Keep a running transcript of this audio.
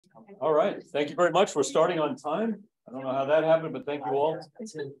All right, thank you very much. We're starting on time. I don't know how that happened, but thank you all.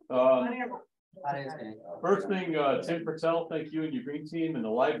 First thing, Tim Patel, thank you and your green team and the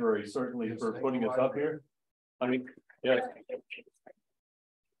library certainly for putting us up here. I mean, yeah.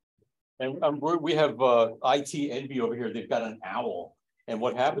 And we have IT Envy over here. They've got an owl. And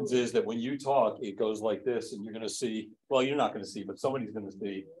what happens is that when you talk, it goes like this, and you're going to see, well, you're not going to see, but somebody's going to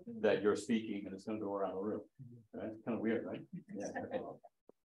see that you're speaking, and it's going to go around the room. Right? Kind of weird, right? Yeah.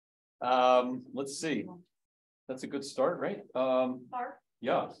 Let's see. That's a good start, right? Mark?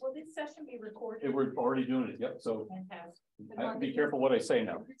 Yeah. Will this session be recorded? We're already doing it. Yep. So I have to be careful what I say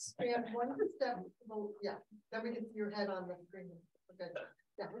now. We have one step. Well, yeah. Then we can see your head on the screen. Okay.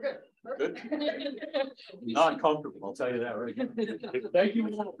 Yeah, we're good. Good. Not comfortable, I'll tell you that right now. Thank you.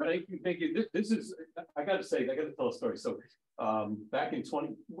 Thank you. This is, I gotta tell a story. So back in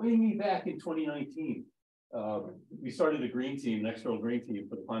 2019, we started a green team, an external green team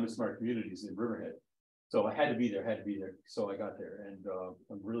for the climate smart communities in Riverhead. So I had to be there. So I got there, and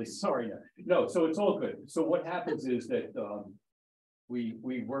I'm really sorry now. No, so it's all good. So what happens is that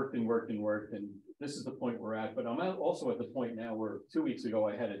we worked, and this is the point we're at. But I'm also at the point now where 2 weeks ago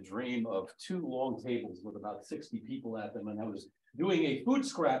I had a dream of 2 long tables with about 60 people at them, and I was doing a food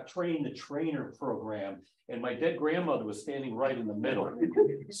scrap train the trainer program, and my dead grandmother was standing right in the middle.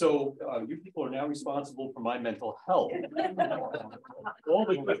 So you people are now responsible for my mental health. All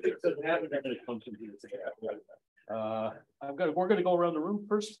the good things that happen are going to come to me. We're going to go around the room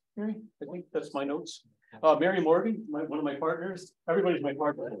first, Mary. I think that's my notes. Mary Morgan, one of my partners. Everybody's my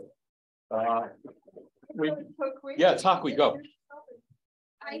partner. Yeah, Takwi, go.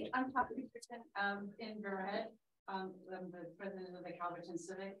 Hi, I'm Takwi in Riverhead. I'm the president of the Calverton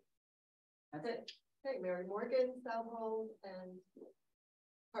Civic. That's it. Hey, Mary Morgan, Southhold, and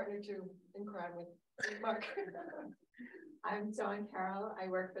partner two in crime with Mark. I'm Dawn Carroll. I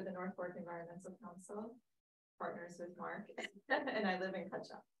work for the North Fork Environmental Council, partners with Mark, and I live in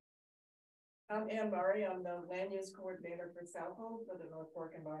Cutchogue. I'm Ann Murray. I'm the land use coordinator for Southhold for the North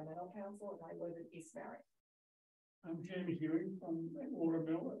Fork Environmental Council, and I live in East Mary. I'm Jamie Hewing from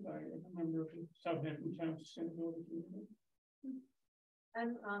Waterville, and I'm a member of the Southampton Town Sustainability Committee.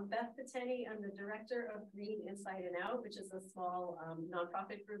 I'm Beth Patetti. I'm the director of Green Inside and Out, which is a small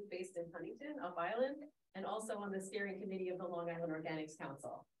nonprofit group based in Huntington, Up Island, and also on the steering committee of the Long Island Organics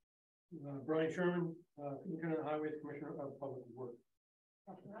Council. Brian Sherman, Lieutenant Highways Commissioner of Public Works.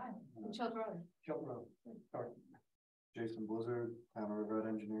 Children. Sorry. Jason Blizzard, Town of Riverhead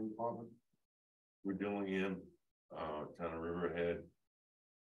Engineering Department. We're doing in Town of Riverhead,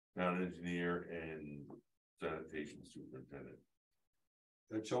 Town Engineer, and Sanitation Superintendent.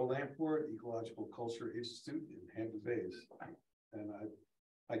 Joe Lamport, Ecological Culture Institute in Hampton Bays, and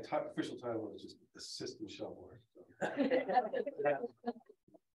my official title is just Assistant Shoveler.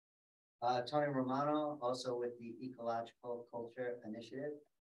 Tony Romano, also with the Ecological Culture Initiative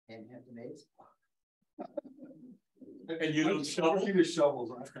in Hampton Bays. And you don't shovel? The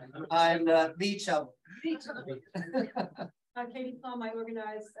shovels. I'm the lead shovel. I'm Katie Plum. I live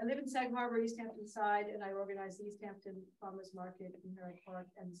in Sag Harbor, East Hampton side, and I organize the East Hampton Farmers Market in Herrick Park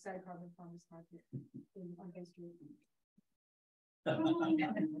and the Sag Harbor Farmers Market on Bay Street.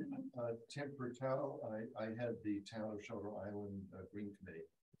 Tim Patel, I had the Town of Shovel Island Green Committee.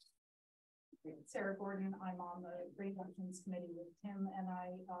 Sarah Gordon, I'm on the Green Mountains Committee with Tim, and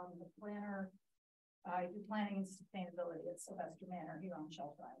I'm the planner. I do planning and sustainability at Sylvester Manor here on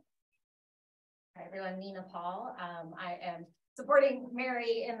Shelter Island. Hi everyone, Nina Paul. I am supporting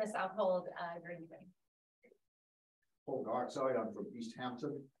Mary in the Southhold Green Committee. Paul Gartside, I'm from East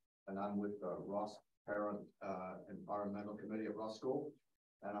Hampton, and I'm with Ross Parent Environmental Committee at Ross School,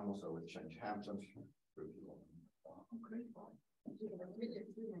 and I'm also with Change Hampton.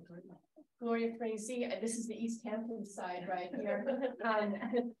 Gloria Frazee, this is the East Hampton side right here.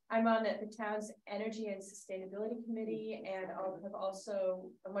 I'm on the town's Energy and Sustainability Committee, and I'm also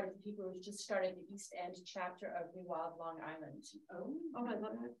one of the people who just started the East End chapter of Rewild Long Island. Oh, I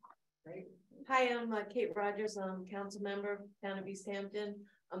love that. Great. Hi, I'm Kate Rogers. I'm council member, town of East Hampton.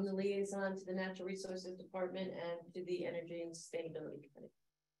 I'm the liaison to the Natural Resources Department and to the Energy and Sustainability Committee.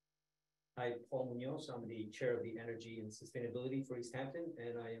 Hi, Paul Munoz. I'm the chair of the Energy and Sustainability for East Hampton,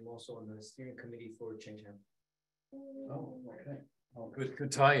 and I am also on the steering committee for Change Hampton. Oh, okay. Oh, good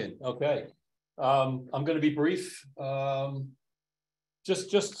tie-in. Okay. I'm going to be brief.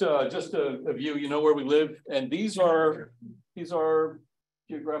 Just a view. You know where we live, and these are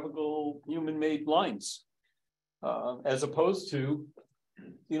geographical human-made lines, as opposed to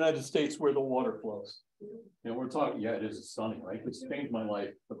the United States where the water flows. You know, we're talking, yeah, it is stunning, right? It's changed my life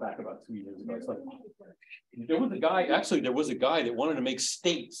back about 2 years ago. It's like, there was a guy, actually, there was a guy that wanted to make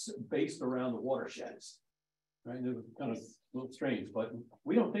states based around the watersheds. Right, it was kind of a little strange, but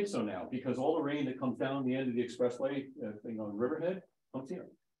we don't think so now, because all the rain that comes down the end of the expressway thing on Riverhead comes here.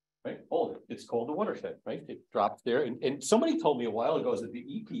 Right, all of it. It's called the watershed, right? It drops there. And somebody told me a while ago that the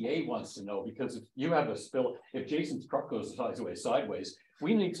EPA wants to know, because if you have a spill, if Jason's truck goes sideways,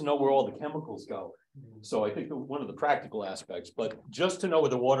 we need to know where all the chemicals go. So I think one of the practical aspects, but just to know where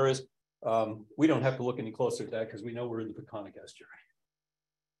the water is, we don't have to look any closer at that because we know we're in the Peconic estuary.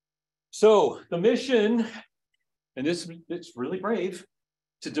 So the mission, and it's really brave,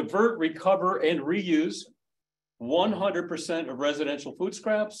 to divert, recover, and reuse 100% of residential food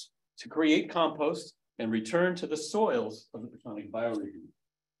scraps to create compost and return to the soils of the Peconic bioregion.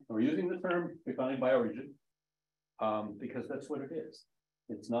 We're using the term Peconic bioregion because that's what it is.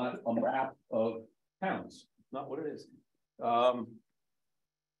 It's not a map of towns. It's not what it is.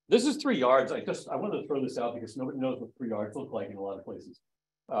 This is 3 yards. I wanted to throw this out because nobody knows what 3 yards look like in a lot of places.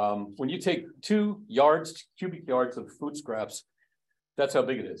 When you take 2 yards, cubic yards of food scraps, that's how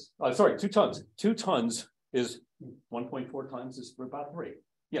big it is. Sorry, 2 tons. 2 tons is 1.4 times is about 3.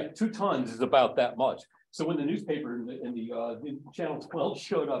 Yeah, 2 tons is about that much. So when the newspaper and the Channel 12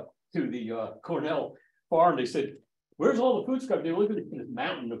 showed up to the Cornell farm, they said, "Where's all the food scraps?" They looked at this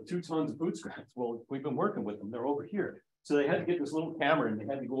mountain of 2 tons of food scraps. Well, we've been working with them. They're over here. So they had to get this little camera and they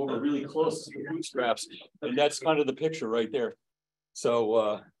had to go over really close to the food scraps. And that's kind of the picture right there.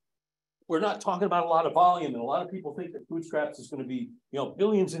 So we're not talking about a lot of volume, and a lot of people think that food scraps is going to be, you know,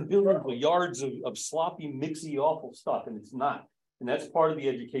 billions and billions of yards of sloppy, mixy, awful stuff, and it's not. And that's part of the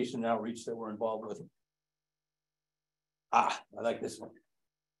education and outreach that we're involved with. I like this one.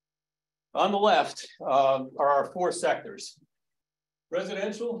 On the left are our 4 sectors: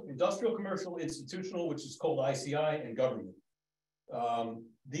 residential, industrial, commercial, institutional, which is called ICI, and government.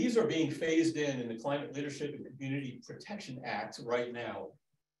 These are being phased in the Climate Leadership and Community Protection Act right now,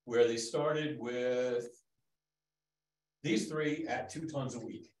 where they started with these 3 at 2 tons a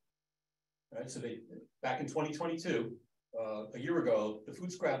week. Right, so they back in 2022, a year ago, the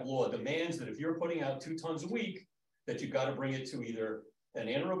food scrap law demands that if you're putting out 2 tons a week, that you've got to bring it to either an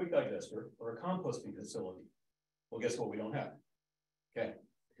anaerobic digester or a composting facility. Well, guess what? We don't have. Okay,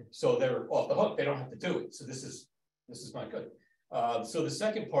 so they're off the hook. They don't have to do it. So this is not good. So the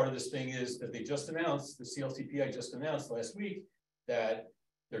second part of this thing is that they just announced, the CLCPI just announced last week that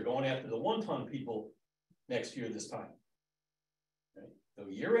they're going after the 1 ton people next year this time. Okay.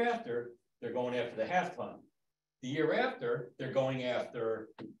 The year after, they're going after the half ton. The year after, they're going after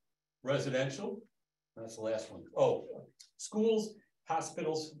residential. That's the last one. Oh, schools,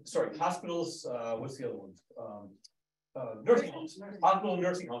 hospitals, what's the other one? Nursing homes, hospital and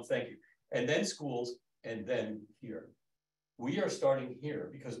nursing homes, thank you. And then schools, and then here. We are starting here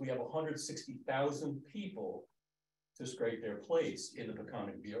because we have 160,000 people to scrape their place in the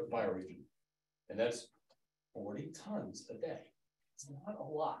Peconic bioregion. And that's 40 tons a day. It's not a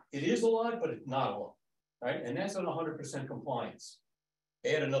lot. It is a lot, but it's not a lot, right? And that's on 100% compliance.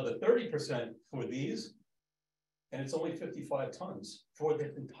 Add another 30% for these, and it's only 55 tons for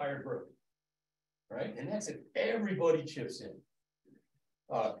the entire group, right? And that's if everybody chips in.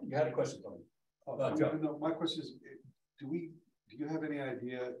 You had a question, Tony. No, my question is, do you have any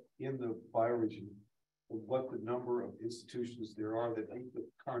idea in the bioregion what the number of institutions there are that meet the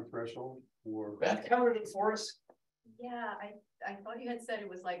current threshold for? That counted it for us? Yeah, I thought you had said it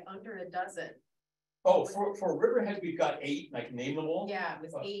was like under a dozen. Oh, for Riverhead, we've got 8, and I can name them all. Yeah, it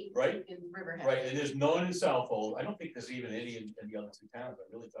was 8 right? in Riverhead. Right, and there's none in Southold. I don't think there's even any in the other 2 towns. I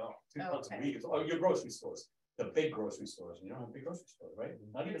really don't. 2 tons a week. Oh, your grocery stores, the big grocery stores. You don't have big grocery stores, right?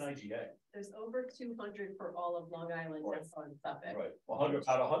 Not even IGA. There's over 200 for all of Long Island, Right. Nassau, and Suffolk. Right, 100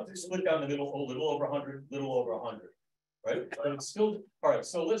 out of 100, split down the middle, a little over 100, little over 100, right? But it's still, all right,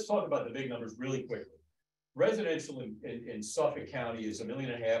 so let's talk about the big numbers really quickly. Residential in Suffolk County is $1.5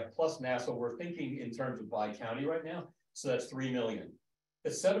 million plus Nassau. We're thinking in terms of by county right now, so that's 3 million.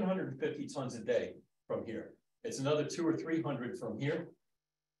 It's 750 tons a day from here. It's another 200 or 300 from here.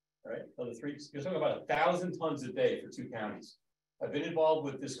 All right, another 3. You're talking about 1,000 tons a day for 2 counties. I've been involved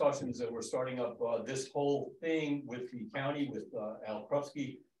with discussions that we're starting up this whole thing with the county, with Al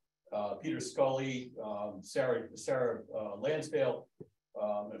Krupski, Peter Scully, Sarah Lansdale,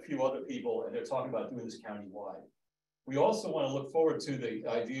 a few other people, and they're talking about doing this county-wide. We also want to look forward to the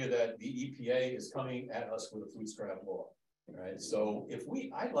idea that the EPA is coming at us with a food scrap law. Right. So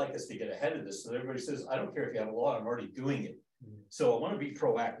I'd like us to get ahead of this so that everybody says, I don't care if you have a law, I'm already doing it. So I want to be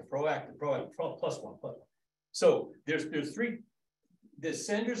proactive, plus one. So there's 3 the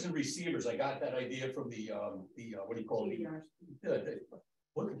senders and receivers, I got that idea from the what do you call it?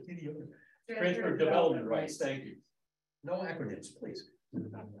 What the TDR? Transfer development rights, thank you. No acronyms, please.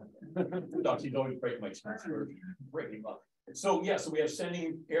 Don't you don't break my charts for breaking up. So yeah, so we have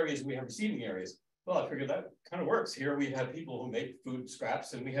sending areas, we have receiving areas. Well, I figured that kind of works. Here we have people who make food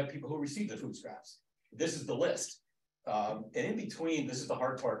scraps and we have people who receive the food scraps. This is the list. And in between, this is the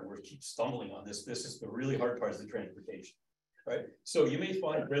hard part, and we keep stumbling on this. This is the really hard part, is the transportation, right? So you may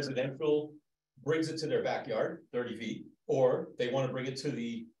find residential brings it to their backyard, 30 feet, or they want to bring it to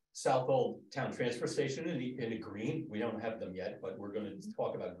the South Old Town Transfer Station in a green. We don't have them yet, but we're going to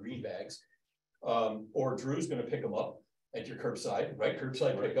talk about green bags. Or Drew's going to pick them up at your curbside, right?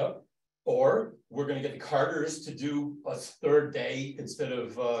 Curbside pickup. Or we're going to get the carters to do a third day instead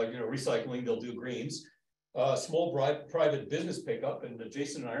of recycling. They'll do greens. Small private business pickup, and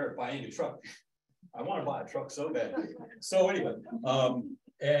Jason and I are buying a truck. I want to buy a truck so bad. So anyway,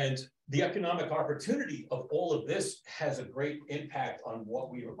 and the economic opportunity of all of this has a great impact on what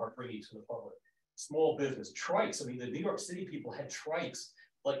we are bringing to the public. Small business, trikes. I mean, the New York City people had trikes,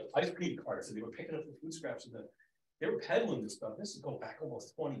 like ice cream carts, and they were picking up the food scraps and they were peddling this stuff. This is going back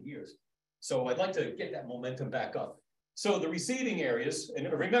almost 20 years. So I'd like to get that momentum back up. So the receiving areas,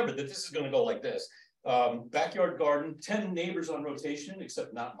 and remember that this is going to go like this. Backyard garden, 10 neighbors on rotation,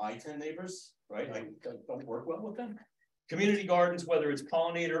 except not my 10 neighbors, right? I don't work well with them. Community gardens, whether it's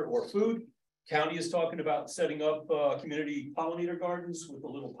pollinator or food. County is talking about setting up community pollinator gardens with the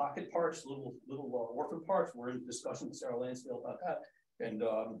little pocket parks, little orphan parks. We're in discussion with Sarah Lansdale about that. And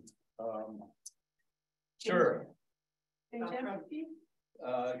sure.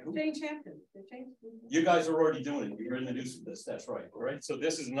 You guys are already doing it. You're introducing this. That's right. All right. So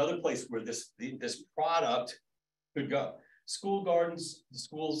this is another place where this product could go. School gardens, the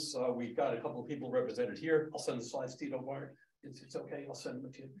schools. We've got a couple of people represented here. I'll send the slides to you. Don't worry. It's okay. I'll send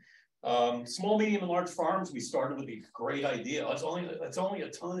them to you. Small, medium, and large farms. We started with a great idea. It's only a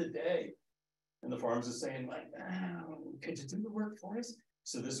ton a day, and the farms are saying, like, could you do the work for us?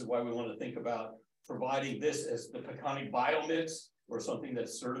 So this is why we want to think about providing this as the Peconic biomix, or something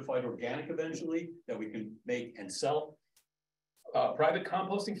that's certified organic eventually that we can make and sell. Private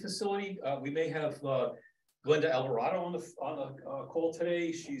composting facility. We may have Glenda Alvarado on the call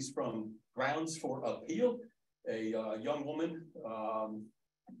today. She's from Grounds for Appeal, a young woman,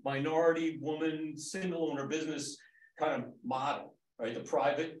 minority woman, single owner business kind of model, right? The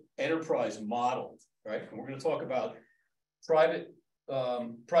private enterprise model, right? And we're going to talk about private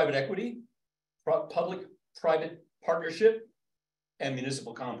equity, public-private partnership, and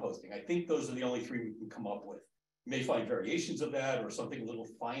municipal composting. I think those are the only three we can come up with. You may find variations of that or something a little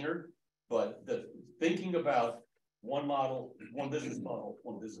finer, but the thinking about one model, one business model,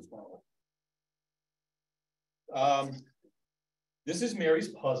 one business model. This is Mary's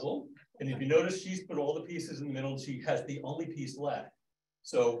puzzle. And if you notice, she's put all the pieces in the middle. She has the only piece left.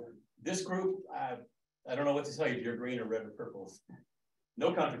 So this group, I don't know what to tell you if you're green or red or purple.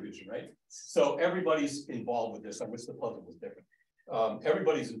 No contribution, right? So everybody's involved with this. I wish the puzzle was different.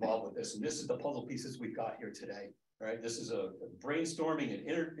 Everybody's involved with this, and this is the puzzle pieces we've got here today, right? This is a brainstorming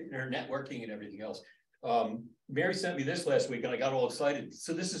and networking and everything else. Mary sent me this last week, and I got all excited.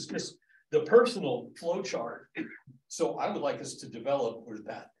 So this is just the personal flow chart. So I would like us to develop, where's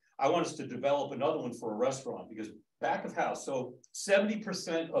that? I want us to develop another one for a restaurant, because back of house, so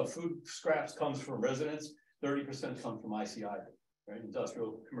 70% of food scraps comes from residents, 30% come from ICI, right?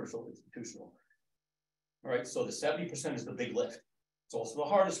 Industrial, commercial, institutional. All right, so the 70% is the big lift. It's also the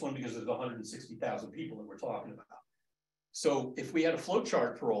hardest one because there's 160,000 people that we're talking about. So if we had a flow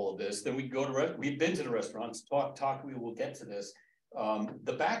chart for all of this, then we go to, we've been to the restaurants, we will get to this.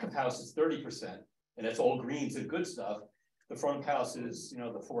 The back of house is 30%, and that's all greens and good stuff. The front of house is,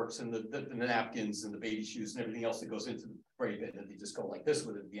 the forks and the napkins and the baby shoes and everything else that goes into the spray bin that you just go like this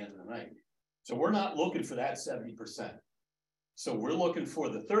with it at the end of the night. So we're not looking for that 70%. So we're looking for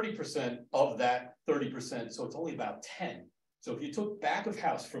the 30% of that 30%. So it's only about 10. So if you took back of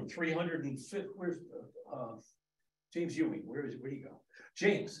house from 350, where's James Ewing? Where do you go?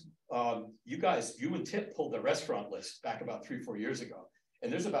 James, you and Tip pulled the restaurant list back about 3-4 years ago.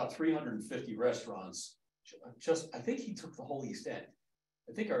 And there's about 350 restaurants. I think he took the whole East End.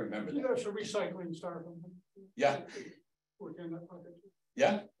 I think I remember that. You guys are recycling stuff. Yeah.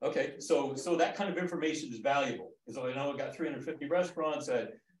 Yeah. Okay. So that kind of information is valuable, because I know we got 350 restaurants at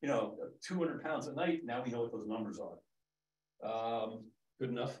 200 pounds a night. Now we know what those numbers are. Good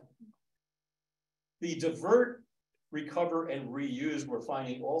enough. The divert, recover, and reuse we're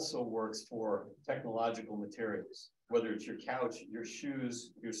finding also works for technological materials, whether it's your couch, your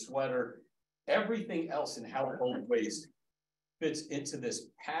shoes, your sweater, everything else in household waste fits into this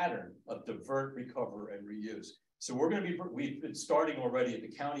pattern of divert, recover, and reuse. So we've been starting already at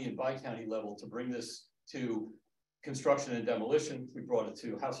the county and bi-county level to bring this to construction and demolition. We brought it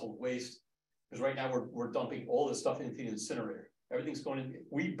to household waste, because right now we're dumping all this stuff into the incinerator. Everything's going in,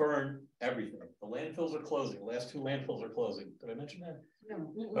 we burn everything. The landfills are closing. The last 2 landfills are closing. Did I mention that?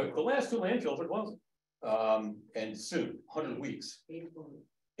 No. The last 2 landfills are closing. And soon, 100 weeks.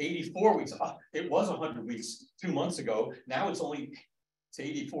 84 weeks. It was 100 weeks 2 months ago. Now it's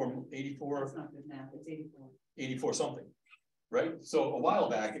 84. That's not good math. It's 84. 84 something, right? So a while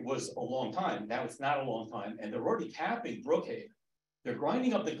back, it was a long time. Now it's not a long time. And they're already capping Brookhaven. They're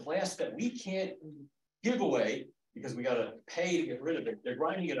grinding up the glass that we can't give away because we got to pay to get rid of it. They're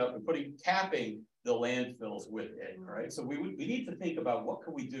grinding it up and capping the landfills with it, right? So we need to think about what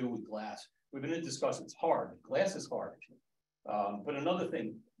can we do with glass. We've been in discussion. It's hard. Glass is hard. But another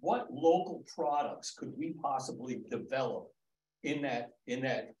thing, what local products could we possibly develop in that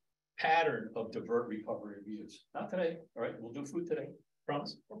pattern of divert, recovery, and reuse? Not today. All right, we'll do food today.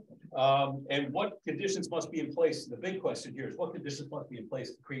 Promise. And what conditions must be in place? The big question here is what conditions must be in place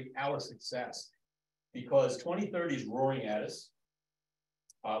to create our success? Because 2030 is roaring at us.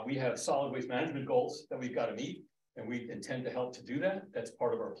 We have solid waste management goals that we've got to meet, and we intend to help to do that. That's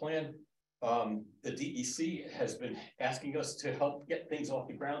part of our plan. The DEC has been asking us to help get things off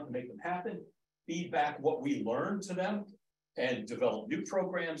the ground to make them happen, feedback what we learned to them, and develop new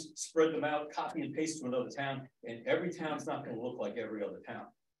programs, spread them out, copy and paste to another town. And every town's not going to look like every other town.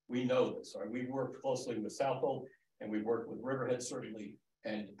 We know this. Right? We've worked closely with Southold, and we've worked with Riverhead, certainly.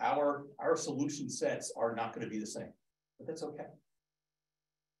 And our solution sets are not going to be the same, but that's okay.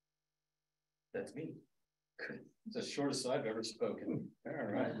 That's me. It's the shortest I've ever spoken. All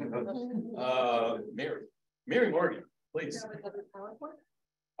right. Mary Morgan, please.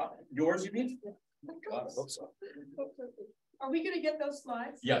 Yours, you mean? I hope so. Are we going to get those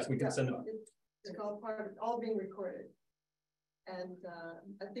slides? Yes, we can send them out. It's all being recorded. And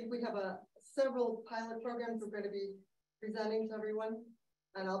I think we have several pilot programs we're going to be presenting to everyone.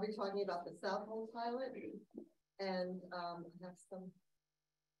 And I'll be talking about the Southold pilot. And have some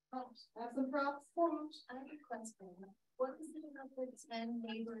props. I have a question. What is it about the 10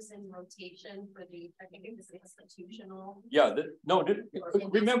 neighbors in rotation for I think it was institutional? Yeah,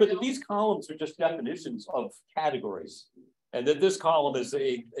 remember that these columns are just definitions of categories. And that this column is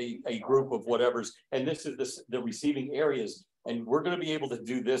a group of whatever's, and this is the receiving areas. And we're going to be able to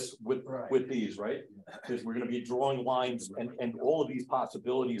do this with these, right? Because we're going to be drawing lines, and all of these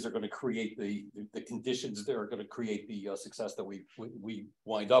possibilities are going to create the conditions that are going to create the success that we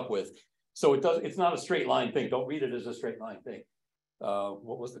wind up with. So it's not a straight line thing. Don't read it as a straight line thing.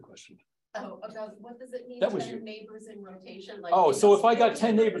 What was the question? Oh, about what does it mean? That was 10 neighbors in rotation. Like, oh, so if I got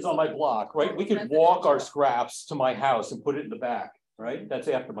 10 neighbors on my block, right, we could walk our scraps to my house and put it in the back. Right, that's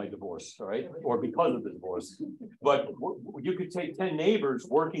after my divorce, all right, or because of the divorce. But you could take 10 neighbors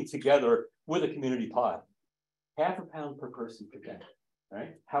working together with a community pot, £0.5 pound per person per day.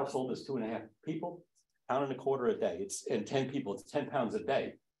 Right, household is 2.5 people, £1.25 a day. And 10 people, it's 10 pounds a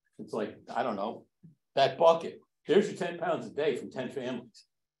day. It's like, I don't know, that bucket. There's your 10 pounds a day from 10 families,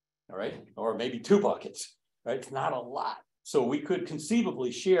 all right, or maybe 2 buckets. Right, it's not a lot. So we could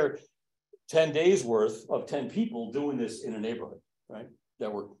conceivably share 10 days worth of 10 people doing this in a neighborhood. Right, that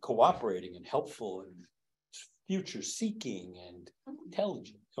were cooperating and helpful and future seeking and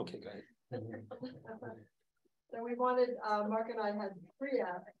intelligent. Okay, go ahead. So we wanted, Mark and I had 3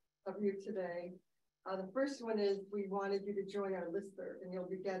 asks of you today. The first one is we wanted you to join our listserv, and you'll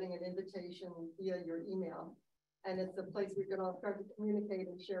be getting an invitation via your email. And it's a place we can all start to communicate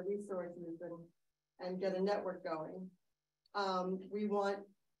and share resources and get a network going. We want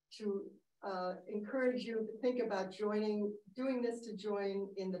to encourage you to think about doing this to join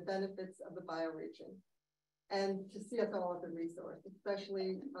in the benefits of the bioregion and to see us all as a resource,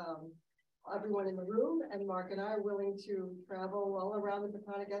 especially everyone in the room. And Mark and I are willing to travel all around the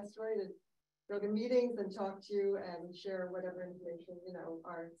Peconic Estuary to go to meetings and talk to you and share whatever information,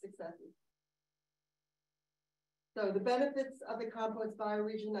 our successes. So the benefits of the compost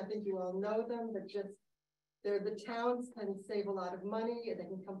bioregion, I think you all know them, but just the towns can save a lot of money, and they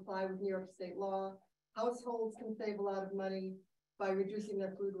can comply with New York state law. Households can save a lot of money by reducing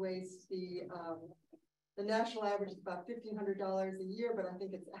their food waste. The national average is about $1,500 a year, but I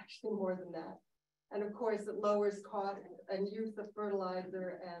think it's actually more than that. And of course, it lowers cost and use of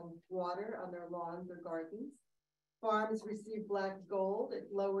fertilizer and water on their lawns or gardens. Farms receive black gold. It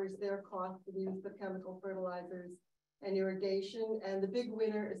lowers their cost to use the chemical fertilizers and irrigation. And the big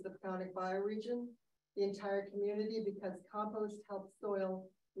winner is the Peconic bioregion, the entire community, because compost helps soil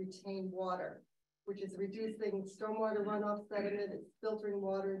retain water. which is reducing stormwater runoff sediment, it's filtering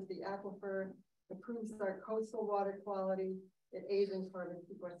water into the aquifer, improves our coastal water quality, it aids in carbon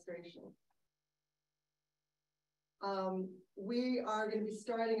sequestration. We are going to be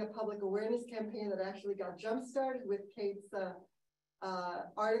starting a public awareness campaign that actually got jump-started with Kate's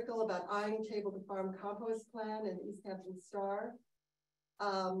article about eyeing table to farm compost plan in the East Hampton Star.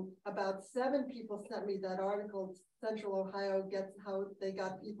 About 7 people sent me that article. Central Ohio gets how they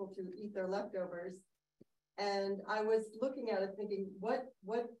got people to eat their leftovers. And I was looking at it thinking,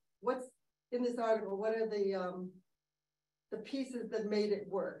 what's in this article? What are the pieces that made it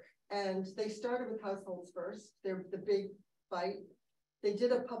work? And they started with households first. They're the big bite. They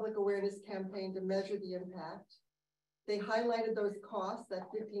did a public awareness campaign to measure the impact. They highlighted those costs, that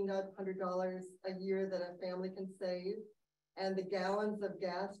 $1,500 a year that a family can save, and the gallons of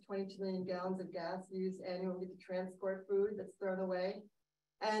gas, 22 million gallons of gas used annually to transport food that's thrown away.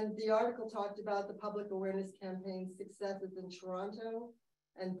 And the article talked about the public awareness campaign's successes in Toronto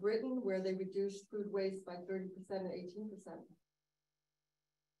and Britain, where they reduced food waste by 30% and 18%.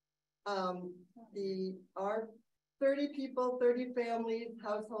 Our 30 people, 30 families,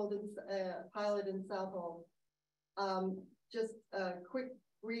 household pilot in Southhold. Just a quick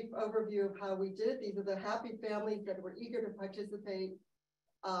brief overview of how we did. These are the happy families that were eager to participate.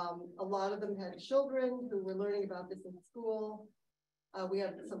 A lot of them had children who were learning about this in school. We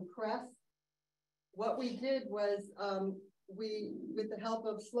had some press. What we did was with the help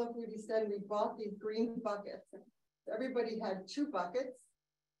of Slow Food East End, we bought these green buckets. Everybody had 2 buckets.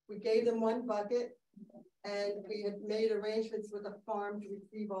 We gave them 1 bucket, and we had made arrangements with a farm to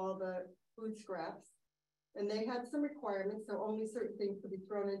receive all the food scraps. And they had some requirements, so only certain things could be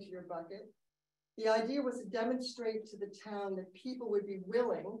thrown into your bucket. The idea was to demonstrate to the town that people would be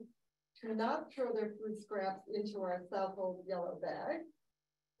willing to not throw their food scraps into our Southhold yellow bag,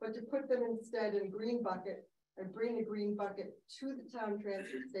 but to put them instead in a green bucket and bring the green bucket to the town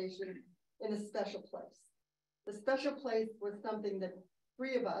transfer station in a special place. The special place was something that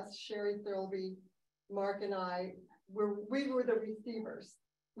 3 of us, Sherry Thirlby, Mark, and I, we were the receivers.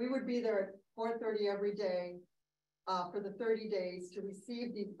 We would be there at 4:30 every day for the 30 days to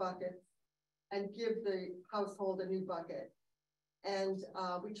receive these buckets and give the household a new bucket. And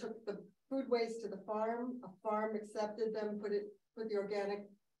we took the food waste to the farm. A farm accepted them,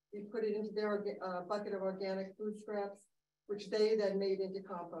 we put it into their bucket of organic food scraps, which they then made into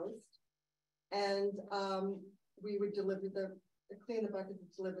compost. And we would clean the buckets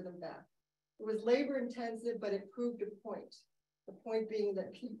and deliver them back. It was labor intensive, but it proved a point. The point being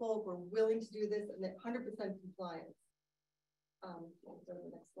that people were willing to do this and that 100% compliance. Go to the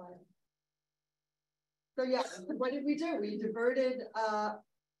next slide. So yeah, what did we do? We diverted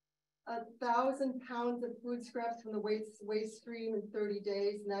 1,000 pounds of food scraps from the waste stream in 30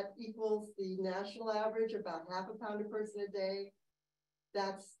 days, and that equals the national average, about half a pound a person a day.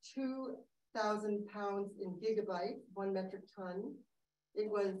 That's 2,000 pounds in gigabytes, 1 metric ton. It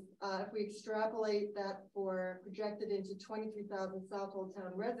was, if we extrapolate that projected into 23,000 Southhold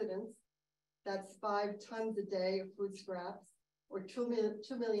town residents, that's 5 tons a day of food scraps, or 2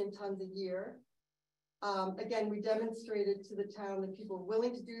 million tons a year. Again, we demonstrated to the town that people were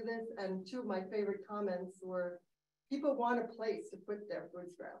willing to do this, and 2 of my favorite comments were, people want a place to put their food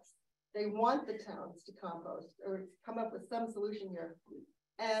scraps. They want the towns to compost or come up with some solution here.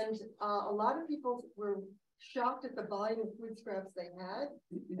 And a lot of people were shocked at the volume of food scraps they had,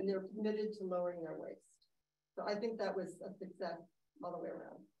 and they were committed to lowering their waste. So I think that was a success all the way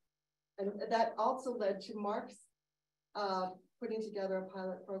around. And that also led to Mark's putting together a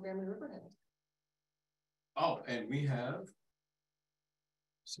pilot program in Riverhead. Oh, and we have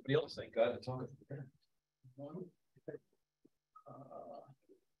somebody else, thank God, to talk about.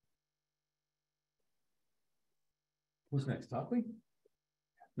 Who's next? Talkley?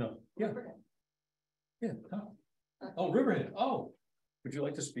 No. Yeah. Riverhead. Yeah. Oh, Riverhead. Oh, would you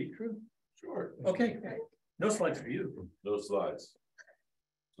like to speak, Drew? Sure. Okay. No slides for you. No slides.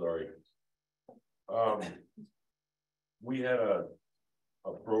 Sorry. We had a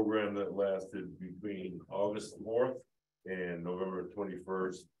program that lasted between August 4th and November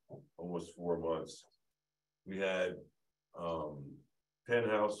 21st, almost 4 months. We had 10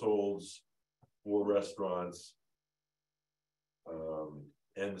 households, 4 restaurants,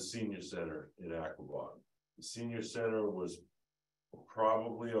 and the senior center in Aquabot. The senior center was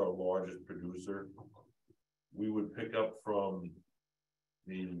probably our largest producer. We would pick up from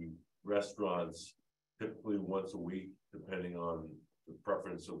the restaurants typically once a week, depending on the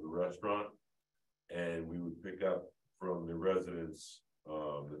preference of the restaurant. And we would pick up from the residents,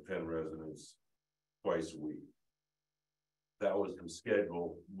 the 10 residents, twice a week. That was the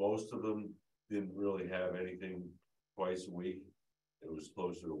schedule. Most of them didn't really have anything twice a week. It was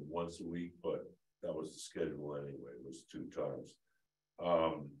closer to once a week, but that was the schedule anyway, it was 2 times.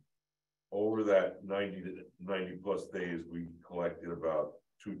 Over that 90 plus days, we collected about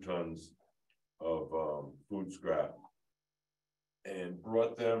 2 tons of food scrap and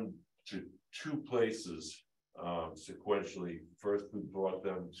brought them to 2 places sequentially. First, we brought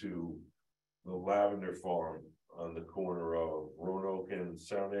them to the lavender farm on the corner of Roanoke and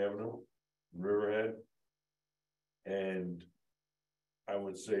Sound Avenue, Riverhead. And I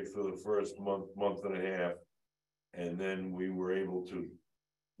would say for the first month and a half, and then we were able to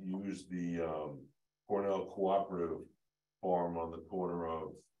use the Cornell Cooperative Farm on the corner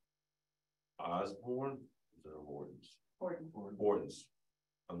of Osborne, is that Hortons? Hortons,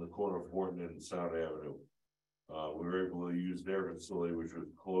 on the corner of Horton and Sound Avenue. We were able to use their facility, which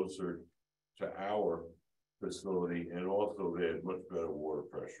was closer to our facility, and also they had much better water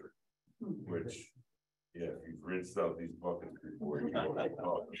pressure, which, yeah, if you've rinsed out these buckets before, you know what I'm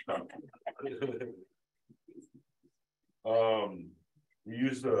talking about. We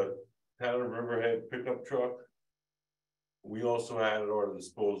used a Town of Riverhead pickup truck. We also had at our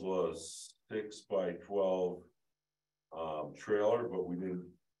disposal a 6 by 12 trailer, but we didn't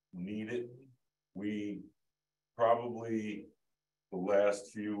need it. We probably, the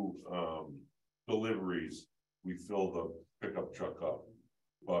last few deliveries, we filled the pickup truck up,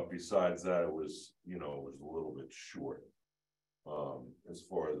 but besides that, it was, you know, it was a little bit short as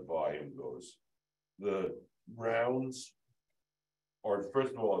far as volume goes. The rounds, or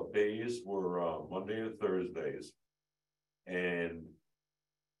first of all, days were Monday to Thursdays, and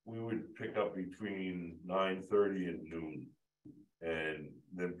we would pick up between 9:30 and noon, and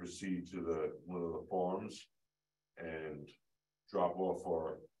then proceed to one of the farms and drop off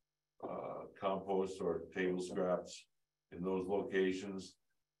our compost or table scraps in those locations.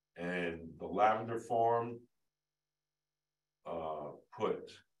 And the lavender farm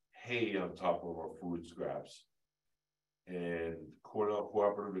put hay on top of our food scraps. And Cornell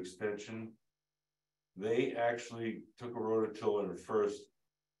Cooperative Extension, they actually took a rototiller and first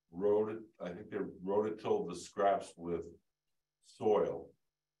I think they rototilled the scraps with soil,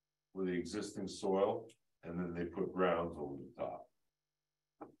 with the existing soil, and then they put grounds over the top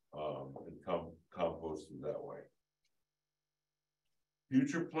and composted that way.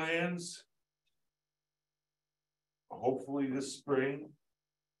 Future plans, hopefully this spring,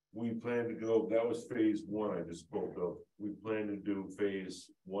 we plan to go, that was phase 1 I just spoke of. We plan to do phase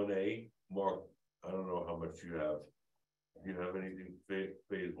 1A. Mark, I don't know how much you have. Do you have anything phase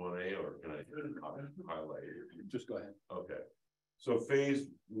 1A, or can I highlight it? Just go ahead. Okay. So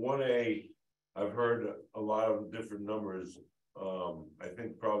phase 1A, I've heard a lot of different numbers. I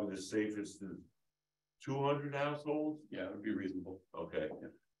think probably the safest is 200 households. Yeah, it would be reasonable. Okay.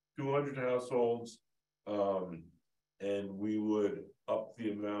 Yeah. 200 households. And we would up the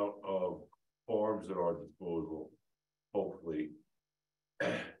amount of farms at our disposal, hopefully.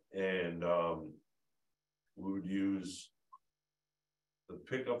 And we would use the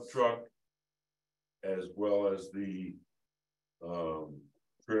pickup truck as well as the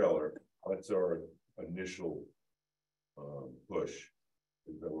trailer. That's our initial push,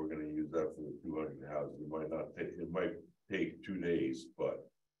 is that we're going to use that for the 200 houses. It might take 2 days,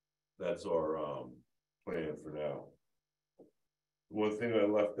 but that's our plan for now. One thing I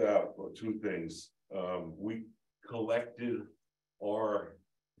left out, or 2 things, we collected our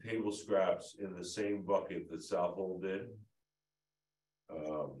table scraps in the same bucket that Southold did.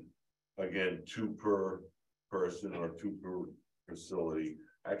 Again, 2 per person or 2 per facility.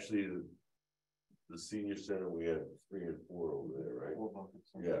 Actually, the senior center, we had 3 and 4 over there, right? 4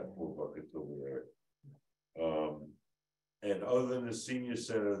 buckets. Yeah, 4 buckets over there. And other than the senior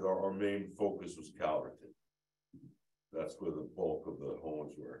center, our main focus was Calverton. That's where the bulk of the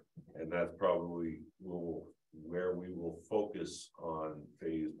homes were. And that's probably where we will focus on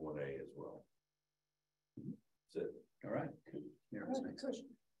phase 1A as well. That's it. All right. Question.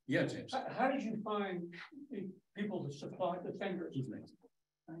 Yeah, James. How did you find the people to supply the tenders?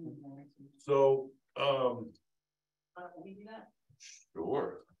 So, Can we do that?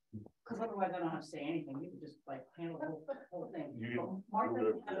 sure. Because otherwise I don't have to say anything. You can just like handle the whole thing. You- Mark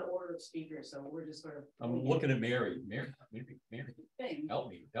doesn't have an order of speakers, so we're just sort of. I'm looking at Mary. Mary, Thing. help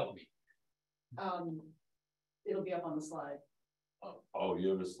me. It'll be up on the slide. Oh, you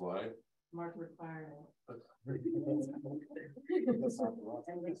have a slide? Mark required it. And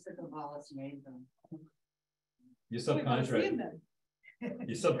Lisa Gonzalez made them. You subcontract.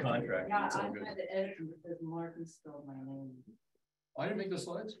 You subcontract. Yeah, It's all I good. had to edit them because Mark spelled my name. I didn't make the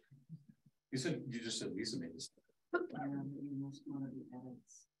slides. You just said Lisa made this. You must want to be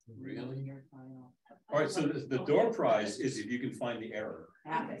edits. Really? Your file. All right, so the door prize is if you can find the error.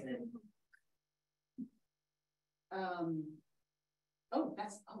 Oh,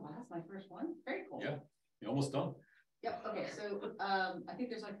 that's my first one. Very cool. Yeah, you're almost done. Yep, okay, so, I think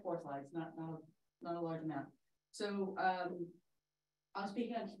there's like 4 slides, not a large amount. So, I'm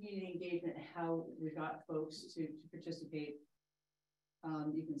speaking on community engagement, how we got folks to participate.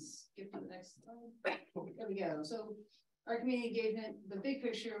 You can skip to the next slide. There we go. So our community engagement, the big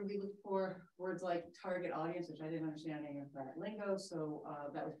picture, we look for words like target audience, which I didn't understand any of that lingo. So,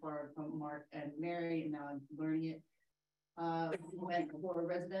 that was borrowed from Mark and Mary, and now I'm learning it. We went for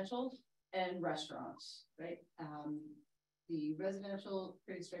residential and restaurants, right? The residential,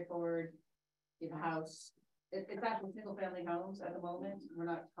 pretty straightforward. You have a house. It's actually single family homes at the moment. We're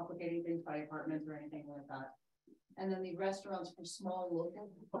not complicating things by apartments or anything like that. And then the restaurants for small local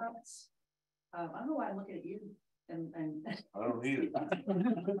apartments. I don't know why I'm looking at you and I don't need it.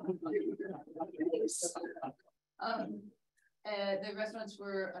 The restaurants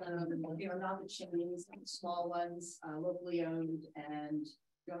were, not the chains, small ones, locally owned, and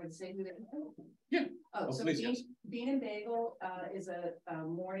you want me to say who they are? Yeah. Oh, so please, yes. Bean and Bagel is a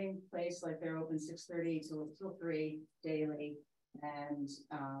morning place, like they're open 6:30 till 3 daily, and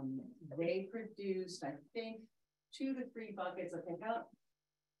they produced, I think, 2 to 3 buckets of pickup,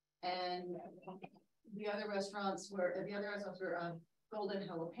 and the other restaurants were Golden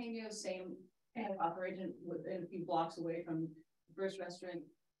Jalapeno, same kind of operation within a few blocks away from the first restaurant,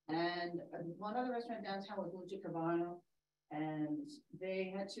 and one other restaurant downtown was Lucha Cabano, and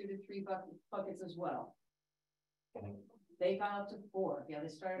they had 2 to 3 buckets as well. They got up to 4. Yeah, they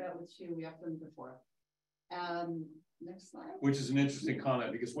started out with 2, we upped them to 4. Next slide. Which is an interesting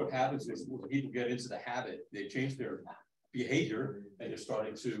comment, because what happens is when people get into the habit, they change their behavior and they're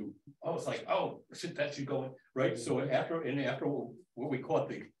starting to, it's like, shit, that should go in, right? So after what we caught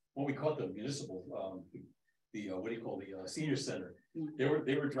the municipal, the senior center,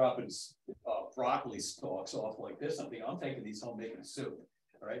 they were dropping broccoli stalks off like this. I'm taking these home making soup.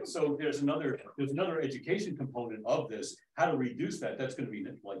 All right. So there's another education component of this, how to reduce that. That's going to be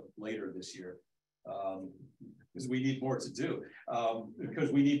like later this year. Because we need more to do.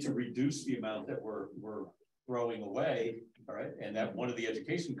 Because we need to reduce the amount that we're throwing away. All right. And that one of the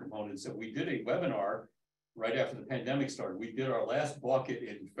education components that we did a webinar right after the pandemic started. We did our last bucket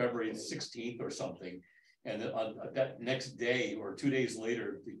in February 16th or something. And then on that next day or 2 days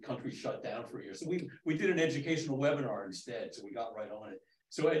later, the country shut down for a year. So we did an educational webinar instead. So we got right on it.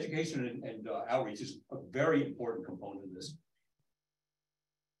 So education and outreach is a very important component of this.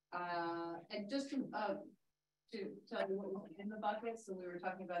 And just to tell you what was in the buckets, so we were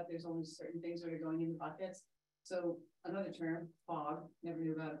talking about there's only certain things that are going in the buckets. So another term, FOG, never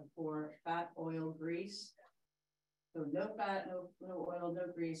knew about it before, fat, oil, grease. So no fat, no oil, no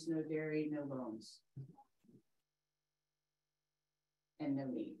grease, no dairy, no bones. And no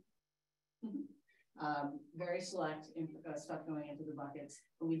meat. Very select stuff going into the buckets.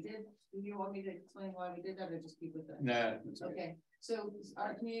 But do you want me to explain why we did that or just keep with it? Nah. Okay. So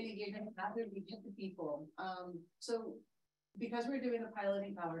our community engagement, after we get the people. So because we're doing the pilot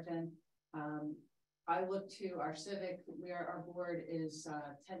in Calverton, I look to our civic, our board is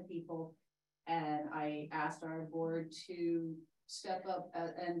 10 people. And I asked our board to step up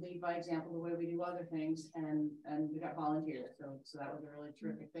and lead by example the way we do other things, and we got volunteers, so that was a really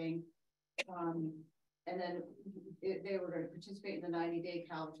terrific thing. And then they were going to participate in the 90-day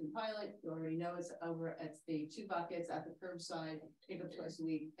Calverton pilot. You already know it's over at the 2 buckets at the curbside, pick up twice a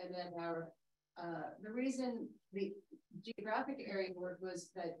week. And then the reason the geographic area worked was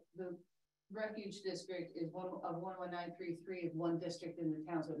that the refuge district is one of 11933 is one district in the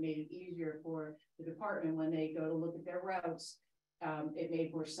town, so it made it easier for the department when they go to look at their routes. It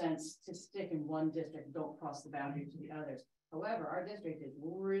made more sense to stick in one district, don't cross the boundary to the others. However, our district is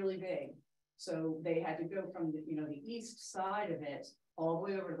really big, so they had to go from the east side of it all the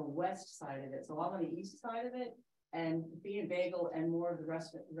way over to the west side of it. So I'm on the east side of it, and Bean and Bagel and more of the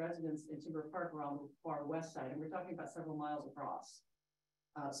residents in Timber Park were on the far west side, and we're talking about several miles across.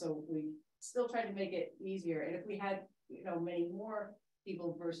 So we still tried to make it easier, and if we had many more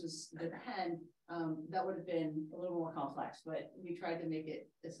people versus the 10, that would have been a little more complex, but we tried to make it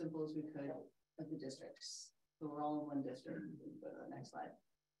as simple as we could of the districts. So we're all in one district. Go to the next slide.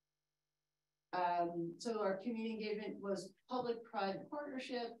 So our community engagement was public-private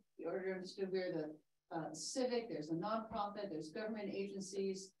partnership. You already understood we're the civic, there's a nonprofit, there's government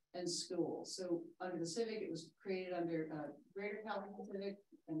agencies and schools. So under the civic, it was created under Greater Calverton Civic,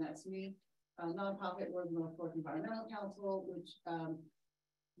 and that's me. Nonprofit was North Fork Environmental Council, which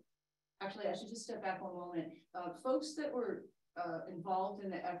actually I should just step back one moment. Folks that were involved in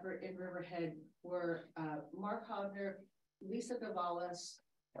the effort in Riverhead were Mark Hogner, Lisa Gavalas,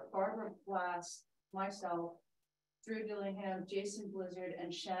 Barbara Glass, myself, Drew Dillingham, Jason Blizzard,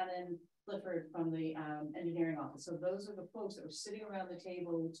 and Shannon Clifford from the engineering office. So those are the folks that were sitting around the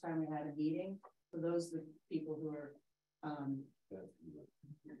table each time we had a meeting. So those are the people who are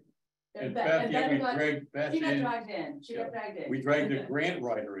and Beth, yeah, we got, dragged Beth she got in. dragged in. She got dragged in. We dragged the grant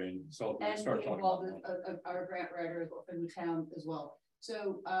writer in, so we and start we talking involved about our grant writer from the town as well.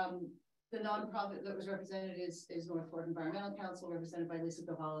 So the nonprofit that was represented is North Fork Environmental Council, represented by Lisa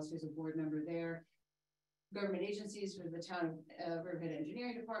Gavalas, who's a board member there. Government agencies for the town of Riverhead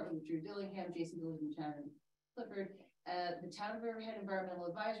Engineering Department with Drew Dillingham, Jason Gillis, and Shannon Clifford. The town of Riverhead Environmental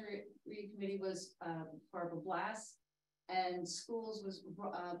Advisory Committee was Barbara Blass, and schools was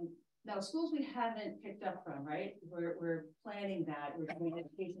now schools we haven't picked up from, right? We're planning that. We're doing an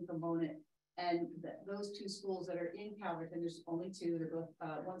education component, and those two schools that are in Calverton, there's only two. They're both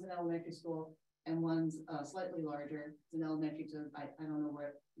one's an elementary school and one's slightly larger. It's an elementary, so I don't know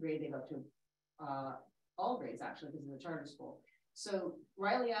what grade they go to. All grades actually, because of the charter school. So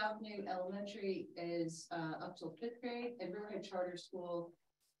Riley Avenue Elementary is up till 5th grade, and Riverhead Charter School,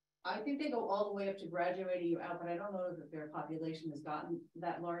 I think they go all the way up to graduating you out, but I don't know that their population has gotten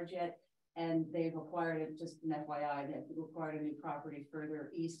that large yet. And they've acquired it, just an FYI, they've acquired a new property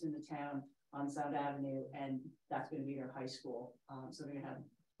further east in the town on Sound Avenue, and that's going to be their high school. So they're gonna have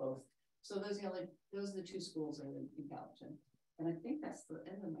both. So those are the two schools that are in Calverton. And I think that's the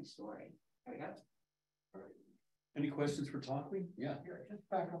end of my story. There we go. All right. Any questions for Talkwee? Yeah. Just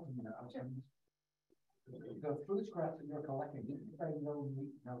back up a minute. The food scraps that you're collecting, did you say no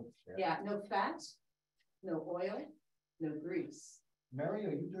meat, no shit? Yeah, no fat, no oil, no grease. Mary,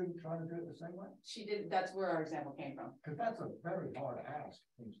 are you trying to do it the same way? She did. That's where our example came from. Because that's a very hard ask.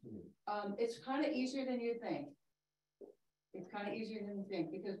 It's kind of easier than you think. It's kind of easier than you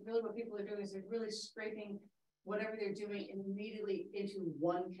think, because really what people are doing is they're really scraping whatever they're doing immediately into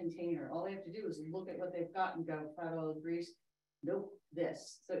one container. All they have to do is look at what they've got and go, fat, oil, grease. Nope,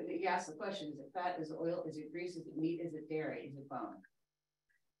 this. So you ask the question, is it fat, is it oil, is it grease, is it meat, is it dairy, is it bone?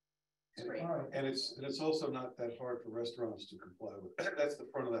 And it's also not that hard for restaurants to comply with. That's the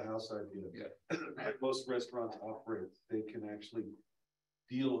front of the house idea. Yeah. Most restaurants operate, they can actually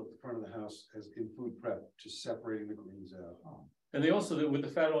deal at the front of the house as in food prep, just separating the greens out. And they also, with the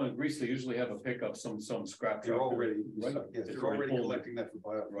fat, oil, and grease, they usually have a pickup, some scrap. They're already, right? Yes, they're already collecting that for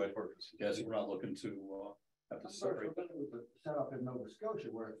biofuel purposes. Yes, we're not looking to have to separate. Set up in Nova Scotia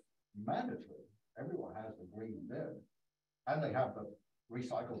where it's mandatory. Everyone has the green bin, and they have the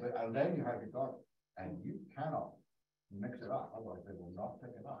recycle bin, and then you have your garbage, and you cannot mix it up, otherwise they will not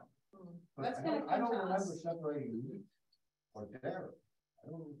pick it up. But I don't remember separating meat or dairy.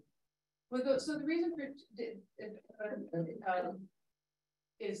 Well, so the reason for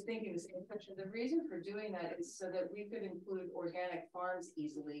is thinking the same question. The reason for doing that is so that we could include organic farms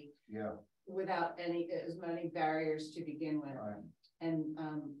easily, without as many barriers to begin with. Right. And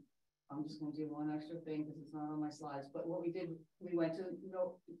I'm just going to do one extra thing because it's not on my slides. But what we did, we went to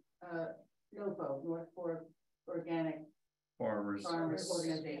NOFO, North Fork Organic Farmers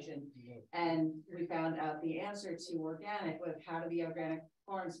Organization, and we found out the answer to organic was how do the organic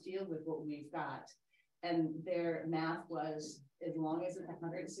farms deal with what we've got, and their math was as long as it's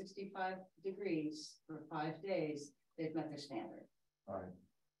 165 degrees for 5 days, they've met their standard. All right.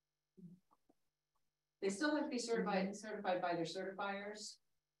 They still have to be certified by their certifiers,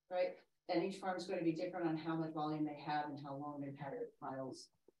 right? And each farm is going to be different on how much volume they have and how long they've had their files,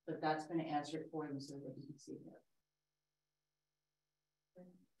 but that's going to answer it for them so that you can see that.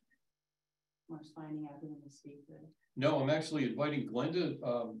 Mark's finding out who to speak to. No, I'm actually inviting Glenda.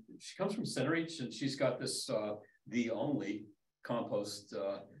 She comes from Center H, and she's got this the only compost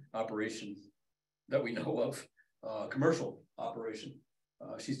operation that we know of, commercial operation.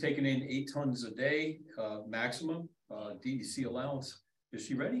 She's taken in 8 tons a day maximum DEC allowance. Is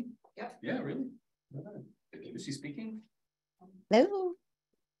she ready? Yep. Yeah, really? Is she speaking? Hello.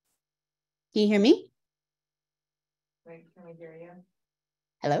 Can you hear me? Wait, can we hear you?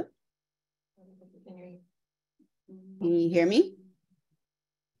 Hello. Can you hear me?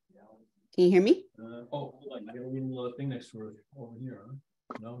 Can you hear me? Oh, hold on. I got a little thing next to her over here. Huh?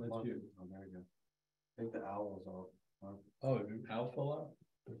 No, that's you. Oh, there you go. I think the owl was off. Oh, did the owl fall out?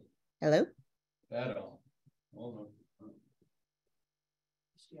 Hello. That owl. Hold on.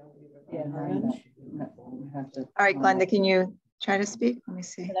 Yeah, all right, Glenda, can you try to speak? Let me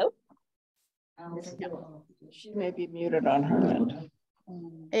see. Hello. She may be muted on her end.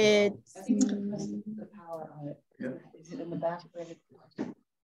 It's the power on it. Yeah. Is it in the back? Like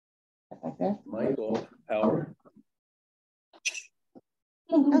there? Mic off. Power.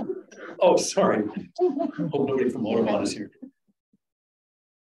 Oh, sorry. Hope nobody from Audubon is here.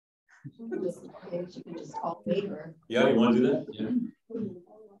 Yeah, you want to do that? Yeah.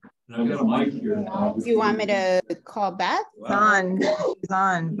 And I've got a mic here. Do you want me to call Beth? It's on, she's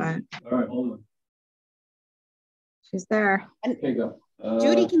on, but All right, hold on. she's there. Okay, go.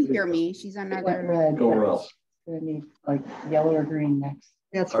 Judy can hear me. She's on another. Red. Go where else? Gonna need like yellow or green next.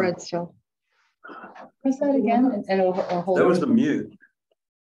 That's All right. red still. Press that again and it'll hold. That was the mute.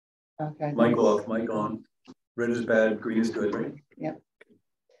 Okay. Mic off, mic on. Red is bad, green is good, right? Yep.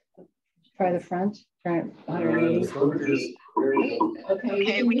 Try the front, try it 180.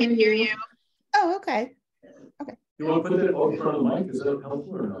 Okay, we can hear you. Oh, okay. Okay. You want to put that over front of the mic? Is that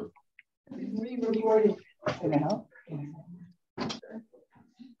helpful or not? Re-recorded. Can it help?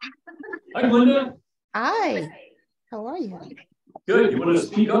 Hi, Glenda. Hi. How are you? Good. You want to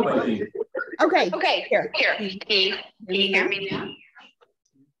speak up, I think. Okay. Okay. Here. Can you hear me now?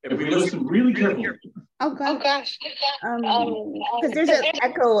 If we listen really carefully. Oh gosh. Because there's an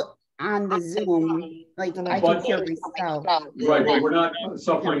echo on the Zoom. Like I can hear myself. Right, but we're not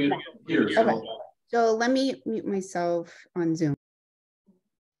suffering it here. So. Okay. So let me mute myself on Zoom.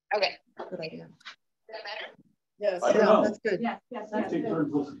 Okay. Good idea. Is that better? Yes, I don't know. that's good. Yes, yes, Let's yes. take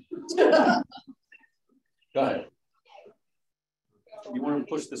turns listening. Go ahead. You want to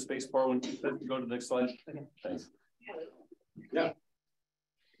push the space bar when you go to the next slide? Okay. Thanks. Yeah.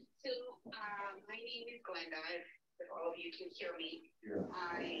 So my name is Glenda, if all of you can hear me. Yeah.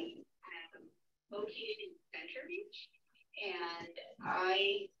 I am located in Center Beach, and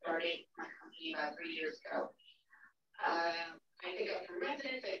I started my company about 3 years ago. I pick up from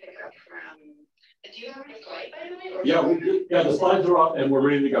residents, I pick up from, do you have a slide by the way? Or Yeah, the slides are up and we're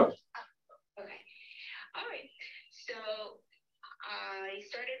ready to go. Okay. All right. So I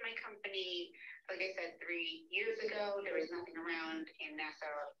started my company, like I said, 3 years ago. There was nothing around in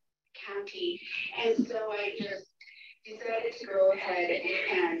Nassau County. And so I just decided to go ahead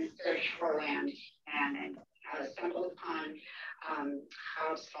and search for land, and I stumbled upon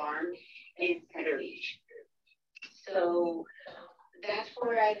Hobbs Farm in Center Beach. So that's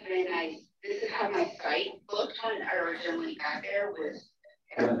where I've been. This is how my site looked when I originally got there, with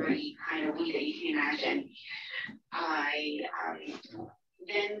every kind of weed that you can imagine. I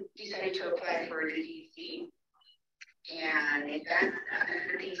then decided to apply for the DC, and it got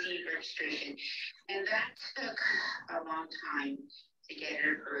the DC registration, and that took a long time to get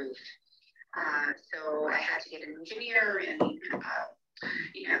it approved. So I had to get an engineer, and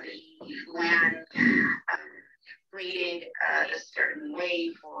you know, the land graded a certain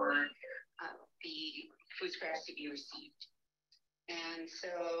way for the food scraps to be received. And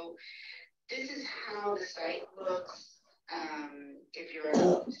so this is how the site looks. If you're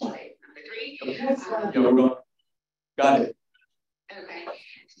on slide number 3. Yeah, we're going. Got it. Okay,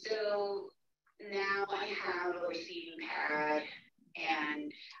 so now I have a receiving pad,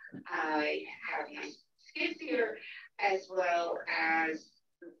 and I have my skid steer as well as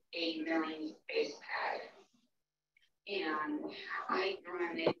a milling base pad. And I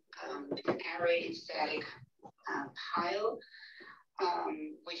run it an aerated static pile,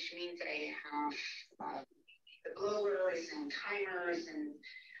 which means that I have the blowers and timers, and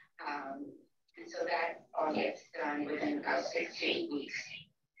so that all gets done within about 6 to 8 weeks.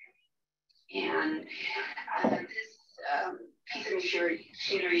 And this piece of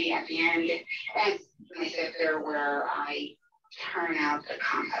machinery at the end, that's my sifter where I turn out the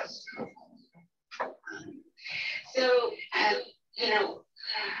compost. So, you know,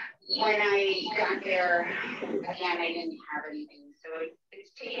 when I got there, again, I didn't have anything. So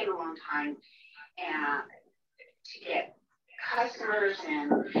it's taken a long time to get customers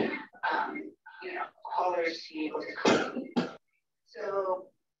and, you know, callers to be able to come.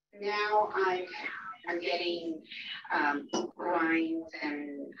 So now I'm getting grinds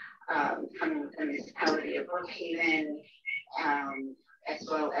and from the municipality of Brookhaven, as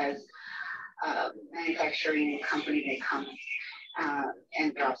well as manufacturing company that comes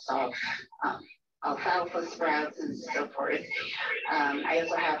and drops off alfalfa sprouts and so forth. I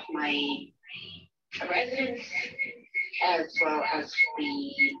also have my residents as well as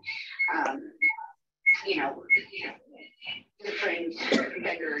the you know, different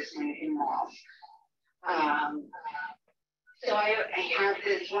vendors in malls. So I have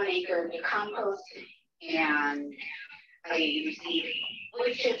this 1 acre of compost, and I receive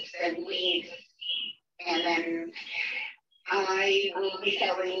wood chips and weeds, and then I will be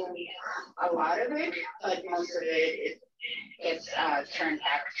selling a lot of it, but most of it gets turned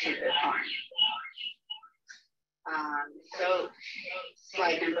back to the farm. So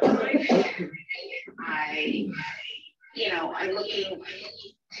slide number 5, I I'm looking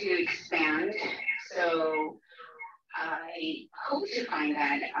to expand. So I hope to find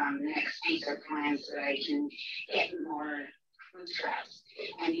that next future plan so that I can get more food scraps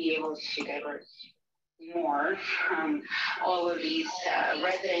and be able to divert more from all of these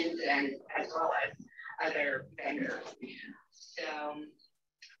residents and as well as other vendors. So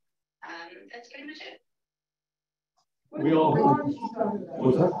that's pretty much it. We all.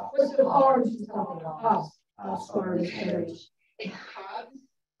 What's that? What's the farm she's talking about? Hobbs Farm. It's Hobbs,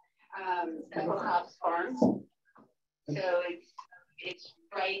 Uncle Hobbs Farm. So it's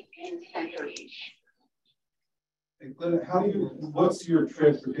right in Center Beach. Hey, Glenn, what's your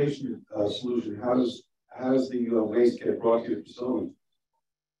transportation solution? How does the waste get brought to your facility?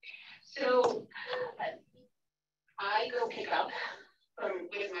 So I go pick up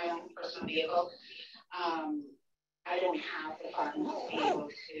with my own personal vehicle. I don't have the funds to be able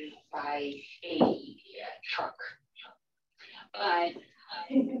to buy a truck. But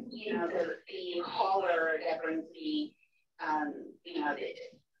the hauler that brings the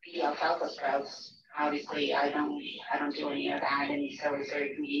the alfalfa sprouts, obviously I don't do any of that, and so it's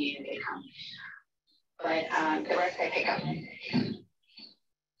very convenient to come. But the rest I pick up.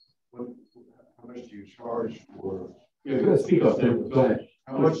 How much do you charge for? Yeah, speak up there. Go ahead.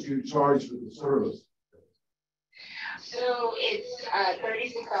 How much do you charge for the service? So it's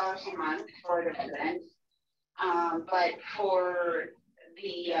 $36 a month for the residents, but for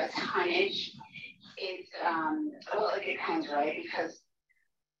the tonnage, it's well, it depends, right? Because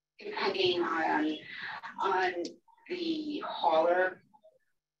depending on the hauler,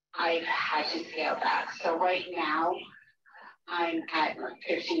 I've had to scale back. So right now, I'm at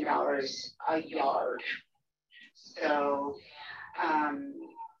 $15 a yard. So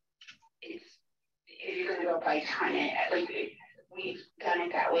it's if you're going to go by tonnage, we've done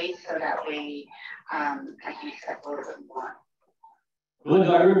it that way, so that way I can accept a little bit more.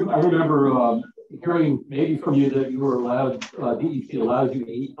 Linda, I remember hearing maybe from you that you were allowed, DEC allows you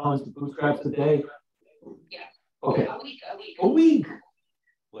 8 tons of food scraps a day. Yeah. Okay. A week. A week.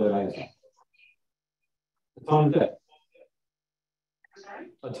 What did I say? A ton a day. I'm sorry?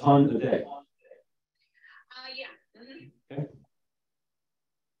 A ton a day. Yeah. Mm-hmm. Okay.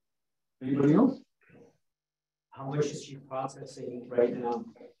 Anybody else? How much is she processing right now?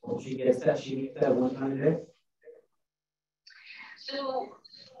 She gets that 1 time a day? So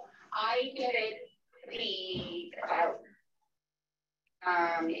I get it about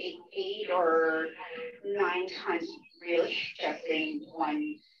 8 or 9 tons really just in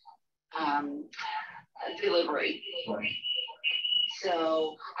one delivery.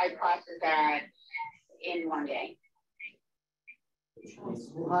 So I process that in 1 day.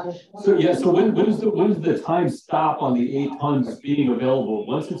 So yeah, so when does the time stop on the 8 tons being available?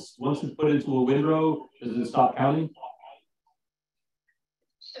 Once it's put into a windrow, does it stop counting?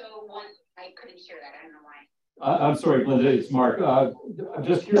 So I couldn't hear that. I don't know why. I'm sorry, Glenda, it's Mark. I'm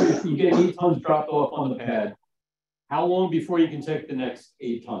just curious, you get 8 tons dropped off on the pad. How long before you can take the next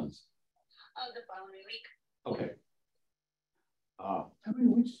 8 tons? The following week. Okay. How many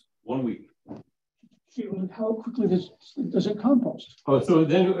weeks? 1 week. How quickly does it compost? Oh, so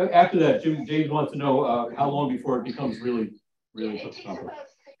then after that, James wants to know how long before it becomes really compost.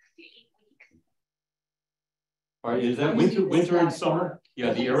 All right, is that winter and summer?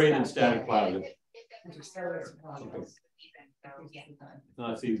 Yeah, the aerated and static cloud. It's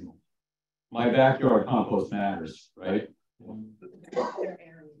not seasonal. My backyard compost matters, right?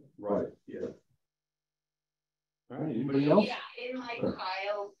 Right. Yeah. All right. Anybody else? Yeah, in my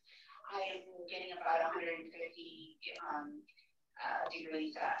piles, I am getting about 150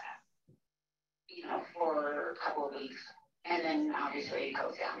 degrees, for a couple of weeks, and then obviously it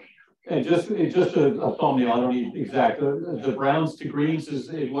goes down. And just a thumbnail. I don't need exact. The browns to greens is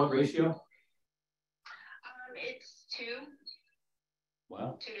in what ratio? It's 2.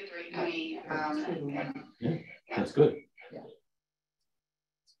 Wow. 2 to 3. I mean, yeah, that's good. Yeah.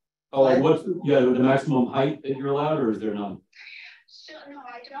 Oh, and what's the maximum height that you're allowed, or is there none? So no,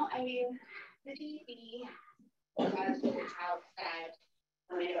 I don't. I mean, the DEP has that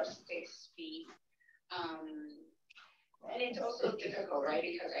limit of 6 feet. And it's also difficult, right?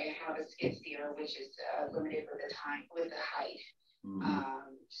 Because I have a skid steer, which is limited with the height. Mm-hmm.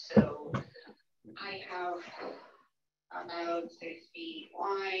 So I have about 6 feet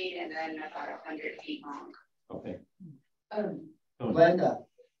wide and then about 100 feet long. Okay. Glenda,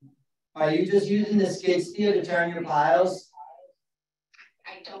 are you just using the skid steer to turn your piles?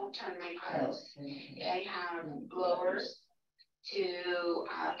 I don't turn my piles. I have blowers to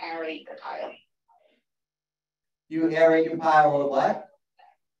aerate the pile. You aerate your pile with what?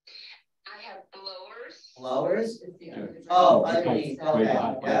 I have blowers blowers? Yeah. Oh, underneath, okay,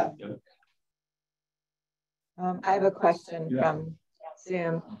 yeah. I have a question from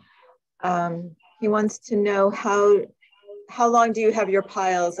Zoom. He wants to know how long do you have your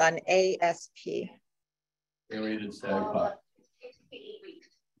piles on ASP? Aerated static pot. 6 to 8 weeks.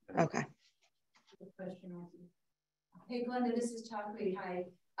 Okay. Hey Glenda, this is Chocolate. Hi.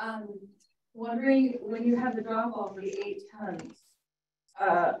 Wondering when you have the drop off of the 8 tons,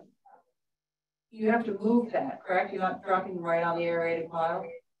 you have to move that, correct? You're not dropping right on the aerated pile?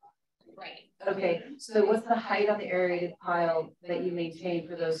 Right. Okay, so what's the height on the aerated pile that you maintain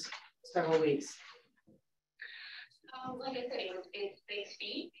for those several weeks? Like I said, it's 6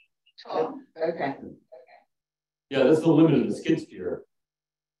 feet tall. Okay. Yeah, that's the limit of the skid steer.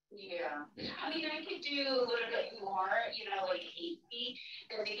 Yeah, I mean, I could do a little bit more, you know, like 8 feet,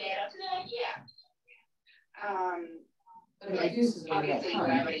 does it get up to that? Yeah. But it reduces the obviously time.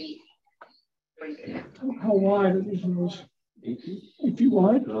 gravity brings it down. How wide are these roads? 8 feet? 8 feet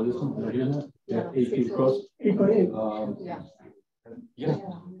wide? Oh, this one, right here, yeah, 8 feet across. 8 by 8. Yeah.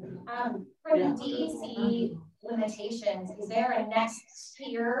 For the DEC limitations, is there a next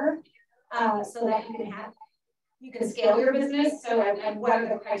tier so that you can scale your business? So and what are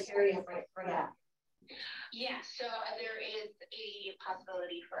the criteria for that? Yeah, so there is a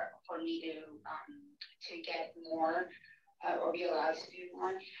possibility for me to get more or be allowed to do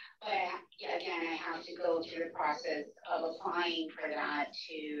more. But yeah, again, I have to go through the process of applying for that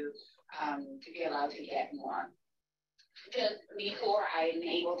to be allowed to get more. Just before I'm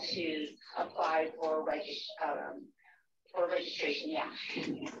able to apply for registration, yeah,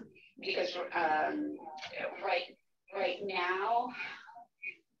 because right now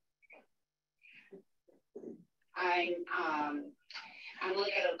I'm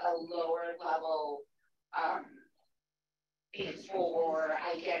looking at a lower level before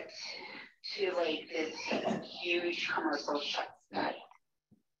I get to like this huge commercial site.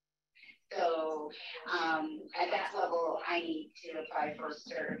 So at that level, I need to apply for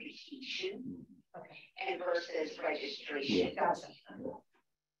certification and versus registration. Gotcha.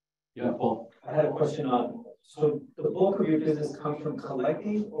 Yeah, Paul. I had a question on, so the bulk of your business comes from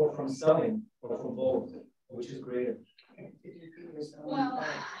collecting or from selling or from both, which is greater? Well,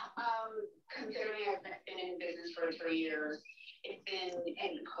 considering I've been in business for 3 years, it's been,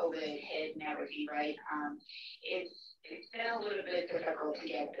 and COVID hit and everything, right? It's been a little bit difficult to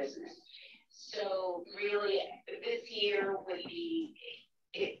get business. So really, this year would be,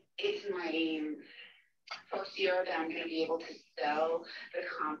 it's my first year that I'm going to be able to sell the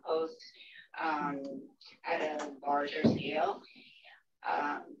compost at a larger scale.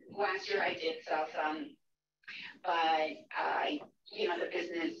 Last year I did sell some, but you know, the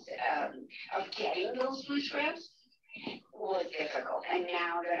business of getting those food scraps was difficult. And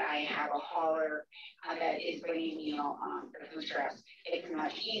now that I have a hauler that is bringing me the food scraps, it's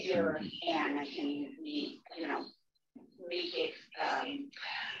much easier, and I can make it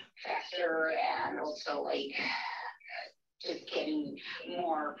faster, and also like just getting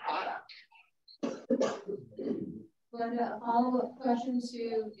more product. Glenda, a follow-up question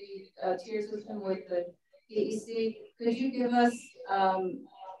to the tier system with the DEC. Could you give us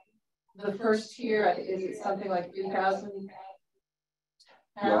the first tier? Is it something like 3,000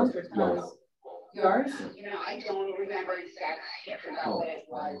 pounds or tons? Yards? You know, I don't remember exactly. I forgot what it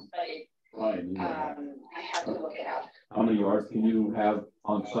was, but it, I have to look it up. How many yards can you have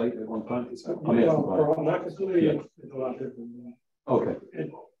on site at one time? For that facility, it's a lot different. Okay.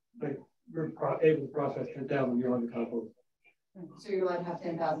 We're able to process 10,000 yards of compost. So you're allowed to have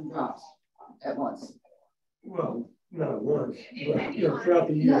 10,000 drops at once? Well, not at once, but throughout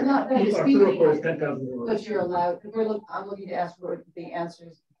the year. Not our throughput is 10,000 yards. But you're allowed, I'm looking to ask for the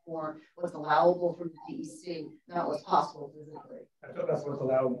answers for what's allowable from the DEC, not what's possible physically. I thought that's what's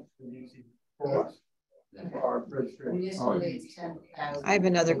allowed for the DEC for us. For our registration. I have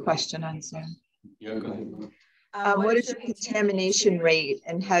another question on Zoom. Yeah, go ahead. What is your contamination rate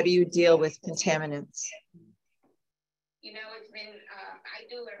and how do you deal with contaminants? You know, it's been, I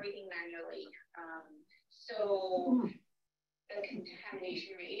do everything manually. So the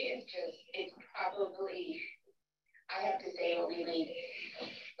contamination rate is just, it's probably, I have to say only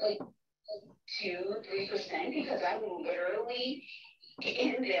like 2-3%, because I'm literally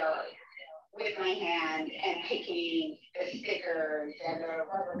in there with my hand and picking the stickers and the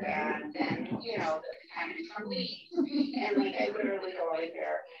rubber bands and, you know, the contaminants from leaves. And like, I literally go in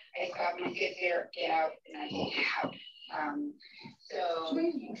there, I stop my kids there, get out, and I get out.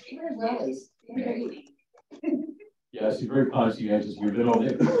 Yeah, she's very conscientious. We've been on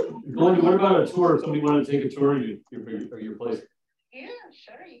it. Glenda, what about a tour? If somebody wanted to take a tour of your place? Yeah,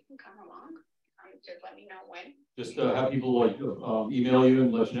 sure, you can come along. just let me know when. Just have people like email you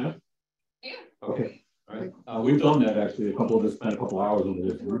and let you know? Yeah. Okay, all right. We've done that actually. A couple of us spent a couple hours on it.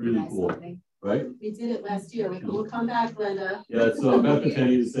 It's really cool, right? We did it last year. We'll come back, Linda. Yeah, it's Beth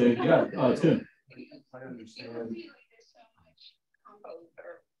Pateni is saying, yeah, Tim. I understand. Compost,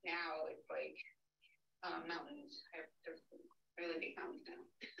 or now it's like mountains. There's really big mountains now.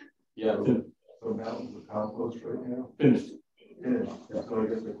 Yeah, Tim. So mountains of compost right now? Finished. Finished. So I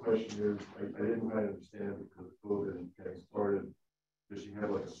guess the question is, I didn't quite understand because of COVID and getting started. Does she have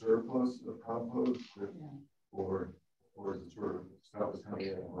like a surplus of compost, or is it sort of stuff is coming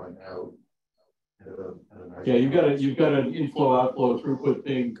in and going out? Yeah, you've got an inflow outflow throughput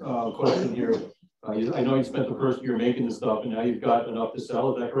thing question here. I know you spent the first year making the stuff, and now you've got enough to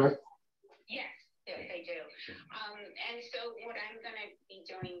sell. Is that correct? Yes, I do. And so what I'm going to be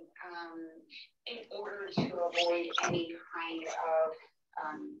doing, in order to avoid any kind of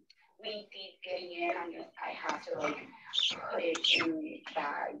weed seeds getting in, I have to like put it in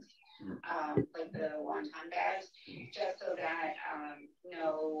bags, like the wonton bags, just so that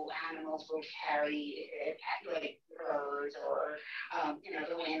no animals will carry it, like birds or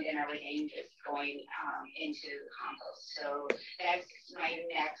the wind and everything just going into compost. So that's my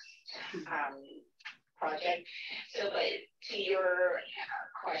next project. So, but to your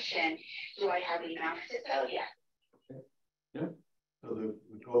question, do I have enough to sell? Yeah. Yeah. So the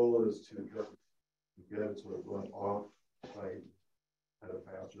goal is to get it sort of going off site at a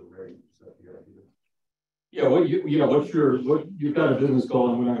faster rate. Is that the idea? Yeah. What you've got a business goal,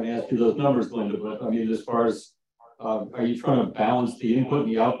 and we're not going to ask you those numbers, Linda. But I mean, as far as are you trying to balance the input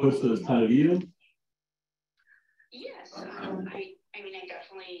and the output so it's kind of even? Yes. I mean, I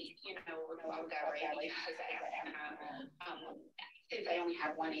definitely, love that right because since I only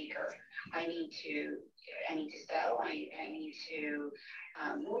have 1 acre, I need to sell. I need to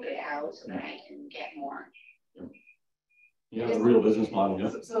move it out so that I can get more. Yeah, a real business model.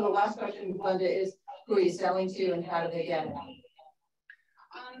 Yeah. So the last question, Glenda, is who are you selling to and how do they get it?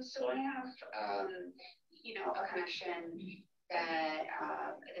 So I have, a connection that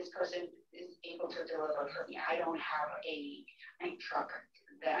this person is able to deliver for me. I don't have a truck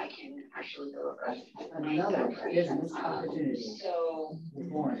that I can actually deliver. Another business opportunity. So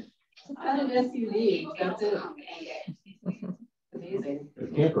not an SUV. That's it. Amazing. A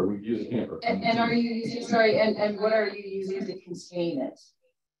camper. We use a camper. And are you using? Sorry. And what are you using to contain it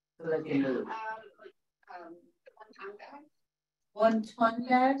so that they move? 1-ton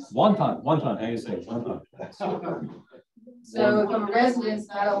bags. 1 ton. 1 ton. How do you say 1 ton? So if I'm a resident,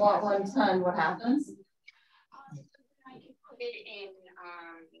 I don't want 1 ton. What happens? I can put it in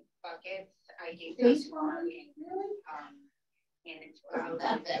buckets. I gave Face them one, and it's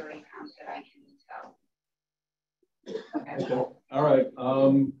about 30 pounds that I can sell. Okay. All right.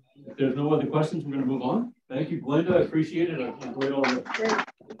 If there's no other questions, we're going to move on. Thank you, Glenda. I appreciate it. I enjoyed all that.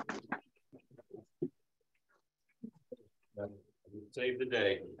 Save the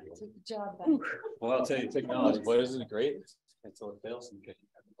day. Good job. Well, I'll tell you, technology, boy, isn't it great? Until it fails. Okay.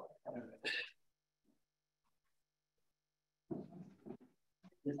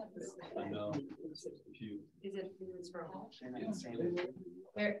 I know. Is it from?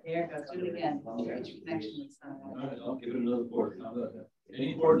 There it goes. Do it again. All right, I'll give it another port. How about that?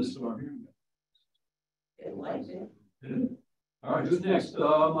 Any port this storm? All right, who's next?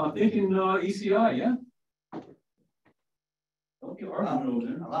 I'm thinking ECI, yeah? Don't be arguing over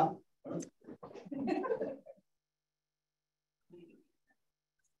there.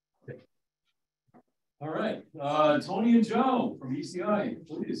 All right, Tony and Joe from ECI,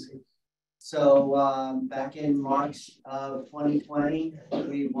 please. So back in March of 2020,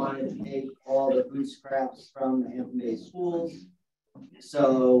 we wanted to take all the food scraps from the Hampton-based schools.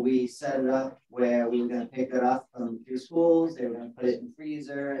 So we set it up where we were going to pick it up from 2 schools. They were going to put it in the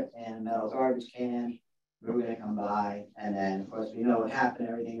freezer and a metal garbage can. We were going to come by, and then of course we know what happened.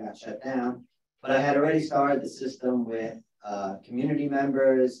 Everything got shut down. But I had already started the system with community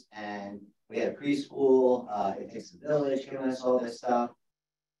members, and we had a preschool. It Takes a Village giving us all this stuff.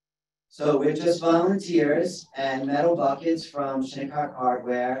 So we're just volunteers and metal buckets from Shinnecock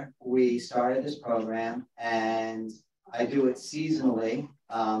Hardware. We started this program, and I do it seasonally,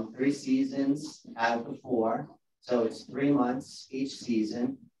 3 seasons out of the 4. So it's 3 months each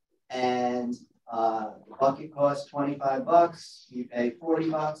season. And the bucket costs $25. You pay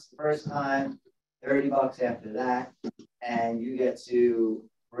 $40 the first time, $30 after that. And you get to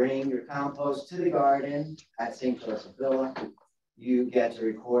bring your compost to the garden at St. Joseph Villa. You get to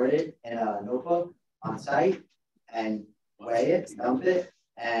record it in a notebook on site and weigh it, dump it,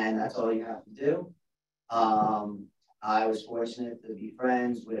 and that's all you have to do. I was fortunate to be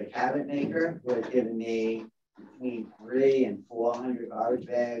friends with a cabinet maker who had given me between 300 and 400 garbage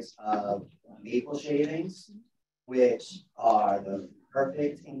bags of maple shavings, which are the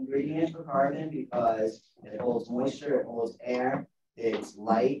perfect ingredient for carbon because it holds moisture, it holds air, it's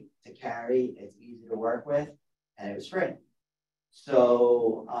light to carry, it's easy to work with, and it was free.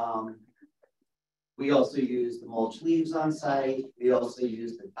 So we also use the mulch leaves on site. We also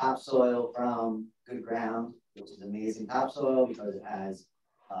use the topsoil from Good Ground, which is amazing topsoil because it has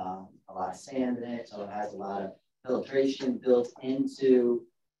a lot of sand in it, so it has a lot of filtration built into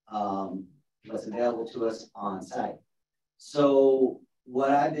what's available to us on site. So what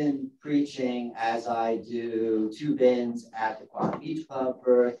I've been preaching as I do 2 bins at the Quad Beach Club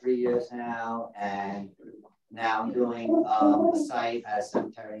for 3 years now, and now I'm doing a site at a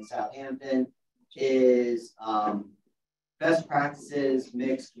cemetery in Southampton, is best practices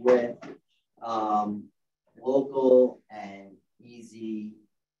mixed with local and easy,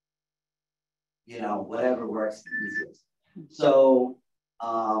 whatever works the easiest. So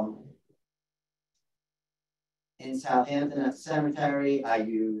in Southampton at the cemetery, I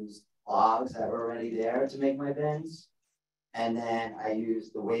used logs that were already there to make my bins. And then I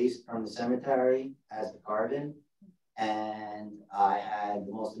used the waste from the cemetery as the carbon. And I had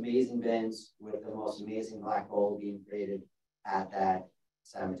the most amazing bins with the most amazing black gold being created at that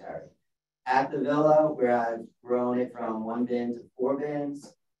cemetery. At the villa, where I've grown it from 1 bin to 4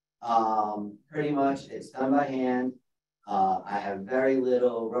 bins, pretty much it's done by hand. I have very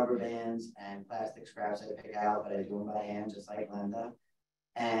little rubber bands and plastic scraps I pick out, but I do them by hand, just like Linda.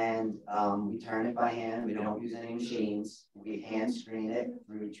 And we turn it by hand. We don't use any machines. We hand screen it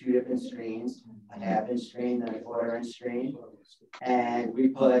through 2 different screens, a 1/2-inch screen and a 1/4-inch screen. And we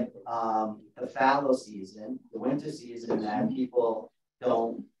put the fallow season, the winter season that people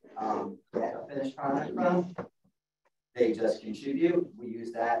don't get a finished product from. They just contribute. We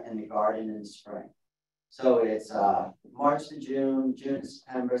use that in the garden in the spring. So it's March to June, June to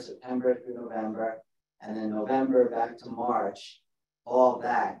September, September through November, and then November back to March. All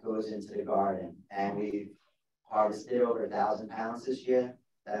that goes into the garden, and we've harvested over 1,000 pounds this year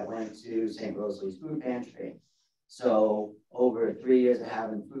that went to St. Rosalie's Food Pantry. So over 3 years of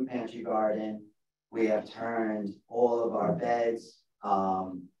having food pantry garden, we have turned all of our beds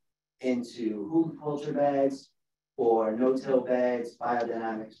into hugelkultur beds or no-till beds,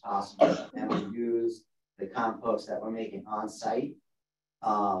 biodynamic as possible, and we use the compost that we're making on site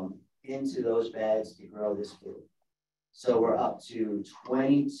into those beds to grow this food. So we're up to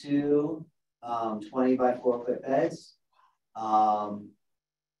 22 20 by 4 foot beds.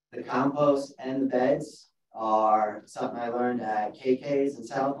 The compost and the beds are something I learned at KK's in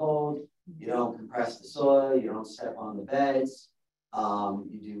Southold. You don't compress the soil, you don't step on the beds,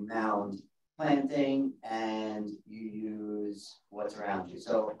 you do mound planting, and you use what's around you.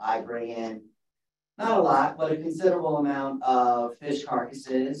 So I bring in not a lot, but a considerable amount of fish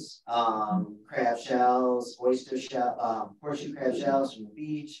carcasses, crab shells, oyster shell, horseshoe crab shells from the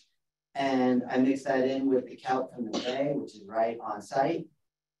beach. And I mix that in with the kelp from the bay, which is right on site.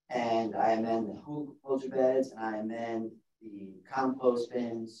 And I amend the hugelkultur beds, and I amend the compost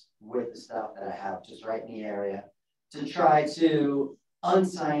bins with the stuff that I have just right in the area to try to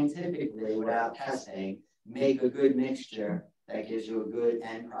unscientifically, without testing, make a good mixture that gives you a good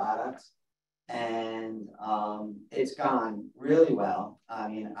end product. And it's gone really well. I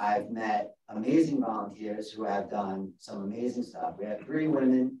mean, I've met amazing volunteers who have done some amazing stuff. We have 3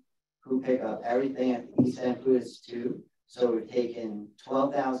 women who pick up everything at the East End Food Institute. So we've taken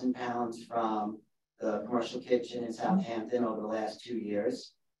 12,000 pounds from the commercial kitchen in Southampton over the last 2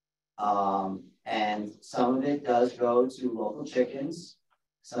 years. And some of it does go to local chickens.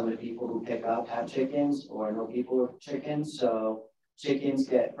 Some of the people who pick up have chickens or know people with chickens. So chickens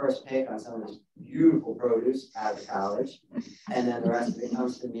get first pick on some of this beautiful produce out of college. And then the rest of it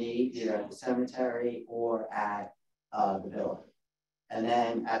comes to me either at the cemetery or at the villa. And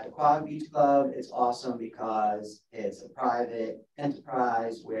then at the Quad Beach Club, it's awesome because it's a private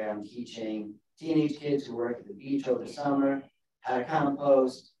enterprise where I'm teaching teenage kids who work at the beach over the summer how to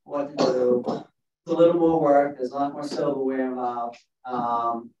compost, what to do. It's a little more work. There's a lot more silverware involved.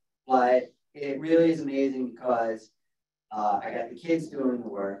 But it really is amazing because I got the kids doing the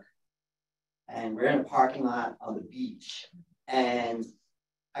work, and we're in a parking lot on the beach. And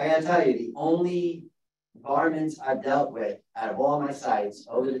I gotta tell you, the only varmints I've dealt with out of all my sites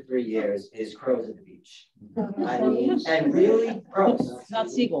over the 3 years is crows at the beach. I mean, and really gross. Not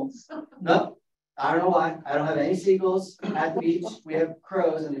seagulls. No, I don't know why. I don't have any seagulls at the beach. We have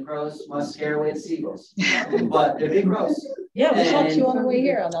crows, and the crows must scare away the seagulls. But they're big crows. Yeah, we talked to you on the way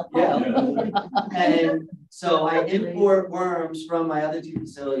here on that pile. Yeah. And so I import worms from my other two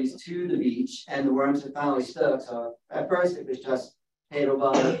facilities to the beach, and the worms have finally stuck. So at first it was just potato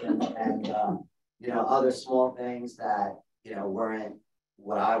butter and you know, other small things that, you know, weren't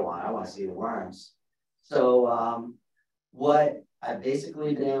what I want. I want to see the worms. So what I've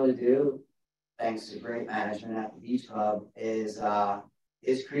basically been able to do, thanks to great management at the beach club, is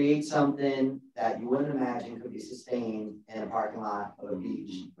create something that you wouldn't imagine could be sustained in a parking lot of a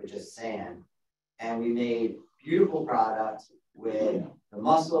beach with just sand. And we made beautiful products with the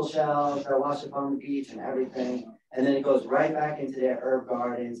mussel shells that wash up on the beach and everything. And then it goes right back into their herb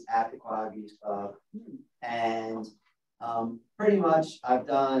gardens at the Quad Beach Club. And pretty much I've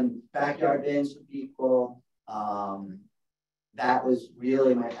done backyard bins for people. That was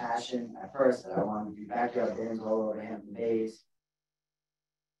really my passion at first, that I wanted to do backyard bins all over Hampton Bays.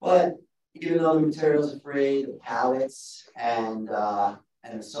 But even though the materials are free, the pallets and the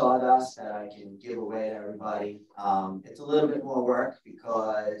sawdust that I can give away to everybody, it's a little bit more work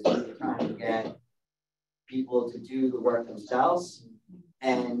because we're trying to get people to do the work themselves.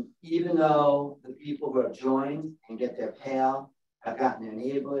 And even though the people who have joined and get their pail have gotten their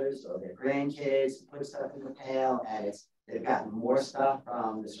neighbors or their grandkids to put stuff in the pail, and they've gotten more stuff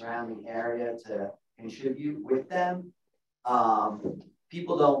from the surrounding area to contribute with them.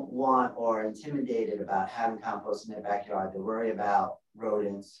 People don't want or are intimidated about having compost in their backyard. They worry about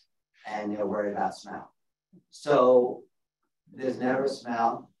rodents and they're worried about smell. So there's never a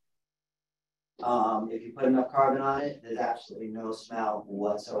smell. If you put enough carbon on it, there's absolutely no smell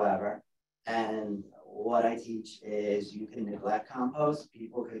whatsoever. And what I teach is you can neglect compost.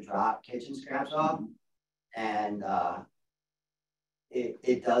 People could drop kitchen scraps off, and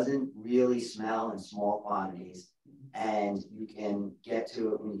it doesn't really smell in small quantities. And you can get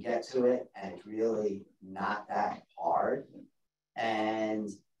to it when you get to it, and it's really not that hard. And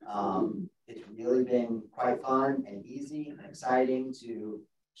it's really been quite fun and easy and exciting to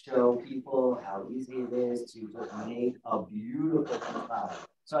show people how easy it is to just make a beautiful product.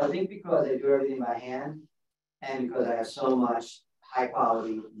 So I think because I do everything by hand, and because I have so much high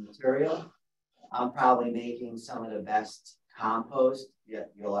quality material, I'm probably making some of the best compost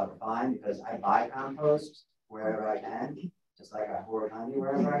you'll ever find, because I buy compost wherever I can, just like I hoard honey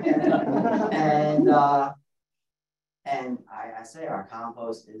wherever I can. And I say our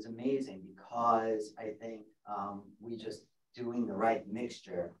compost is amazing because I think we just doing the right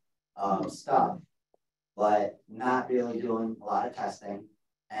mixture of stuff, but not really doing a lot of testing.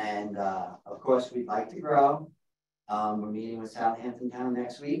 And of course, we'd like to grow. We're meeting with Southampton Town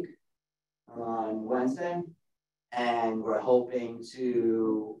next week on Wednesday, and we're hoping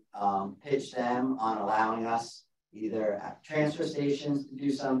to pitch them on allowing us either at transfer stations to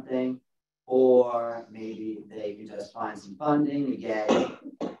do something, or maybe they could just find some funding to get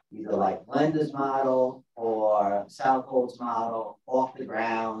either like Linda's model or Southhold's model off the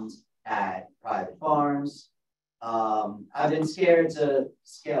ground at private farms. I've been scared to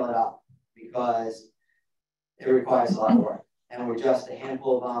scale it up because it requires a lot of work. And we're just a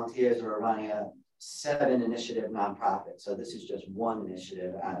handful of volunteers who are running a 7-initiative nonprofit. So this is just one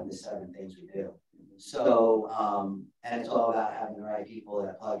initiative out of the 7 things we do. So, and it's all about having the right people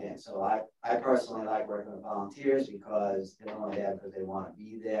that plug in. So I personally like working with volunteers because they're only there because they want to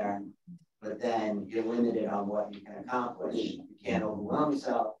be there. But then you're limited on what you can accomplish. You can't overwhelm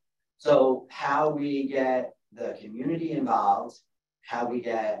yourself. So how we get the community involved, how we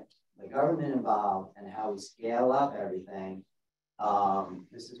get the government involved, and how we scale up everything.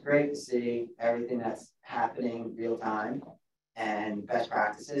 This is great to see everything that's happening real time and best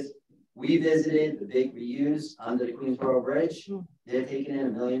practices. We visited the big reuse under the Queensboro Bridge. They're taking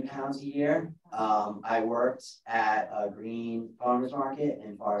in 1 million pounds a year. I worked at a green farmers market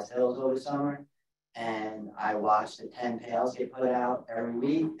in Forest Hills over the summer, and I watched the 10 pails they put out every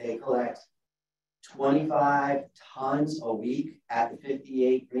week. They collect 25 tons a week at the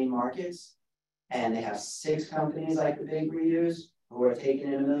 58 green markets. And they have 6 companies like the big reuse who are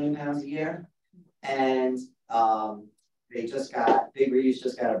taking in 1 million pounds a year. And big reuse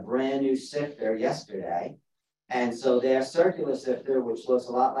just got a brand new sifter yesterday. And so their circular sifter, which looks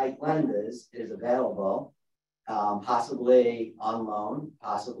a lot like Linda's, is available, possibly on loan,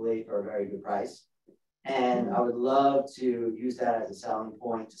 possibly for a very good price. And I would love to use that as a selling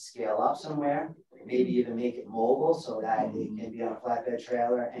point to scale up somewhere, maybe even make it mobile so that it can be on a flatbed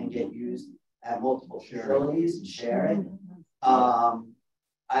trailer and get used at multiple facilities and share it.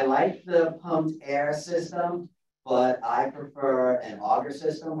 I like the pumped air system. but I prefer an auger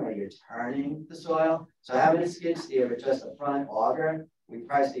system where you're turning the soil. So having a skid steer with just a front auger, we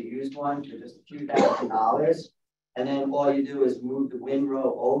priced a used one for just a few $1,000s. And then all you do is move the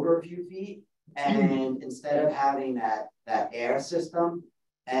windrow over a few feet. And instead of having that air system,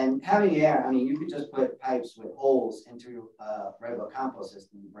 and having air, I mean, you could just put pipes with holes into a regular compost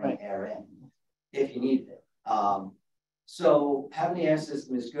system and bring air in if you needed it. So having the air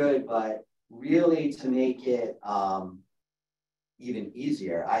system is good, but really to make it even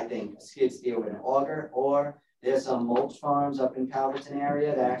easier, I think a skid steer with an auger, or there's some mulch farms up in Calverton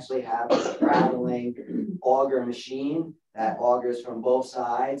area that actually have a straddling auger machine that augers from both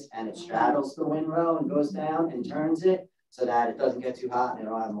sides, and it straddles the windrow and goes down and turns it so that it doesn't get too hot and it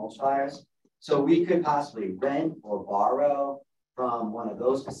don't have mulch fires. So we could possibly rent or borrow from one of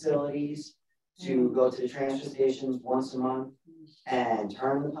those facilities to go to the transfer stations once a month and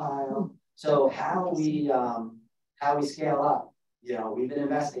turn the pile. So how we scale up, you know, we've been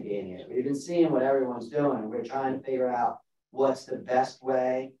investigating it. We've been seeing what everyone's doing. We're trying to figure out what's the best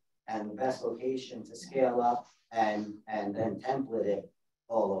way and the best location to scale up and then template it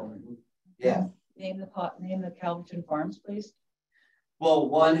all over. Yeah. Name the Calverton farms, please. Well,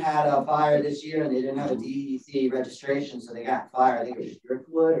 one had a fire this year and they didn't have a DEC registration, so they got fired. I think it was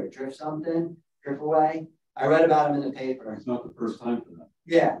driftwood or drift away. I read about them in the paper. It's not the first time for them.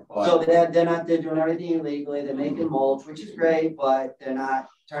 Yeah, so they're doing everything illegally. They're making mulch, which is great, but they're not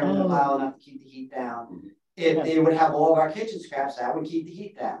turning the pile enough to keep the heat down. If they would have all of our kitchen scraps, that would keep the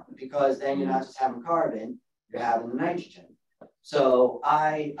heat down, because then you're not just having carbon, you're having the nitrogen. So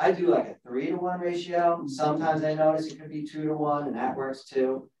I do like a 3-to-1 ratio. Sometimes I notice it could be 2-to-1, and that works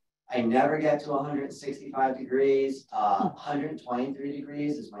too. I never get to 165 degrees. 123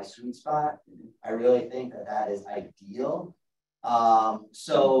 degrees is my sweet spot. I really think that is ideal.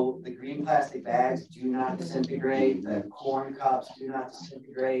 So the green plastic bags do not disintegrate. The corn cups do not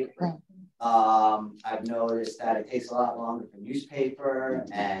disintegrate. I've noticed that it takes a lot longer for newspaper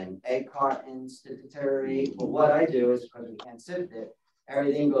and egg cartons to deteriorate. But what I do is, because we can't sift it,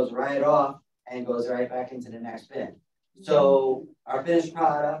 everything goes right off and goes right back into the next bin. So our finished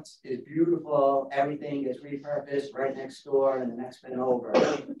product is beautiful. Everything gets repurposed right next door and the next bin over,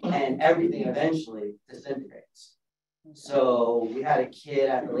 and everything eventually disintegrates. So we had a kid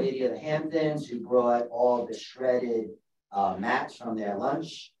at the Lady of the Hamptons who brought all the shredded mats from their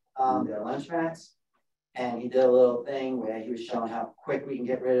lunch mats. And he did a little thing where he was showing how quick we can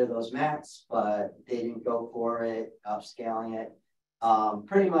get rid of those mats, but they didn't go for it, upscaling it.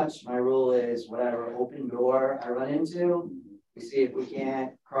 Pretty much my rule is whatever open door I run into, we see if we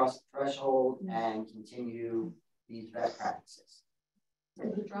can't cross the threshold and continue these best practices.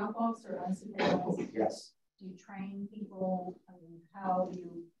 So the drop-offs are unsupervised? Yes. Do you train people? I mean, how do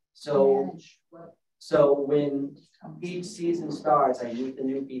you manage what? So when each season starts, I meet the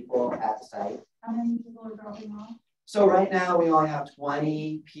new people at the site. How many people are dropping off? So right now we only have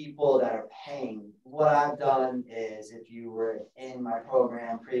 20 people that are paying. What I've done is, if you were in my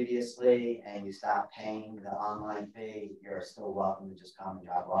program previously and you stopped paying the online fee, you're still welcome to just come and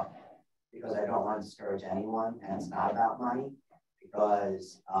drop off, because I don't want to discourage anyone, and it's not about money,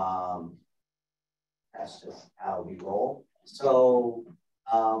 because that's just how we roll. So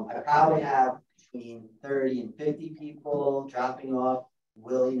I probably have between 30 and 50 people dropping off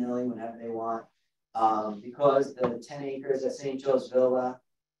willy-nilly whenever they want. Because the 10 acres at St. Joe's Villa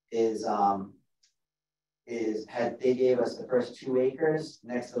they gave us the first 2 acres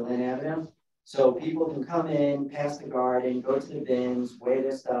next to Lynn Avenue. So people can come in, pass the garden, go to the bins, weigh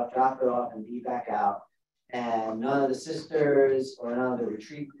their stuff, drop it off, and be back out. And none of the sisters or none of the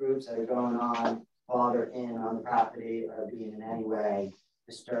retreat groups that are going on farther in on the property are being in any way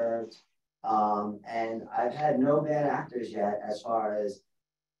disturbed. And I've had no bad actors yet, as far as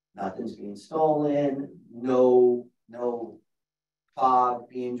nothing's being stolen, no fog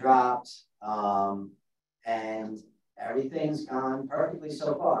being dropped, and everything's gone perfectly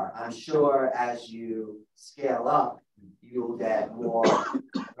so far. I'm sure as you scale up, you'll get more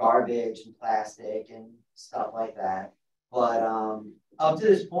garbage and plastic and stuff like that. But up to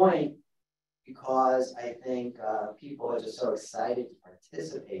this point, because I think people are just so excited to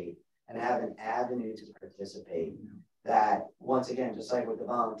participate and have an avenue to participate, that once again, just like with the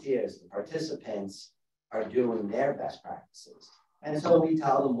volunteers, the participants are doing their best practices. And so we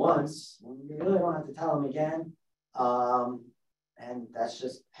tell them once, we really don't have to tell them again. And that's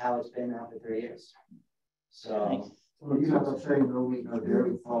just how it's been now for 3 years. So you have to say no meat, no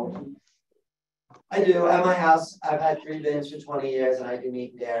dairy policy? I do. At my house, I've had 3 bins for 20 years, and I do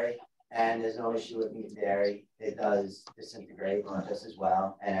meat and dairy. and there's no issue with meat and dairy. It does disintegrate just as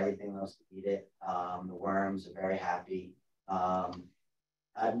well, and everything else to eat it. The worms are very happy.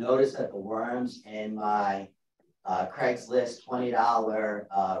 I've noticed that the worms in my Craigslist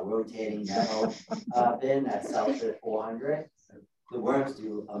 $20 rotating metal bin that sells at $400. The worms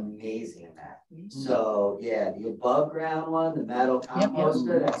do amazing in that. So yeah, the above ground one, the metal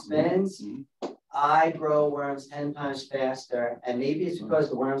composter that spins, I grow worms 10 times faster. And maybe it's because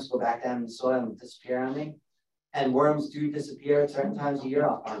the worms go back down in the soil and disappear on me. And worms do disappear at certain times of year.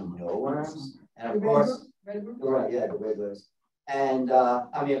 I'll find no worms. And of course, right, yeah, the wigglers. And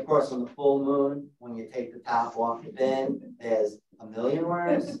I mean, of course, on the full moon, when you take the top off the bin, there's a million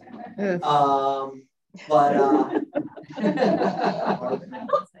worms.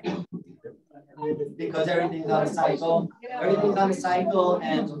 Because everything's on a cycle,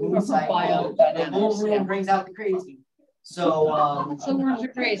 and the moon cycle, the full moon brings out the crazy. So some worms are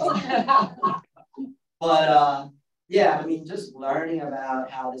crazy. But yeah, I mean, just learning about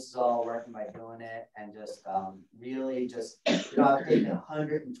how this is all working by doing it, and just really just, you know, I've taken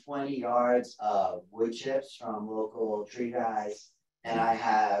 120 yards of wood chips from local tree guys, and I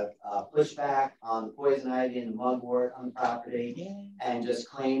have pushed back on the poison ivy and the mugwort on the property, and just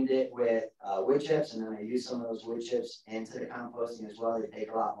claimed it with wood chips, and then I use some of those wood chips into the composting as well. They take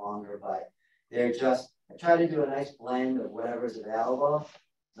a lot longer, but they're just, I try to do a nice blend of whatever's available.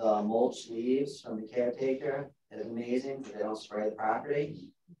 The mulch leaves from the caretaker is amazing because they don't spray the property.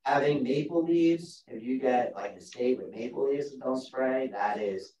 Having maple leaves, if you get like an estate with maple leaves that don't spray, that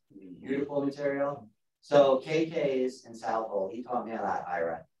is beautiful material. So KK's in Southhold, he taught me a lot,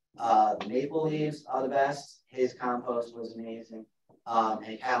 Ira. The maple leaves are the best. His compost was amazing.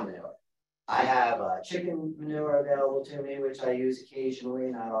 And cow manure. I have chicken manure available to me, which I use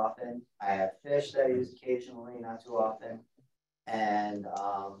occasionally, not often. I have fish that I use occasionally, not too often. And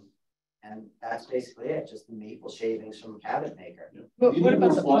that's basically it, just the maple shavings from a cabinet maker. But what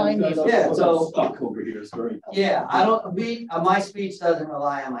about the pine needles? Yeah, so stuck over here, sorry. yeah, I don't, my speech doesn't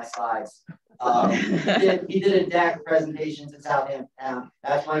rely on my slides. He did a DAC presentation to Southampton.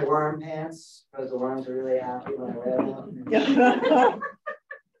 That's my worm pants, because the worms are really happy when I wear them.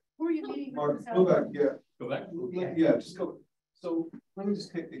 Who are you meeting? Mark, go back, yeah. Go back. Yeah, just go. So let me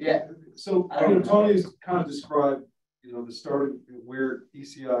just take the, yeah. So Tony's kind of described, you know, the start of where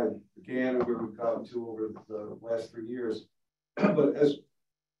ECI began and where we've gotten to over the last 3 years. But as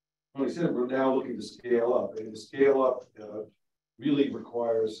Tony said, we're now looking to scale up, and the scale up really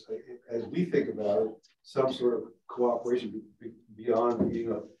requires, as we think about it, some sort of cooperation beyond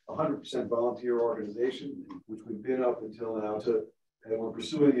being a 100% volunteer organization, which we've been up until now, and we're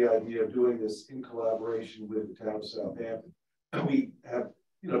pursuing the idea of doing this in collaboration with the town of Southampton. We have,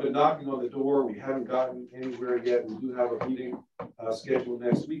 you know, been knocking on the door. We haven't gotten anywhere yet. We do have a meeting scheduled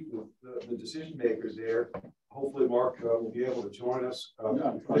next week with the decision makers there. Hopefully, Mark will be able to join us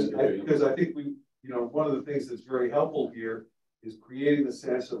because I think we, you know, one of the things that's very helpful here is creating the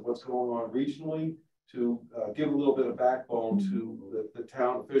sense of what's going on regionally to give a little bit of backbone to the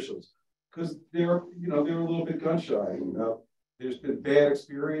town officials, because they're, you know, they're a little bit gun shy. There's been bad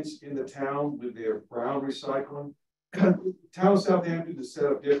experience in the town with their brown recycling. The town of Southampton is set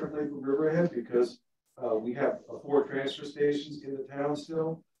up differently from Riverhead because we have 4 transfer stations in the town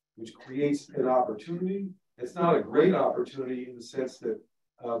still, which creates an opportunity. It's not a great opportunity in the sense that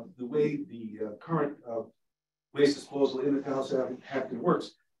the way the current waste disposal in the town of Southampton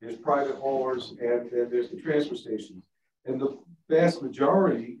works, there's private haulers and there's the transfer stations. And the vast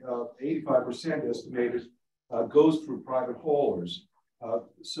majority, 85% estimated, goes through private haulers.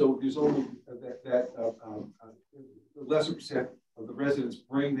 So there's only that lesser percent of the residents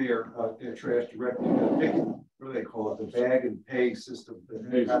bring their trash directly to the pick, what do they call it, the bag and pay system. The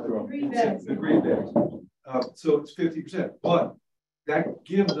green bags. The green bags. So it's 50%, but that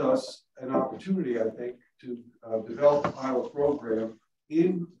gives us an opportunity, I think, to develop a pilot program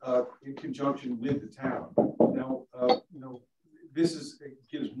in conjunction with the town. Now, you know, this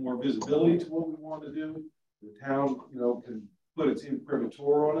gives more visibility to what we want to do. The town, you know, can put its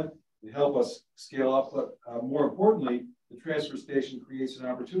imprimatur on it and help us scale up. But more importantly, the transfer station creates an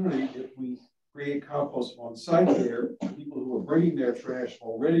opportunity if we create compost on site there. People who are bringing their trash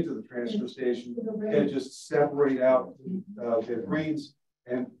already to the transfer station can just separate out their greens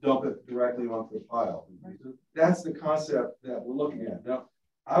and dump it directly onto the pile. That's the concept that we're looking at. Now,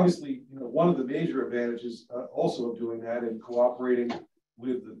 obviously, you know, one of the major advantages also of doing that and cooperating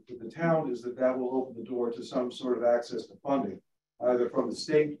with the town is that will open the door to some sort of access to funding, either from the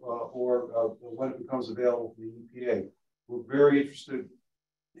state or when it becomes available from the EPA. We're very interested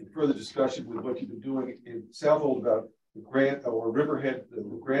in further discussion with what you've been doing in Southold about grant or Riverhead, the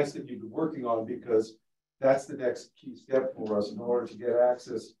grants that you've been working on, because that's the next key step for us in order to get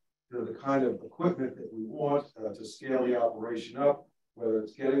access to the kind of equipment that we want to scale the operation up, whether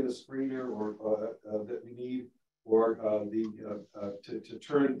it's getting the screener or that we need, or to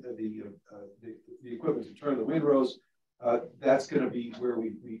turn the equipment to turn the windrows. That's going to be where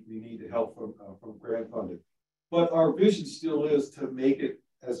we need the help from grant funding. But our vision still is to make it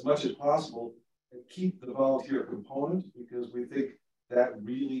as much as possible and keep the volunteer component, because we think that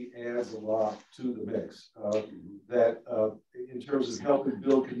really adds a lot to the mix. That in terms of helping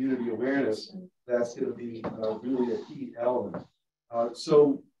build community awareness, that's going to be really a key element.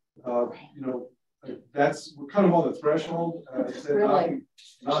 You know, we're kind of on the threshold. Really?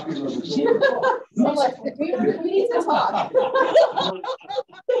 Knocking on the door. We need to talk.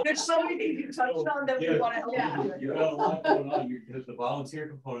 There's so many things you touched on that we want to. You got a lot going on because the volunteer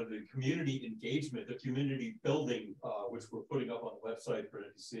component, the community engagement, the community building, which we're putting up on the website for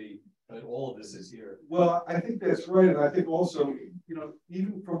it to see, and all of this is here. Well, I think that's right, and I think also, you know,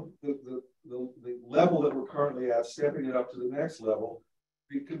 even from the level that we're currently at, stepping it up to the next level.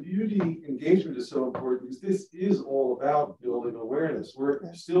 The community engagement is so important because this is all about building awareness. We're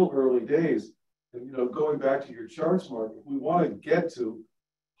still early days, and you know, going back to your charts, Mark, if we want to get to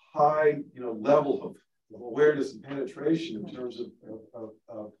high, you know, level of awareness and penetration in terms of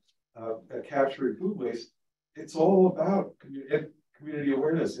capturing food waste, it's all about community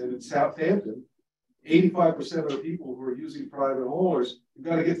awareness. And in Southampton, 85% of the people who are using private haulers, you've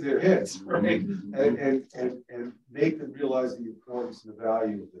got to get to their heads, right? And make them realize the importance and the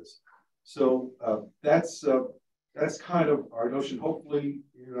value of this. So that's kind of our notion. Hopefully,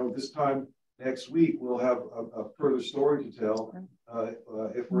 you know, this time next week we'll have a further story to tell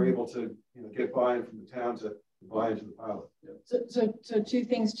if we're able to, you know, get buy-in from the town to buy into the pilot. Yeah. So two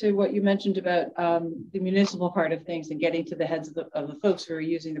things to what you mentioned about the municipal part of things and getting to the heads of the folks who are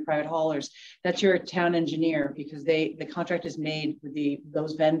using the private haulers. That's your town engineer, because the contract is made with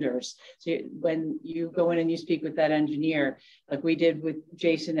those vendors. So when you go in and you speak with that engineer, like we did with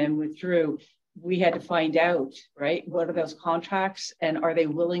Jason and with Drew, we had to find out, right, what are those contracts and are they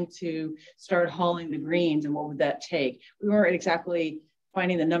willing to start hauling the greens, and what would that take? We weren't exactly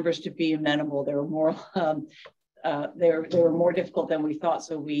finding the numbers to be amenable. They were more they were more difficult than we thought,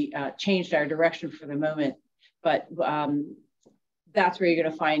 so we changed our direction for the moment. But that's where you're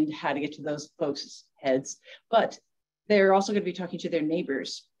going to find how to get to those folks' heads. But they're also going to be talking to their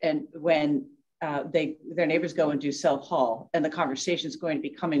neighbors, and when their neighbors go and do self-haul, and the conversation is going to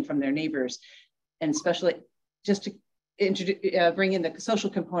be coming from their neighbors, and especially just to bring in the social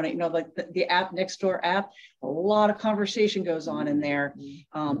component, you know, like the app, Nextdoor app, a lot of conversation goes on in there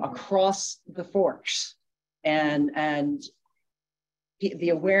across the forks, and the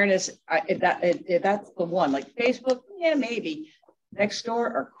awareness, that's the one. Like Facebook, yeah, maybe.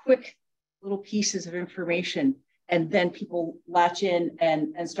 Nextdoor are quick little pieces of information, and then people latch in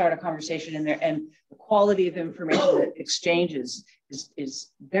and start a conversation in there, and the quality of information that exchanges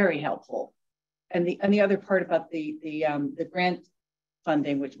is very helpful. And the other part about the grant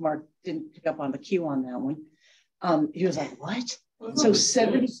funding, which Mark didn't pick up on the cue on that one, he was like, "What?"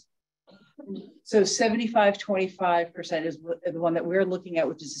 So 75-25% is the one that we're looking at,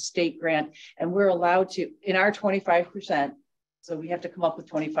 which is a state grant, and we're allowed to, in our 25%. So we have to come up with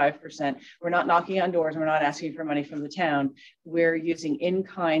 25%. We're not knocking on doors. We're not asking for money from the town. We're using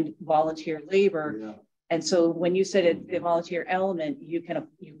in-kind volunteer labor. Yeah. And so when you said the volunteer element, you can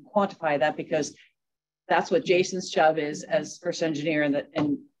quantify that, because that's what Jason's job is as first engineer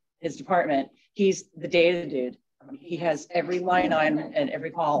in his department. He's the data dude. He has every line item and every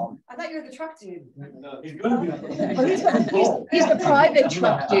column. I thought you were the truck dude. No, he's going to be. He's the private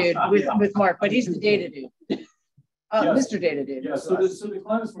truck dude with Mark, but he's the data dude. Yes. Mr. Data dude. Yeah. So the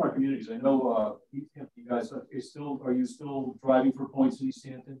climate smart communities. I know you guys are you still driving for points in East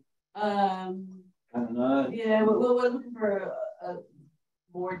Hampton? Yeah, we're looking for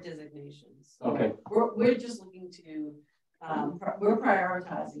more designations. So okay. We're just looking to we're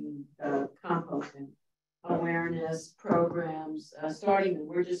prioritizing composting awareness programs.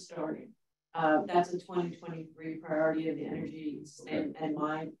 We're just starting. That's a 2023 priority of the energy and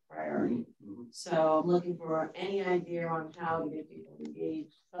my priority. Mm-hmm. So I'm looking for any idea on how to get people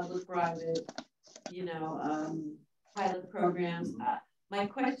engaged, public-private, you know, pilot programs. My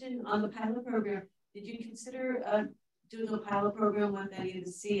question on the pilot program, did you consider doing a pilot program with any of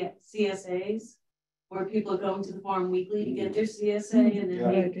the CSAs, where people are going to the farm weekly to get their CSA and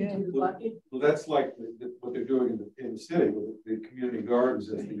then they can do the bucket? Well, that's like what they're doing in the city with the community gardens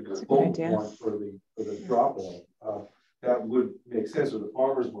as the bulk point for the drop off. that would make sense, or the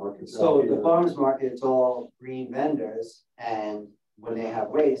farmer's market. So the farmer's market, it's all green vendors, and when they have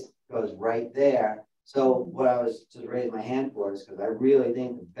waste, it goes right there. So what I was just raising my hand for is because I really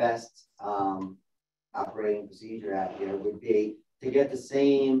think the best operating procedure out here would be to get the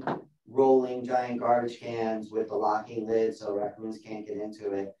same rolling giant garbage cans with the locking lid so raccoons can't get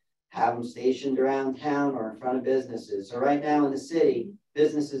into it, have them stationed around town or in front of businesses. So right now in the city,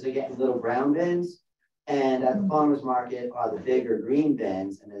 businesses are getting little brown bins, and at the farmer's market are the bigger green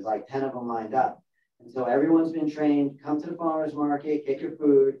bins, and there's like 10 of them lined up. And so everyone's been trained, come to the farmer's market, get your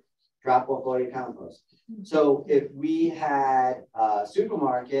food, drop off all your compost. So if we had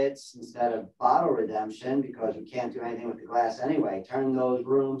supermarkets instead of bottle redemption, because we can't do anything with the glass anyway, turn those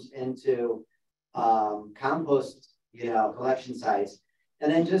rooms into compost, collection sites,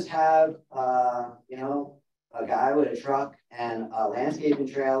 and then just have, a guy with a truck and a landscaping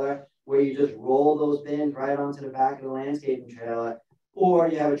trailer where you just roll those bins right onto the back of the landscaping trailer, or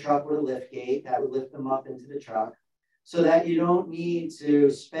you have a truck with a lift gate that would lift them up into the truck, so that you don't need to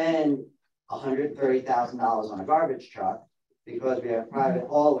spend $130,000 on a garbage truck, because we have private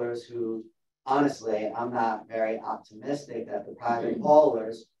haulers who, honestly, I'm not very optimistic that the private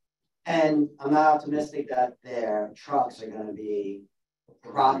haulers, and I'm not optimistic that their trucks are going to be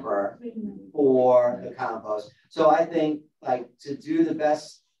proper for the compost. So I think, like, to do the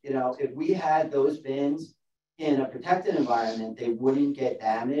best, if we had those bins in a protected environment, they wouldn't get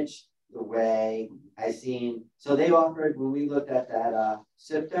damaged the way I seen. So they offered, when we looked at that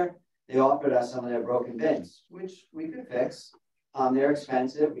sifter, they offered us some of their broken bins, which we could fix. They're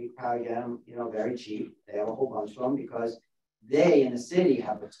expensive. We could probably get them, very cheap. They have a whole bunch of them because they in the city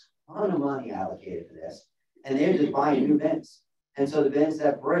have a ton of money allocated for this, and they're just buying new bins. And so the bins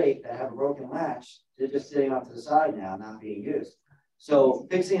that break, that have a broken latch, they're just sitting off to the side now, not being used. So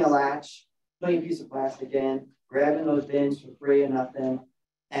fixing a latch, putting a piece of plastic in, grabbing those bins for free or nothing,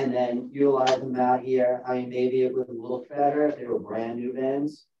 and then utilize them out here. I mean, maybe it would look better if they were brand new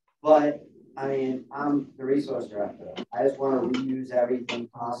bins, but I mean, I'm the resource director. I just want to reuse everything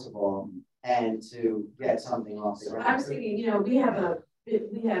possible and to get something off the ground. I was thinking, we have a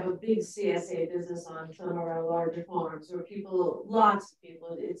big CSA business on some of our larger farms where lots of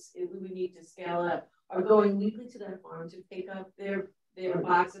people, we need to scale up, are going weekly to that farm to pick up their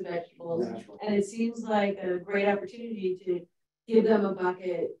box of vegetables. And it seems like a great opportunity to give them a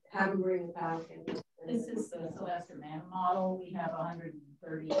bucket, have them bring it back. This is the Sylvester Mann model. We have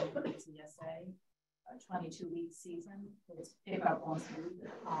 130 CSA, a 22-week season. It's pick up once a week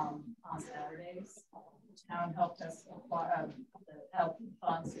on Saturdays. The town helped us help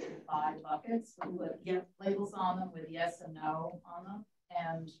funds to buy buckets with labels on them with yes and no on them.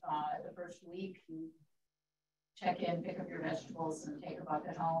 And the first week, you check in, pick up your vegetables, and take a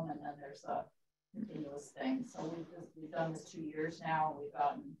bucket home, and then there's a continuous thing. So we've done this 2 years now. We've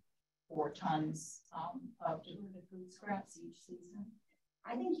gotten 4 tons of delivered food scraps each season.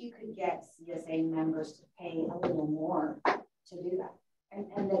 I think you could get CSA members to pay a little more to do that.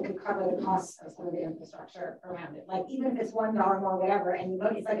 And they could cover the costs of some of the infrastructure around it. Like, even if it's $1 more, whatever, and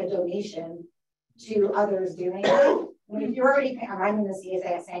it's like a donation to others doing it. I mean, if you're already paying, I'm in the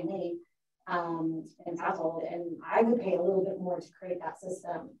CSA at St. Lee in Southhold, and I would pay a little bit more to create that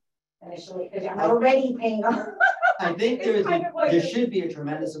system initially, because I'm already paying. I think there should be a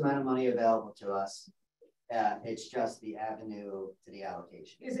tremendous amount of money available to us. It's just the avenue to the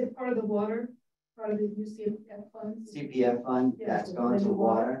allocation. Is it part of the water? Part of the UCF fund? CPF fund, that's going to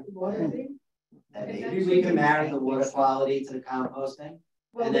water. Thing? And maybe we can marry the water quality to the composting.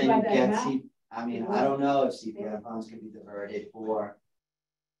 Well, and then get I mean, I don't know if CPF funds can be diverted for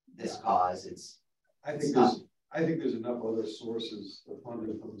this cause. I think there's enough other sources of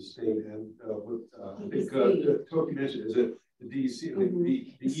funding from the state, and I think Toki mentioned, is it the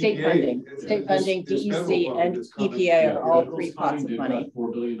DEC, the state EPA, funding, DEC, and EPA are all 3 pots of money.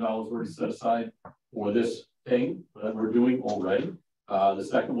 $4 billion already set aside for this thing that we're doing already. The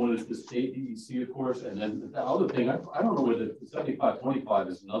second one is the state DEC, of course, and then the other thing, I don't know whether the 75-25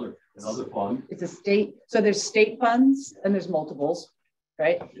 is another fund. It's a state, so there's state funds and there's multiples,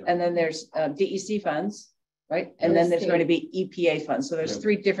 right? Yeah. And then there's DEC funds, right? And then there's going to be EPA funds. So there's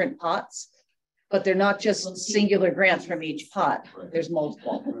 3 different pots, but they're not just singular grants from each pot. Right. There's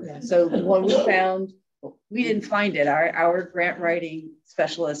multiple. Right. So when we found, we didn't find it. Our grant writing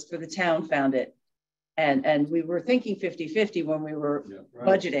specialist for the town found it. And we were thinking 50-50 when we were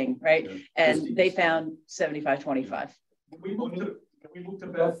budgeting, right? Yeah. And they found 75-25. we move to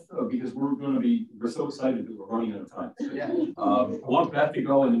Beth, because we're so excited that we're running out of time. Yeah. I want Beth to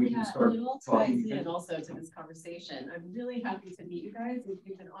go and then we can Yeah, start and it all ties talking. in also to this conversation. I'm really happy to meet you guys.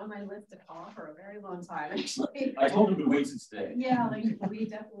 You've been on my list to call for a very long time, actually. I told him to wait since today. Yeah, like we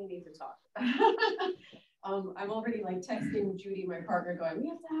definitely need to talk. I'm already like texting Judy, my partner, going, we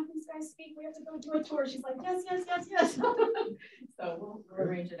have to have these guys speak. We have to go do a tour. She's like, yes, yes, yes, yes. So we'll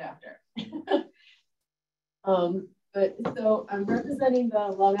arrange it after. But so I'm representing the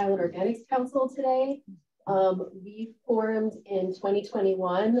Long Island Organics Council today. We formed in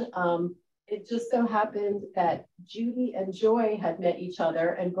 2021. It just so happened that Judy and Joy had met each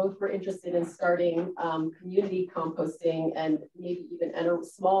other and both were interested in starting community composting and maybe even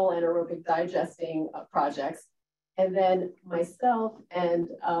small anaerobic digesting projects. And then myself and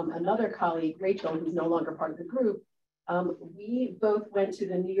another colleague, Rachel, who's no longer part of the group, we both went to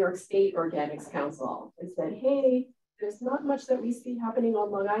the New York State Organics Council and said, hey, there's not much that we see happening on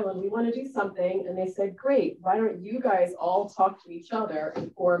Long Island. We want to do something. And they said, great, why don't you guys all talk to each other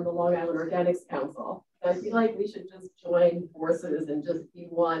and form the Long Island Organics Council? So I feel like we should just join forces and just be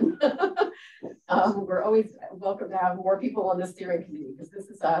one. We're always welcome to have more people on the steering committee because this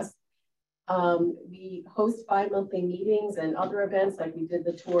is us. We host bi-monthly meetings and other events, like we did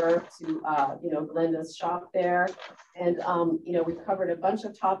the tour to, Glenda's shop there. And, we've covered a bunch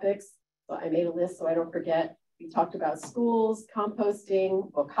of topics. So I made a list so I don't forget. We talked about schools,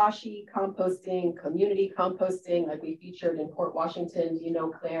 composting, bokashi composting, community composting, like we featured in Port Washington. Do you know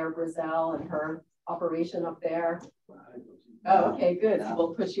Claire Brazell and her operation up there? Oh, okay, good. So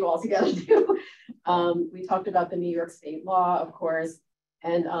we'll push you all together too. We talked about the New York State law, of course.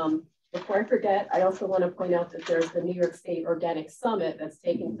 And before I forget, I also want to point out that there's the New York State Organic Summit that's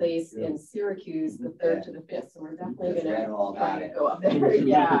taking place in Syracuse, the 3rd to the 5th. So we're definitely going to try to go up there.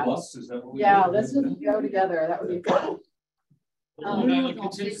 Yeah, yeah, let's just go together. That would be fun. We won't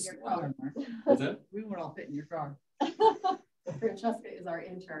all fit in your car. What's that? We won't all fit in your car. Francesca is our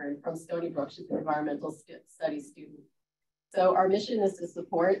intern from Stony Brook. She's an environmental studies student. So our mission is to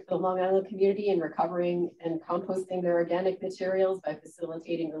support the Long Island community in recovering and composting their organic materials by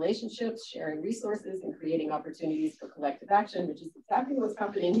facilitating relationships, sharing resources, and creating opportunities for collective action, which is exactly what's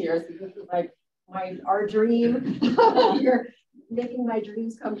happening here. So this is like our dream. You're making my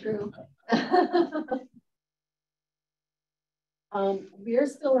dreams come true. We're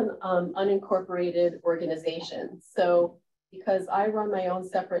still an unincorporated organization. So because I run my own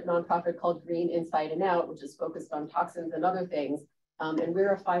separate nonprofit called Green Inside and Out, which is focused on toxins and other things, and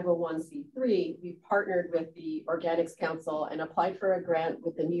we're a 501c3, we partnered with the Organics Council and applied for a grant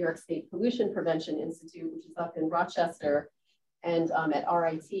with the New York State Pollution Prevention Institute, which is up in Rochester and at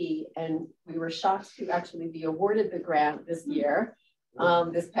RIT. And we were shocked to actually be awarded the grant this year,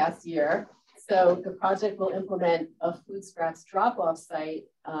 this past year. So the project will implement a food scraps drop-off site,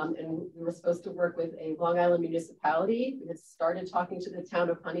 and we were supposed to work with a Long Island municipality. We had started talking to the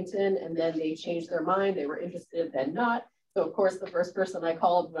town of Huntington, and then they changed their mind. They were interested, then not. So of course, the first person I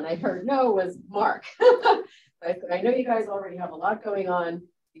called when I heard no was Mark. I know you guys already have a lot going on.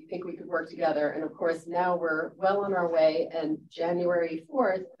 We think we could work together. And of course, now we're well on our way. And January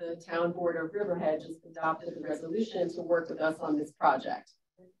 4th, the town board of Riverhead just adopted the resolution to work with us on this project.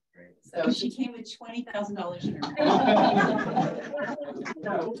 So she came with $20,000 in her.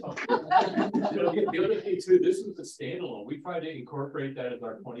 The other thing too, this was a standalone. We tried to incorporate that as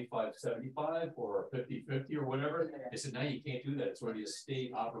our 25-75 or 50-50 or whatever. They said, now you can't do that. It's already a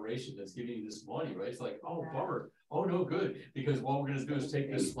state operation that's giving you this money, right? It's like, oh, bummer. Oh, no, good. Because what we're going to do is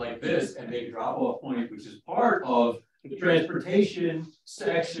take this like this and make a drop-off point, which is part of the transportation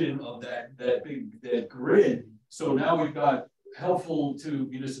section of that grid. So now we've got helpful to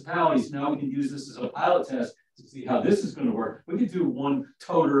municipalities. Now we can use this as a pilot test to see how this is going to work. We could do one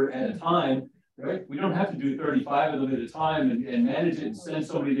toter at a time, right? We don't have to do 35 of them at a time and manage it and send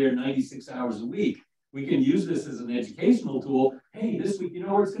somebody there 96 hours a week. We can use this as an educational tool. Hey, this week, you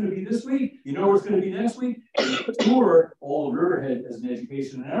know where it's going to be this week? You know where it's going to be next week? And tour all of Riverhead as an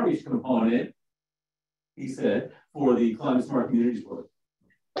education and outreach component, he said, for the Climate Smart Communities work.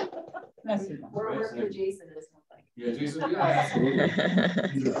 We're working with Jason this month. Yeah, Jason, yeah, absolutely.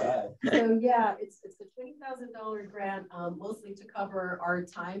 So yeah, it's a $20,000 grant, mostly to cover our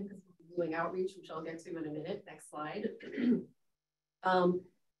time because we're doing outreach, which I'll get to in a minute. Next slide.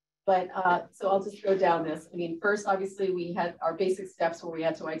 So I'll just go down this. I mean, first, obviously, we had our basic steps where we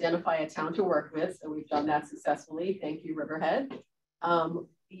had to identify a town to work with. So we've done that successfully. Thank you, Riverhead.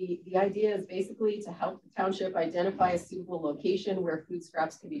 The idea is basically to help the township identify a suitable location where food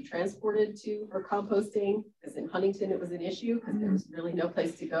scraps can be transported to for composting. Because in Huntington, it was an issue because there was really no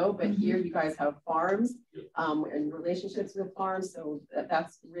place to go. But here you guys have farms and relationships with farms. So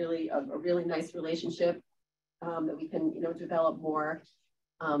that's really a really nice relationship that we can, develop more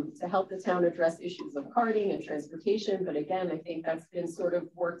to help the town address issues of carting and transportation. But again, I think that's been sort of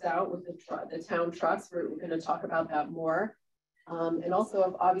worked out with the town trucks. We're going to talk about that more. And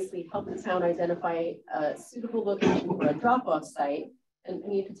also obviously help the town identify a suitable location for a drop-off site, and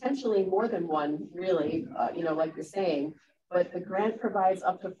potentially more than one, really, like you're saying. But the grant provides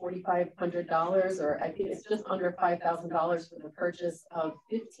up to $4,500, or I think it's just under $5,000 for the purchase of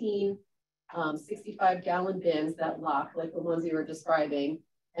 15 65-gallon bins that lock, like the ones you were describing,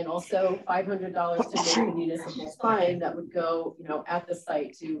 and also $500 to make a municipal sign that would go, at the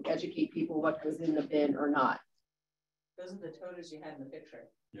site to educate people what goes in the bin or not. Those are the toters you had in the picture.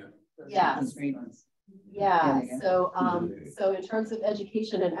 Yeah. Yes. Yeah. So, so in terms of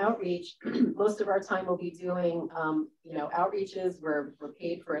education and outreach, most of our time we'll be doing, outreaches. We're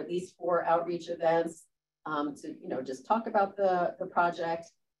paid for at least 4 outreach events to, just talk about the project.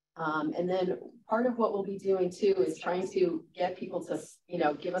 And then part of what we'll be doing too is trying to get people to,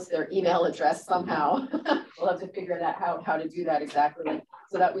 give us their email address somehow. We'll have to figure out how to do that exactly,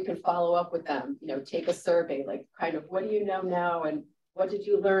 so that we can follow up with them, take a survey, like kind of what do you know now and what did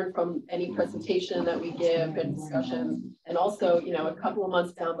you learn from any presentation that we give and discussions? And also, a couple of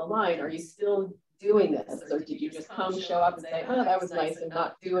months down the line, are you still doing this? Or did you just come, show up and say, oh, that was nice, and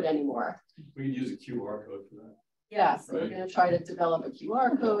not do it anymore? We can use a QR code for that. Yeah, so we're going to try to develop a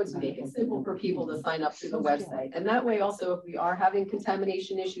QR code to make it simple for people to sign up through the website. And that way also, if we are having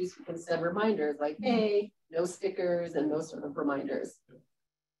contamination issues, we can send reminders like, hey, no stickers and those sort of reminders.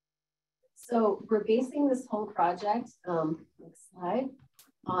 So we're basing this whole project, next slide,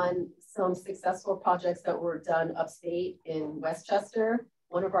 on some successful projects that were done upstate in Westchester.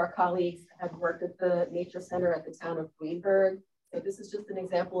 One of our colleagues had worked at the Nature Center at the town of Greenberg. So this is just an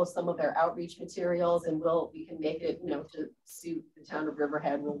example of some of their outreach materials, and we can make it, to suit the town of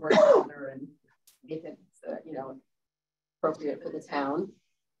Riverhead. We'll work together and make it, appropriate for the town.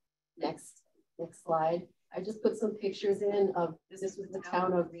 Next slide. I just put some pictures in of, this was the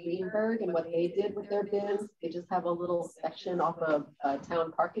town of Greenberg and what they did with their bins. They just have a little section off of a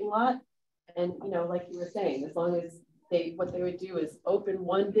town parking lot. And, like you were saying, as long as what they would do is open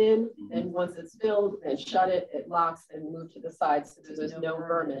one bin, and once it's filled, and shut it, it locks and move to the side so there's no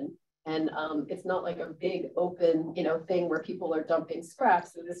vermin. And it's not like a big open, thing where people are dumping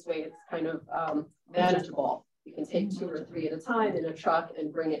scraps. So this way it's kind of manageable. You can take 2 or 3 at a time in a truck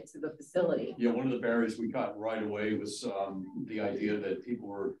and bring it to the facility. Yeah, one of the barriers we got right away was the idea that people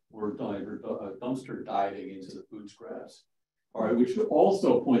were dumpster diving into the food scraps. All right, which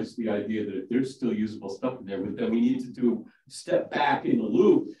also points to the idea that if there's still usable stuff in there, then we need to step back in the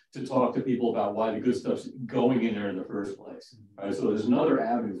loop to talk to people about why the good stuff's going in there in the first place. All right, so there's another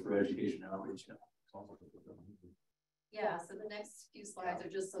avenue for education and outreach now. Yeah, so the next few slides are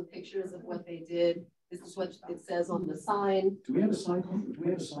just some pictures of what they did. This is what it says on the sign. Do we have a sign? Do we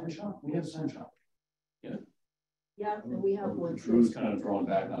have a sign shop? We have a sign shop. Yeah. Yeah, and we have one. Drew's kind of drawn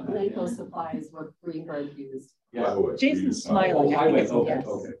back on that. Lanco Supply is what Greenberg used. Yeah. Jason's smiling. Okay, yes.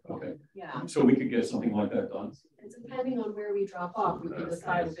 okay. Yeah. So we could get something like that done. And depending on where we drop off, we can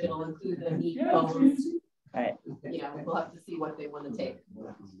decide if it'll include the meat bones. Right. Yeah, we'll have to see what they want to take.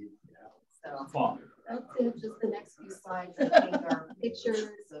 So Fun. that's it. Just the next few slides, I think, are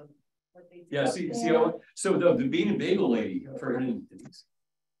pictures of what they did. Yeah, so the bean and bagel lady, for her name,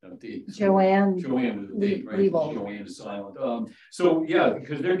 Joanne with the D, right? Joanne is silent. So yeah,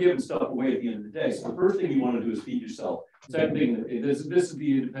 because they're giving stuff away at the end of the day. So the first thing you want to do is feed yourself. Second thing, this is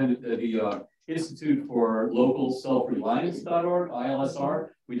the independent, the Institute for Local Self-Reliance.org, ILSR.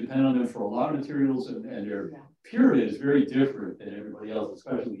 We depend on them for a lot of materials, and their pyramid is very different than everybody else,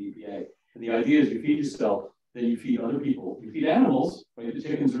 especially the EPA. And the idea is you feed yourself, then you feed other people. You feed animals, right? The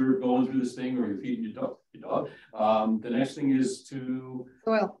chickens are going through this thing, or you're feeding your dog. The next thing is to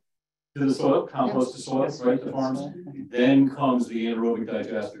the soil, compost the soil, right? The farms. Then comes the anaerobic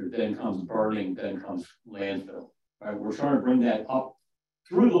digester, then comes burning, then comes landfill. Right? We're trying to bring that up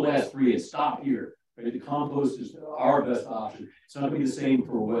through the last 3 and stop here. Right? The compost is our best option. It's not going to be the same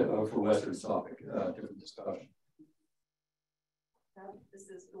for Western Suffolk. Different discussion. This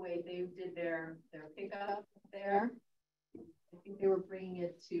is the way they did their pickup there. I think they were bringing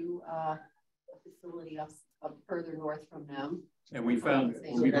it to a facility up further north from them. And we found.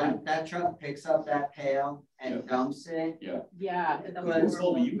 So that truck picks up that pail and dumps it. Yeah. Yeah. You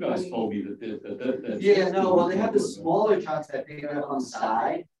guys told me that. Yeah, no, well, they have the smaller trucks that pick it up on the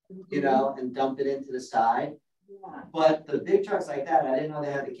side, you know, and dump it into the side. Yeah. But the big trucks like that, I didn't know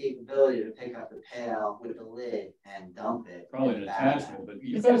they had the capability to pick up the pail with the lid and dump it. Probably an attachment, but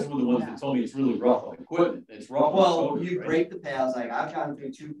you guys were the ones that told me it's really rough on equipment. It's rough. Well, you break the pails, like I've gone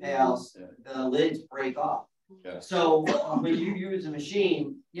through 2 pails, the lids break off. Yeah. So when you use a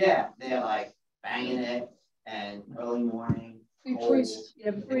machine, yeah, they're like banging it and early morning. Before you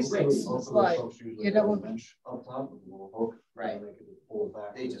slide, you know what? Up top with a little hook. Right. They can just pull it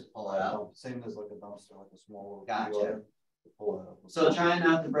back. They just pull it out. Same as like a dumpster, like a small. Gotcha. Pull it out. So trying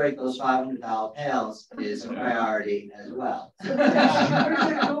not to break those $500 pails is a priority as well. Yeah,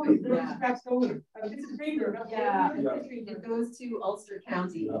 it goes to Ulster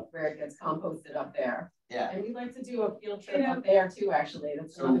County where it gets composted up there. Yeah. And we'd like to do a field trip up there too, actually.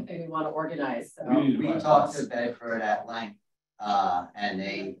 That's another thing we want to organize. So. We talked to Bedford at length, and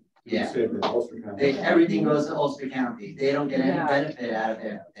they, yeah, everything goes to Ulster County. They don't get any benefit out of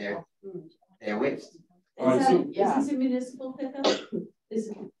their waste. Is this a municipal pickup?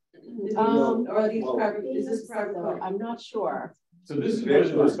 Or are these private, is this private? I'm not sure. So this is where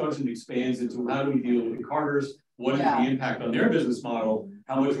the discussion expands into how do we deal with the carters? What is the impact on their business model?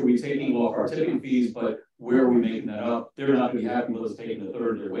 How much are we taking off our tipping fees, but where are we making that up? They're not gonna be happy with us taking a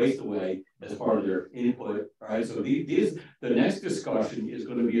third of their waste away as part of their input, right? So the next discussion is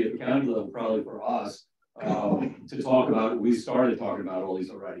gonna be at the county level, probably for us, to talk about, we started talking about all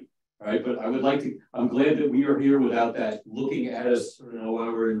these already, right? But I would like to, I'm glad that we are here without that looking at us, you know,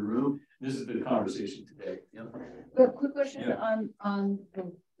 while we're in the room. This has been a conversation today. But quick question on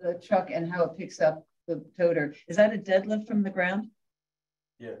the truck and how it picks up the toter. Is that a deadlift from the ground?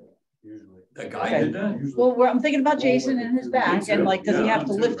 Yeah, usually. The guy did that? Well, I'm thinking about Jason and his back and like, does he have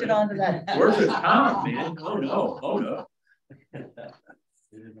to lift it onto that? Where's his pound, man? Oh no, oh no.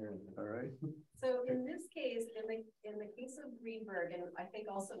 All right. So in this case, in the case of Greenberg, and I think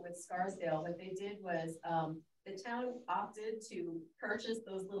also with Scarsdale, what they did was the town opted to purchase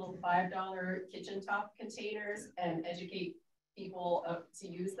those little $5 kitchen top containers and educate people to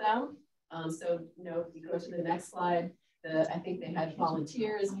use them. So you know, if you go to the next slide, I think they had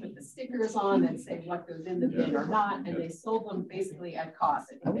volunteers put the stickers on that say what goes in the bin or not, and they sold them basically at cost.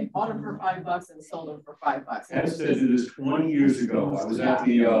 I think they bought them for $5 and sold them for $5. I said it is 20 years ago. I was at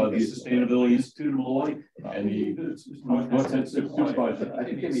the Sustainability Institute in Malloy, and the North End supervisor, I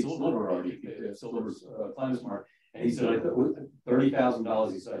think they made silver already, silver's Climate Smart. And he said, I thought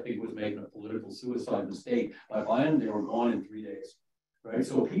 $30,000, he said, I think was making a political suicide mistake. By buying them, they were gone in 3 days. Right,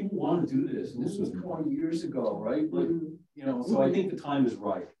 so people want to do this, and this was 20 years ago, right? But you know, so I think the time is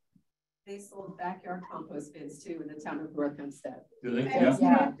right. They sold backyard compost bins too in the town of North Hempstead. Do they?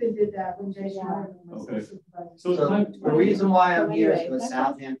 Southampton did that when Jason. Okay. So the reason why I'm here is because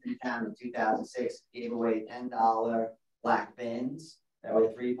Southampton Town in 2006 gave away $10 black bins that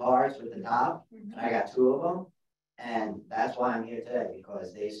were 3 parts with the top, and I got 2 of them, and that's why I'm here today,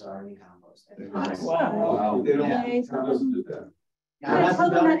 because they started me composting. Wow. They don't do that. Tell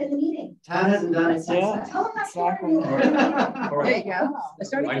them that in the meeting. Town hasn't done it since. Tell them that's Exactly. There you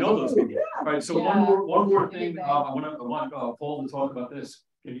go. I know those people. All right, so one more thing. I want Paul to talk about this.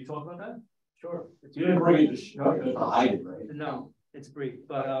 Can you talk about that? Sure. You didn't bring it to hide it, right? No, it's brief,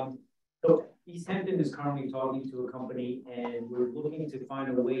 but so East Hampton is currently talking to a company, and we're looking to find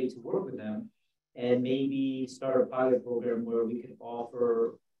a way to work with them and maybe start a pilot program where we can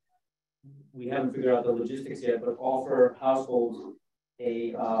offer, we haven't figured out the logistics yet, but offer households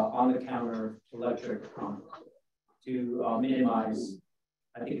a on-the-counter electric pump to minimize,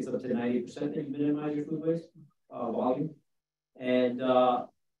 I think it's up to 90% that you minimize your food waste volume. And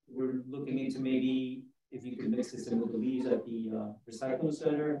we're looking into maybe if you could mix this in with the leaves at the recycling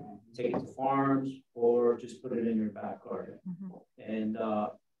center, take it to farms, or just put it in your back garden. And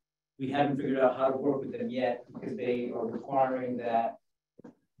we haven't figured out how to work with them yet because they are requiring that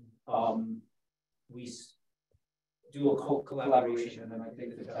we do a collaboration, and I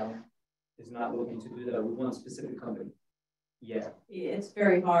think the town is not looking to do that with one specific company. Yeah. It's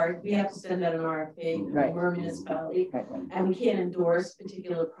very hard. We have to send out an RFP. We're a municipality, and we can't endorse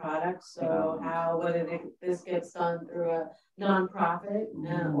particular products. So whether this gets done through a nonprofit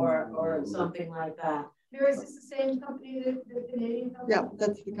or something like that. Mary, is this the same company, the Canadian company? Yeah,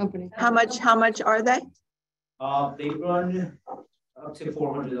 that's the company. How much are they? They run up to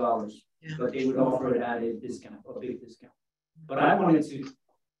 $400, but they would offer it at a discount, a big discount. But I wanted to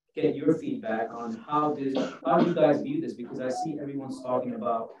get your feedback on how do you guys view this, because I see everyone's talking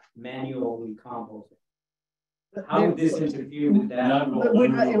about manually composting. how would this interfere with that?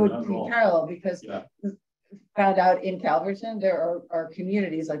 It would be parallel because found out in Calverton, there are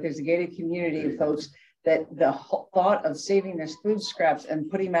communities, like there's a gated community of folks that the thought of saving their food scraps and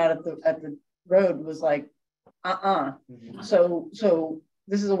putting them out at the road was like, So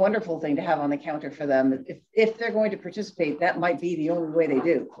this is a wonderful thing to have on the counter for them. If they're going to participate, that might be the only way they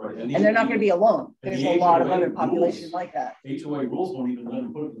do. Right. And they're not going to be alone. There's a lot of other populations like that. HOA rules won't even let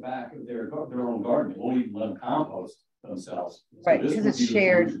them put it in the back of their own garden. They won't even let them compost themselves. Right, because it's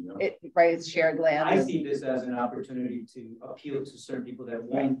shared, it's shared land. I see this as an opportunity to appeal to certain people that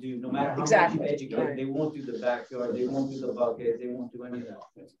won't do, no matter how much you educate, they won't do the backyard, they won't do the bucket, they won't do any of that.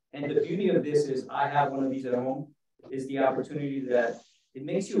 And the beauty of this is, I have one of these at home, is the opportunity that it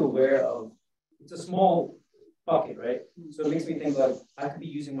makes you aware of, it's a small bucket, right? So it makes me think like, I could be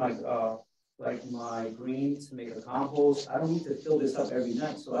using my greens to make a compost. I don't need to fill this up every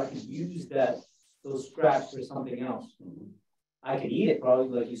night, so I can use those scraps for something else. I can eat it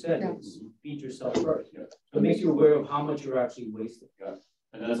probably, like you said, feed yourself first. So it makes you aware of how much you're actually wasting.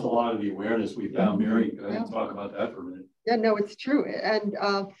 And that's a lot of the awareness we found. Mary, go ahead and talk about that for a minute. Yeah, no, it's true. And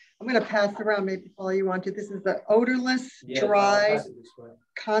I'm going to pass around, maybe Paul, you want to. This is the odorless, dry,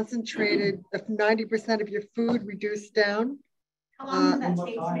 concentrated, 90% of your food reduced down. How long does that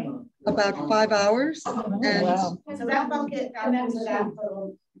take to make? About 5 hours. And so that bucket,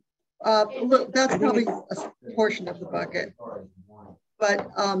 that's probably a portion of the bucket.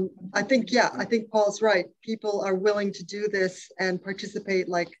 But I think Paul's right. People are willing to do this and participate,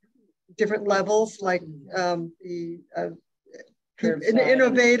 like different levels, like the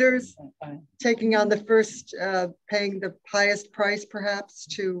innovators taking on the first, paying the highest price perhaps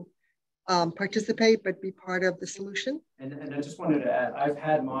to participate, but be part of the solution. And I just wanted to add, I've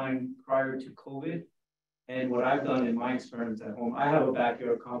had mine prior to COVID. And what I've done in my experiments at home, I have a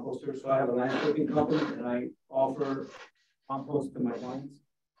backyard composter, so I have a landscaping company and I offer compost to my clients.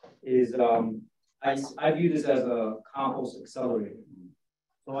 I view this as a compost accelerator.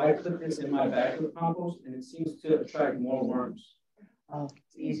 So I put this in my backyard compost and it seems to attract more worms. Oh,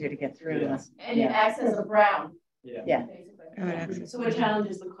 it's easier to get through. And it acts as a brown. Yeah. Basically. So what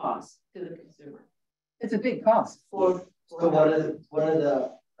challenges the cost to the consumer? It's a big cost. So what are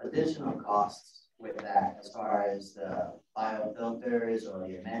the additional costs with that, as far as the biofilters or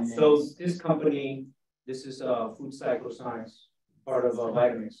the amendments? So this company, this is Food Cycle Science, part of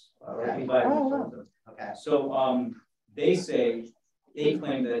Vitamix. Okay. So they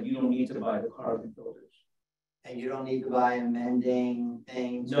claim that you don't need to buy the carbon filters. And you don't need to buy amending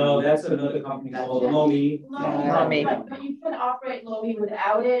things? No, that's another company called Lomi. But you can operate Lomi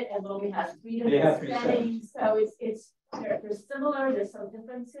without it, and Lomi has 3 different settings. So they're similar, there's some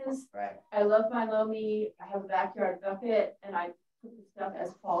differences. Right. I love my Lomi. I have a backyard bucket and I put the stuff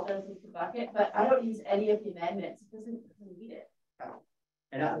as Paul does into the bucket, but I don't use any of the amendments. It doesn't need it.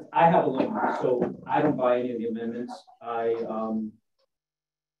 And I have a Lomi, so I don't buy any of the amendments. I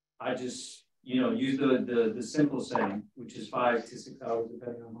just use the simple setting, which is 5 to 6 hours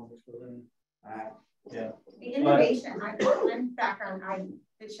depending on how much we're in. Yeah. The innovation, I'm background, I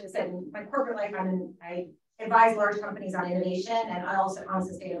should have said in my corporate life, I advise large companies on innovation and also on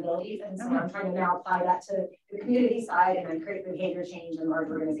sustainability. And so I'm trying to now apply that to the community side and then create behavior change in large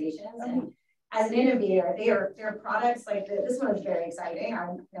organizations. And as an innovator, their products like this one is very exciting. I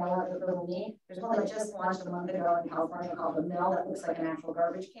know what it will need. There's one that just launched a month ago in California called the Mill that looks like an actual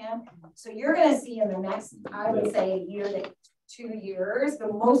garbage can. So you're going to see in the next, I would say, year to 2 years,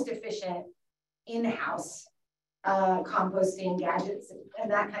 the most efficient in-house composting gadgets and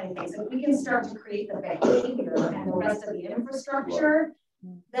that kind of thing. So if we can start to create the behavior and the rest of the infrastructure,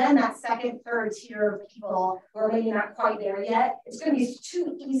 then that second, third tier of people who are maybe not quite there yet, it's going to be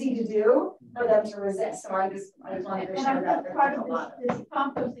too easy to do for them to resist. So I just wanted to share that. Part of this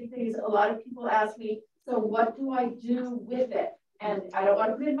composting thing is a lot of people ask me, so what do I do with it? And I don't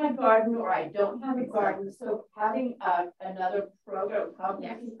want to put it in my garden, or I don't have a garden. So having another program,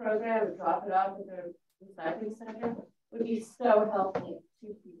 composting program, or drop it off at the recycling center would be so helpful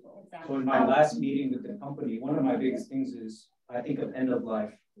to people. So in my last meeting with the company, one of my biggest things is I think of end of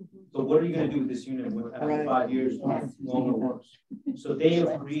life. So what are you going to do with this unit after 5 years, longer works? So they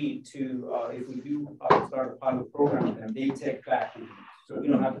agreed to, if we do start a pilot program with them, they take back, so we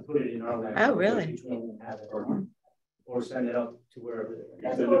don't have to put it in our land. Oh, really? Each one will have it, or send it up to wherever.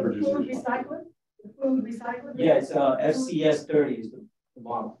 Food recycling? Food recycling? Yeah, it's FCS 30 is the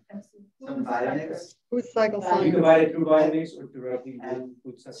model. Some Vitamix? Food Cycle Science. You can buy it through Vitamix or directly through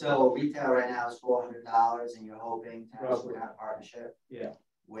Food Cycle. So retail right now is $400 and you're hoping to have some kind of partnership? Yeah.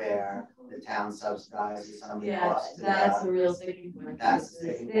 where the town subsidizes some of the Yeah, costs. that's a real sticking point. That's a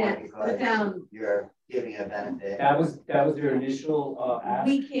sticking point because the town, you're giving a benefit. That was their initial ask.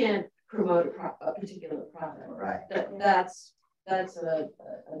 we can't promote a particular product. Right. That's a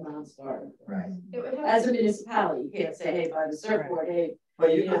non-starter. Right. As a municipality, you can't say, hey, by the surfboard, hey.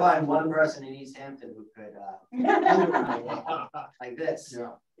 But you can find one person in East Hampton who could, like this.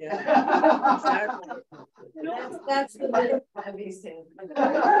 Yeah. Exactly. That's the bit of East Hampton.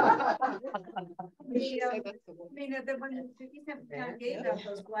 When the East Hampton Town gave out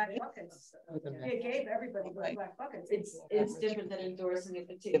those black buckets, it gave everybody those black buckets. It's different than endorsing a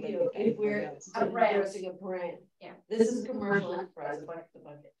particular, if we're endorsing a brand. Yeah. This is a commercial enterprise, bucket to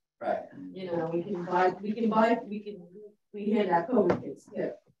bucket. Right. You know, we hand out COVID kits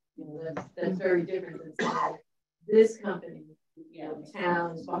too. You know, that's very different than saying this company, you know, the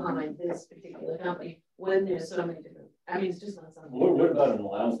town's behind this particular company when there's so many different, I mean, it's just not something. What about an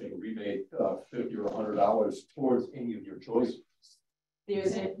allowance, like a rebate, $50 or $100 towards any of your choice?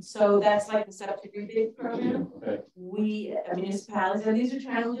 So that's like the septic rebate program. Okay. We, municipalities, and these are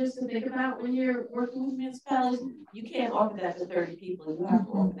challenges to think about when you're working with municipalities. You can't offer that to 30 people. You have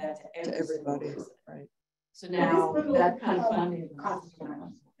to offer that to everybody. Right. So now that kind of funding costs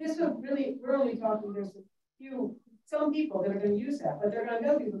around. This will really, we're only talking, there's a few, some people that are going to use that, but they're going to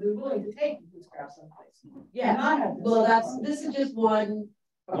know people that are willing to take food scraps someplace. Yeah. Well, this is just one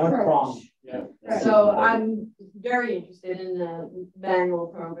prong. Yeah. Right. So I'm very interested in the manual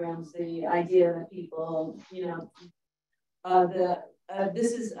programs, the idea that people, you know,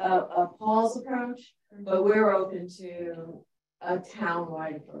 this is a Paul's approach, but we're open to a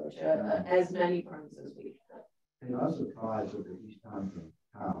town-wide approach, as many firms as we can. And I'm surprised that the East Hampton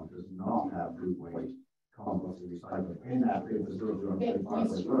town does not have food waste, compost, and recycling in that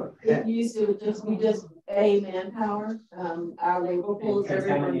It used to we just manpower. Our labor pool, as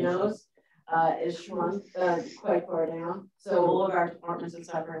everyone knows, is shrunk quite far down. So all of our departments are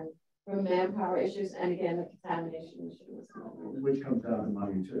suffering from manpower issues, and again, the contamination issue. Which comes down to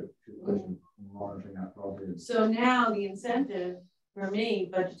money too, monitoring that property. So now the incentive for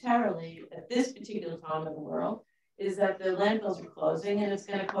me, budgetarily, at this particular time of the world, is that the landfills are closing, and it's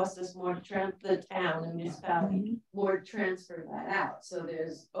going to cost us more to the town and municipality more to transfer that out. So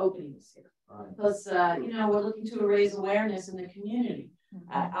there's openings here. Right. Plus, you know, we're looking to raise awareness in the community.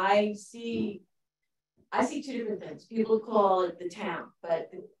 I see two different things. People call it the town, but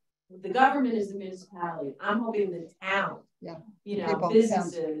the government is the municipality. I'm hoping the town, you know,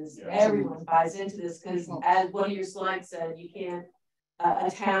 businesses, everyone buys into this, because as one of your slides said, you can't, a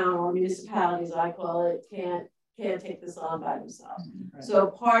town or municipality, as I call it, can't take this on by themselves. Right. So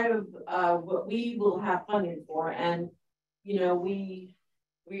part of what we will have funding for, and you know, we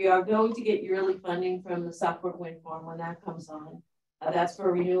are going to get yearly funding from the Southport Wind Farm when that comes on. That's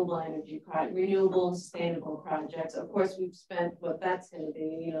for renewable energy, renewable and sustainable projects. Of course, we've spent what that's going to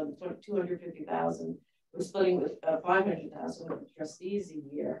be. You know, 250,000. We're splitting with 500,000 with the trustees a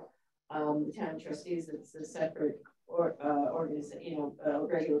year. The town trustees, it's a separate organization, you know,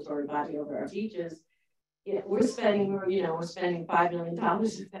 regulatory body over our beaches. Yeah, we're spending $5 million of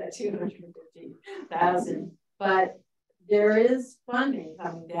that 250,000, but there is funding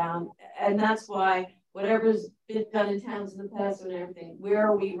coming down, and that's why whatever's been done in towns in the past and everything, where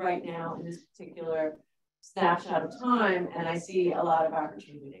are we right now in this particular snapshot of time? And I see a lot of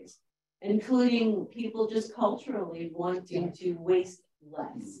opportunities, including people just culturally wanting to waste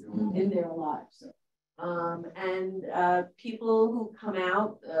less in their lives. And people who come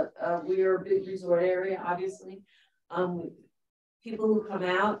out, we are a big resort area, obviously. People who come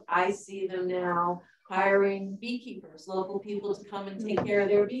out, I see them now hiring beekeepers, local people to come and take care of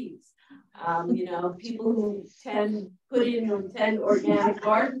their bees. You know, people who put in 10 organic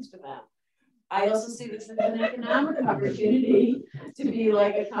gardens for them. I also see this as an economic opportunity to be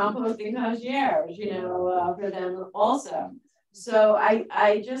like a composting concierge, you know, for them also. So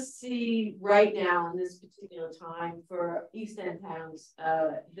I just see right now in this particular time for East End towns,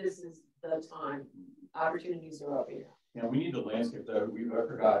 this is the time. Opportunities are over here. Yeah, we need the landscape though. I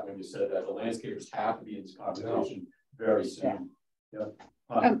forgot when you said that the landscapers have to be in this conversation very soon. Yeah.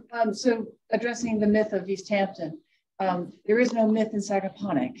 So addressing the myth of East Hampton, there is no myth in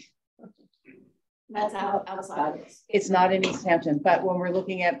Sagaponack. That's outside. It's not in East Hampton, but when we're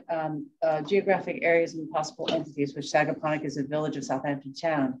looking at geographic areas and possible entities, which Sagaponack is a village of Southampton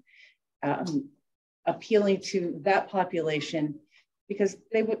town, appealing to that population, because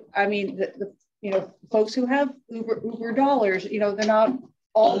they would, I mean, the you know, folks who have Uber dollars, you know, they're not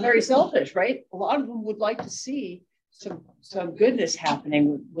all very selfish, right? A lot of them would like to see some goodness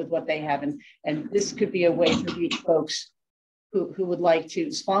happening with what they have, and this could be a way to reach folks who would like to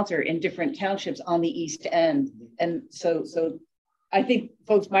sponsor in different townships on the East End. And so I think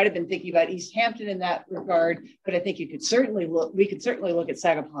folks might have been thinking about East Hampton in that regard, but I think we could certainly look at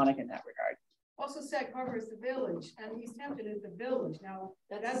Sagaponack in that regard. Also, Sag Harbor is the village, and East Hampton is the village. Now,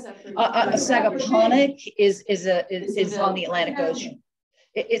 that's separate. Sagaponack is on the Atlantic Ocean.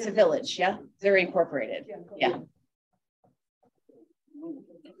 It's a village, yeah. They're incorporated, yeah.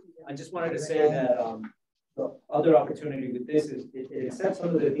 I just wanted to say that the other opportunity with this is it accepts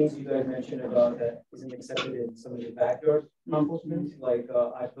some of the things you guys mentioned about that isn't accepted in some of the backyard compost. Like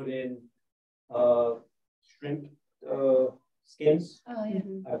I put in shrimp skins. Oh, yeah.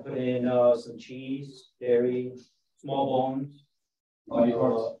 I put in some cheese, dairy, small bones,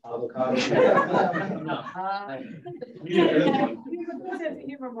 avocado. No.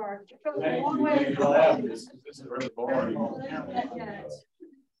 Humor mark.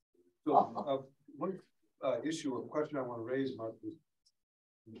 So, one issue or question I want to raise, Mark, is,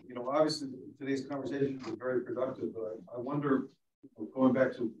 obviously today's conversation was very productive, but I wonder, going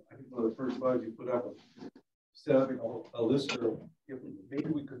back to, I think one of the first slides you put up, setting a lister, if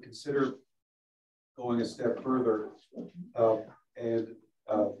maybe we could consider going a step further and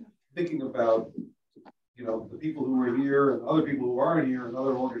thinking about, the people who are here and other people who aren't here and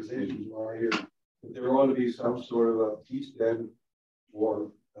other organizations who are here, that there ought to be some sort of a East End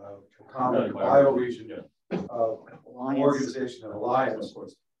or common bioregion organization, an alliance. Of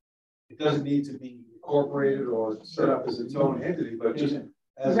course, it doesn't need to be incorporated or set up as its own entity, but just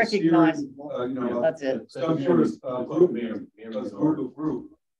as a series, that's it. some sort of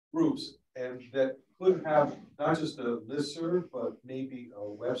group of groups, and that could have not just a listserv, but maybe a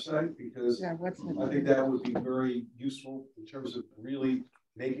website, because I think that would be very useful in terms of really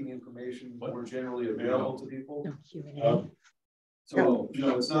making information more generally available to people. So,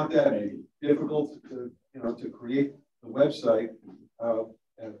 it's not that difficult to create the website,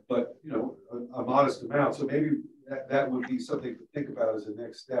 but, a modest amount. So maybe that would be something to think about as a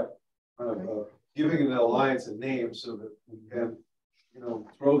next step, giving an alliance a name so that we can,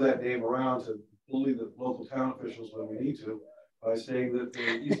 throw that name around to bully the local town officials when we need to, by saying that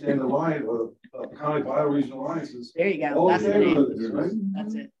the East End Alliance or County Bioregion Alliance is. There you go. That's the name. This, right?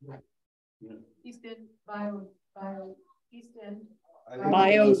 That's it. East End East End.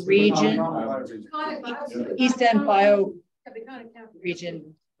 Bioregion. East End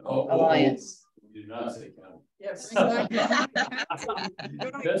Bioregion Alliance. You did not say county. Yes. That's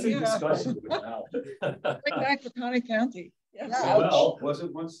a discussion now. Like back to Conner County. Yes. Well, was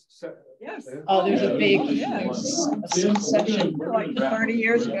it once set? Yes. Oh, there's a big section like 30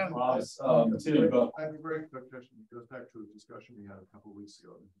 years ago. I have a very quick question. It goes back to a discussion we had a couple of weeks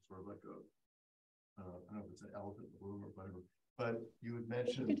ago. Sort of like I don't know if it's an elephant in the room or whatever. But you had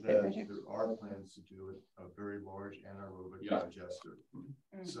mentioned that there are plans to do a very large anaerobic digester.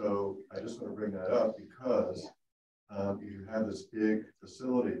 So I just want to bring that up because if you have this big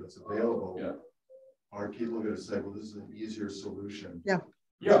facility that's available, are people going to say, well, this is an easier solution? Yeah,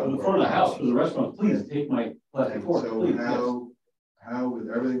 in front of the house for the restaurant, please take my plastic fork. So how, with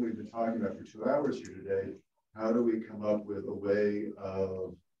everything we've been talking about for 2 hours here today, how do we come up with a way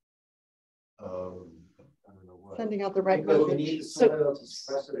of sending out the right message? We need the soil to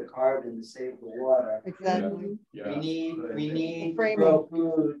sequester the carbon to save the water. Exactly. We need to grow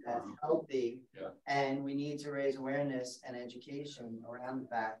food that's healthy, and we need to raise awareness and education around the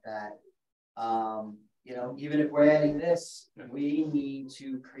fact that even if we're adding this, we need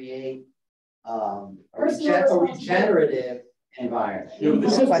to create a regenerative environment.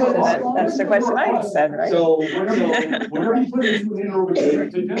 That's the question I said, right? So whenever you put it into an anaerobic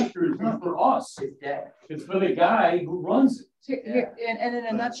digester, it's not for us. It's for the guy who runs it. And in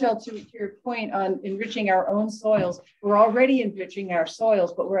a nutshell, to your point on enriching our own soils, we're already enriching our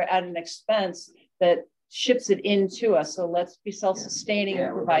soils, but we're at an expense that ships it into us. So let's be self-sustaining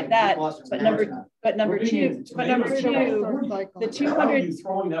and provide that. But number two, the 200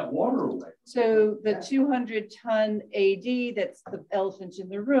 throwing that water away. So the 200-ton AD, that's the elephant in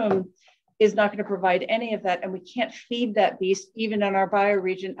the room, is not going to provide any of that, and we can't feed that beast even in our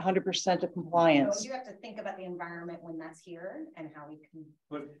bioregion 100% of compliance. You have to think about the environment when that's here and how we can.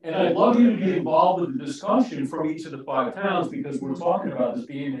 And I'd love you to get involved with the discussion from each of the 5 towns, because we're talking about this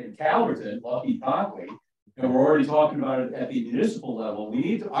being in Calverton, Lucky Conway, and we're already talking about it at the municipal level.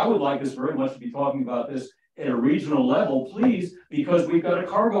 I would like us very much to be talking about this at a regional level, please, because we've got a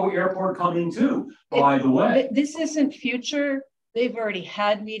cargo airport coming too, by the way. This isn't future. They've already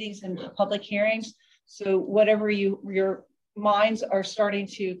had meetings and public hearings. So whatever your minds are starting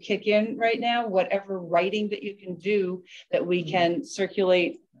to kick in right now, whatever writing that you can do that we can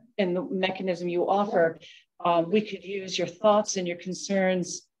circulate in the mechanism you offer, we could use your thoughts and your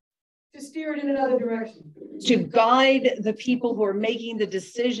concerns To steer it in another direction. to guide the people who are making the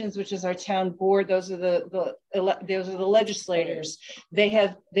decisions, which is our town board. Those are those are the legislators.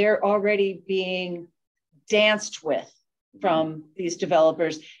 They're already being danced with from these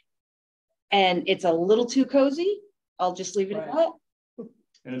developers. And it's a little too cozy. I'll just leave it at that.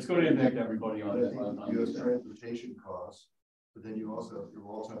 And it's going to impact everybody on it. You have transportation costs, but then you also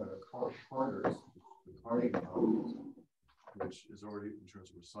have carters, the carting costs, which is already in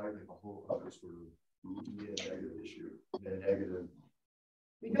terms of recycling a whole other sort of negative issue, negative.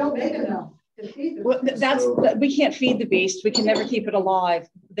 We don't make enough to feed them. Well, we can't feed the beast. We can never keep it alive.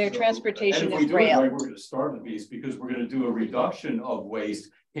 Their transportation is rail. Right, we're going to starve the beast because we're going to do a reduction of waste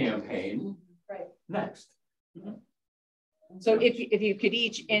campaign next. So if you could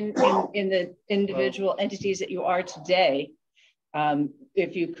each in the individual entities that you are today,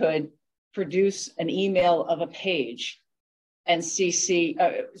 if you could produce an email of a page and CC,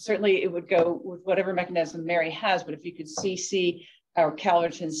 certainly it would go with whatever mechanism Mary has, but if you could CC our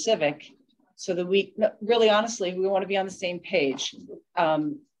Calverton Civic, so that we really honestly, we want to be on the same page.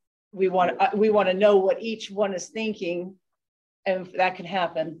 We want to know what each one is thinking, and if that can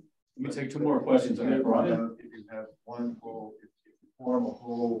happen. Let me take two more questions. If you have one whole, if you form a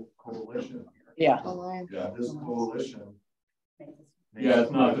whole coalition. Yeah. This coalition. Yeah,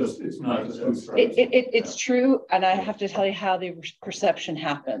 it's not just it's true, and I have to tell you how the perception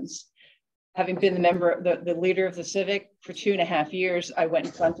happens. Having been the leader of the Civic for 2.5 years, I went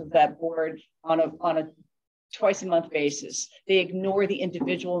in front of that board on a twice-a-month basis. They ignore the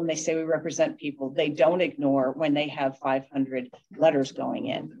individual and they say we represent people. They don't ignore when they have 500 letters going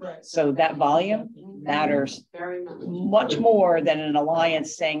in. Right. So that volume matters very much more than an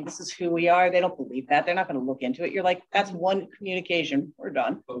alliance saying this is who we are. They don't believe that. They're not going to look into it. You're like, that's one communication. We're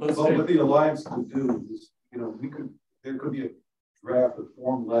done. But what the alliance could do is, there could be a draft of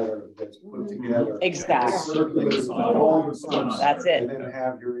form letter that's put together. Exactly. That's it. And then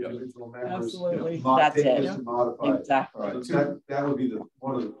have your individual members. Absolutely. That's it. And modify exactly. It. So that would be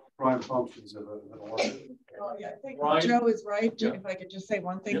one of the prime functions of an alliance. Well, yeah, I think Joe is right. Yeah. If I could just say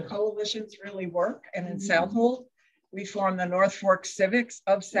one thing, coalitions really work. And in Southold, we formed the North Fork Civics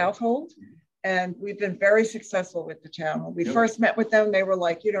of Southold. And we've been very successful with the town. When we first met with them, they were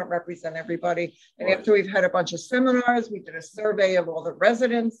like, you don't represent everybody. And after we've had a bunch of seminars, we did a survey of all the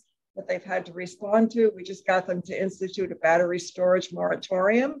residents that they've had to respond to. We just got them to institute a battery storage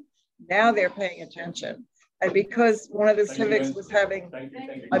moratorium. Now they're paying attention. And because one of the civics was having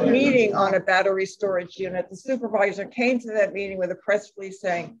a meeting on a battery storage unit, the supervisor came to that meeting with a press release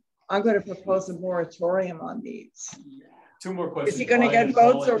saying, I'm going to propose a moratorium on these. Two more questions. Is he going to get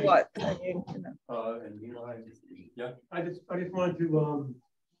votes or what? I mean, yeah. I just wanted to,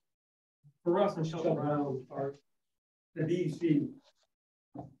 for us and Shelter Brown, the DEC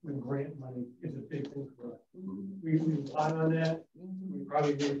with grant money is a big thing for us. We rely on that. We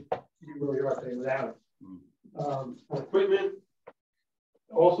probably need to be where we are today without it. Equipment,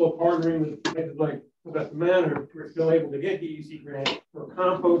 also partnering with places like Best Manor, we're still able to get DEC grants for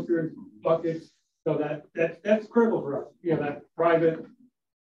composters, buckets. So that's critical for us. That private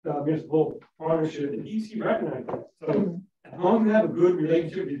municipal partnership, the DEC recognizes that. So as long as you have a good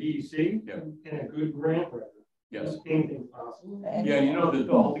relationship with the DEC and a good grant writer, anything's possible. Yeah, the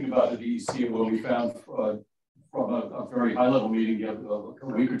whole thing about the DEC, what we found from a very high level meeting a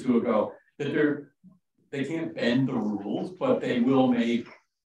week or two ago, that they can't bend the rules, but they will make,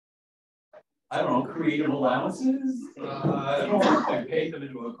 I don't know, creative allowances. I don't want to paint them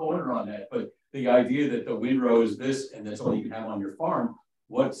into a corner on that, but the idea that the windrow is this and that's all you can have on your farm.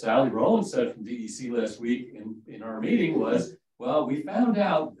 What Sally Rowland said from DEC last week in our meeting was, well, we found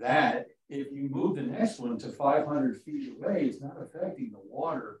out that if you move the next one to 500 feet away, it's not affecting the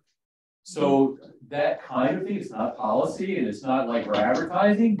water. So that kind of thing, it's not policy and it's not like we're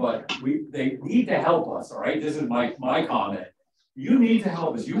advertising, but they need to help us, all right? This is my comment. You need to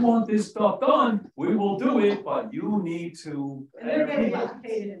help us. You want this stuff done, we will do it, but you need to. And they're getting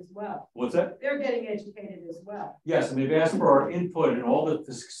educated as well. What's that? They're getting educated as well. Yes, and they've asked for our input and all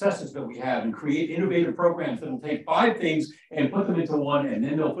the successes that we have and create innovative programs that will take 5 things and put them into one, and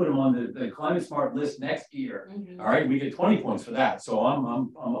then they'll put them on the climate smart list next year. All right, we get 20 points for that. So I'm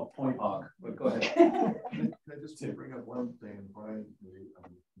a point hog, but go ahead. Can I just bring up one thing, Brian?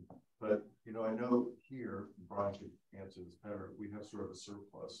 But I know here, Brian could answer this better. We have sort of a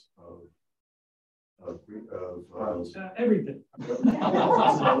surplus of everything.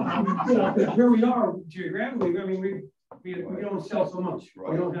 Where we are geographically, I mean, we don't sell so much.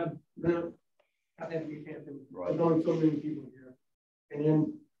 We don't have that. We can't do. There's only so many people here, and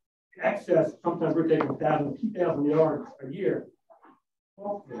then excess, sometimes we're taking 2,000 yards a year.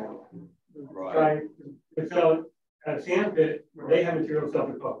 Right. To sell it at a sand pit where they have material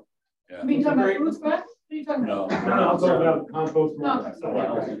self-cook. Yeah. I mean, talking about food scraps? What are you talking about? No, I'm talking about compost and all No. that stuff like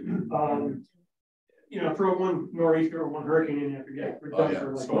that. You know, throw one nor'easter or one hurricane in there, forget. We're done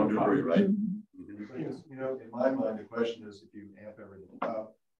for like Storm debris, right? You know, in my mind, the question is, if you amp everything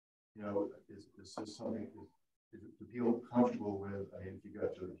up, you know, is this something, is it to feel comfortable with, I mean, if you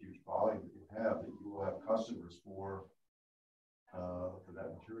got to the huge volume that you have, that you will have customers for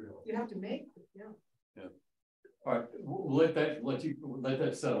that material. You have to make, yeah. Yeah. All right, we'll let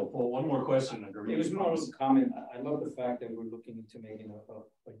that settle. Paul, one more question. It was more of a comment. I love the fact that we're looking into making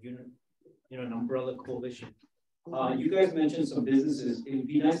a unit, you know, an umbrella coalition. You guys mentioned some businesses. It would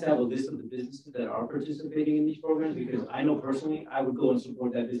be nice to have a list of the businesses that are participating in these programs, because I know personally I would go and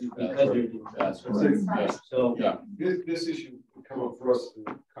support that business because they're doing that's correct. So yeah, this issue would come up for us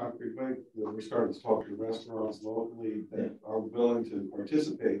in a concrete way. When we started to talk to restaurants locally that are willing to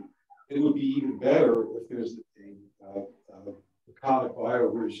participate, it would be even better if there's a Iconic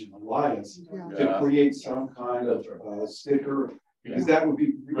Biovision Alliance to create some kind of sticker. Because that would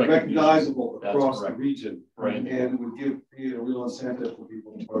be recognizable across the region, right? And it would create a real incentive for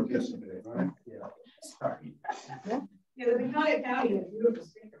people to participate, right? Yeah. Sorry. Yeah, the Iconic County is beautiful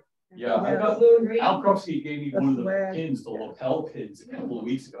sticker. Yeah, I got Al Krupski gave me one of the pins, the lapel pins, a couple of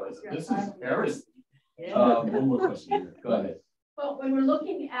weeks ago. I said, "This is heresy." One more question here. Go ahead. Well, when we're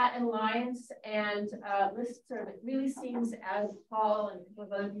looking at an alliance and listserv, it really seems, as Paul and a couple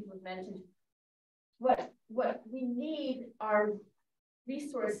of other people have mentioned, what we need are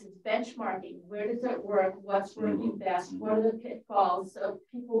resources, benchmarking. Where does it work? What's working best? What are the pitfalls? So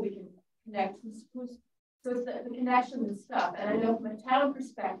people we can connect. So it's the connection and stuff. And I know from a town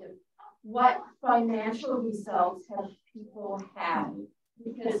perspective, what financial results have people had?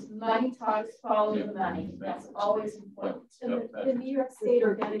 Because money talks, follow the money. That's always important. And the New York State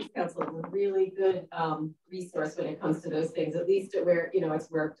Organics Council is a really good resource when it comes to those things, at least where, you know, it's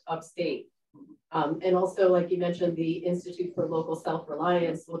worked upstate. And also, like you mentioned, the Institute for Local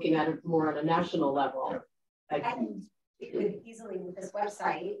Self-Reliance, looking at it more on a national level. And you could easily, with this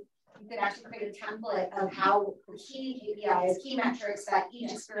website, you could actually create a template of how the key KPIs, key metrics that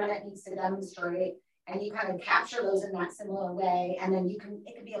each experiment needs to demonstrate. And you kind of capture those in that similar way. And then it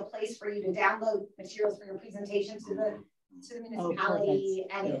could be a place for you to download materials for your presentation to the municipality.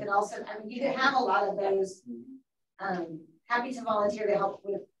 And it could also, I mean, you could have a lot of those, happy to volunteer to help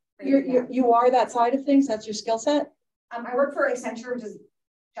with. You are that side of things? That's your skill set? I work for Accenture, which is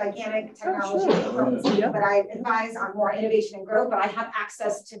gigantic technology company, but I advise on more innovation and growth, but I have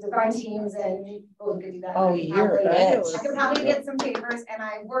access to design teams and people who could do that. Oh, I could probably get some favors, and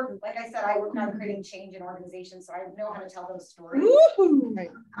I work, like I said, I work on creating change in organizations, so I know how to tell those stories.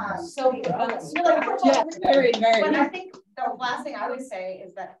 Very. But I think the last thing I would say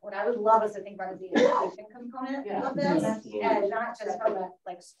is that what I would love is to think about is the education component of this, and not just from a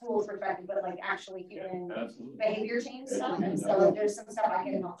like school perspective, but like actually human behavior change stuff. And so there's some stuff I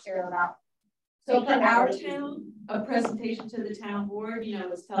can help share about. So for our town, a presentation to the town board, you know,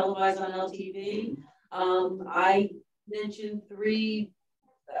 was televised on LTV. I mentioned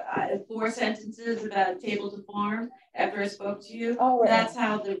 4 sentences about Table to Farm after I spoke to you. Oh, right. That's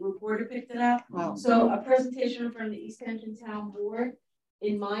how the reporter picked it up. Wow. So a presentation from the East Hampton Town Board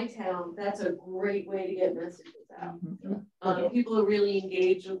in my town, that's a great way to get messages out. People are really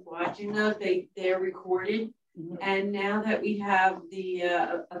engaged with watching those. They're recorded. And now that we have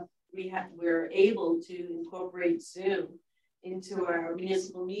we're able to incorporate Zoom into our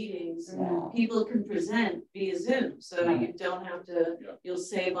municipal meetings, people can present via Zoom. So you don't have to, you'll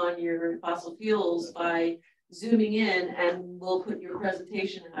save on your fossil fuels by zooming in, and we'll put your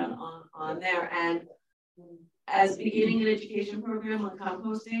presentation out on there. And as beginning an education program on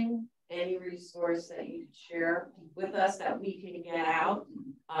composting, any resource that you could share with us that we can get out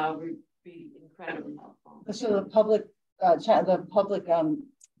would be incredibly helpful. So the public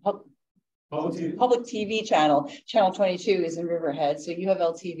public TV channel 22 is in Riverhead. So you have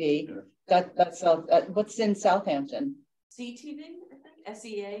LTV. That's what's in Southampton. CTV, I think,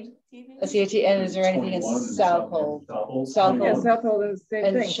 SEA TV. SEA, and is there anything in Southold? Southold. Yeah, Southold is the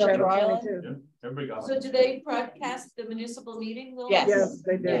same thing. Shelter Island. So do they broadcast the municipal meeting? Yes,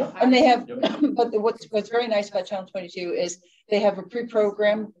 they do. Yeah. And they have, but what's very nice about Channel 22 is they have a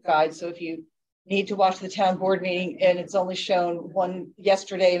pre-programmed guide. So if you need to watch the town board meeting and it's only shown one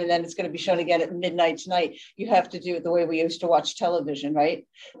yesterday and then it's going to be shown again at midnight tonight. You have to do it the way we used to watch television, right?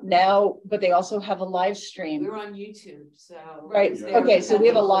 Now, but they also have a live stream. We're on YouTube, so. Right, okay, so we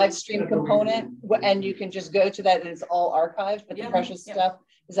have a live stream component and you can just go to that and it's all archived, but the precious stuff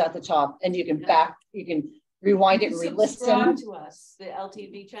is at the top and you can you can rewind it and re-listen. Subscribe to us, the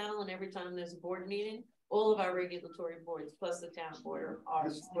LTV channel, and every time there's a board meeting, all of our regulatory boards plus the town board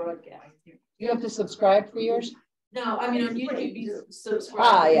are broadcast. You have to subscribe for yours? No, I mean on YouTube you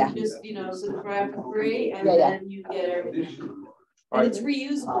subscribe. Yeah. You just subscribe for free, and then you get everything. And it's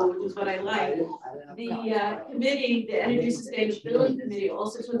reusable, which is what I like. The committee, the Energy Sustainability Committee,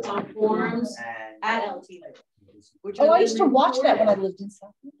 also puts on forums at LTV. I used to watch that when I lived in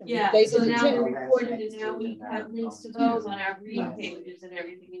South. Yeah, so now we're recorded and now we have links to those on our green pages and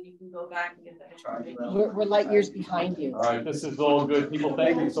everything, and you can go back and get that charging. We're light years behind you. All right, this is all good. People,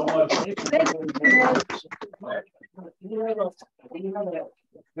 thank you so much.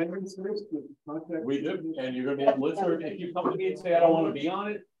 We do, and you're gonna be on listserv. If you come to me and say, I don't want to be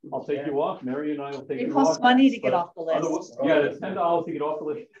on it, I'll take you off. Mary and I will take you off. It costs money to get off the list. Yeah, it's $10 to get off the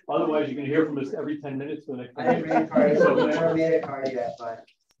list. Otherwise, you can hear from us every 10 minutes for the next. I haven't made a card, so I've never made a card yet, but.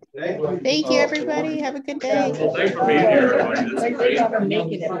 Thank you, everybody. Have a good day. Well, thanks for being here, everybody. This is great. Thanks for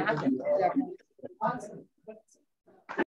making it happen.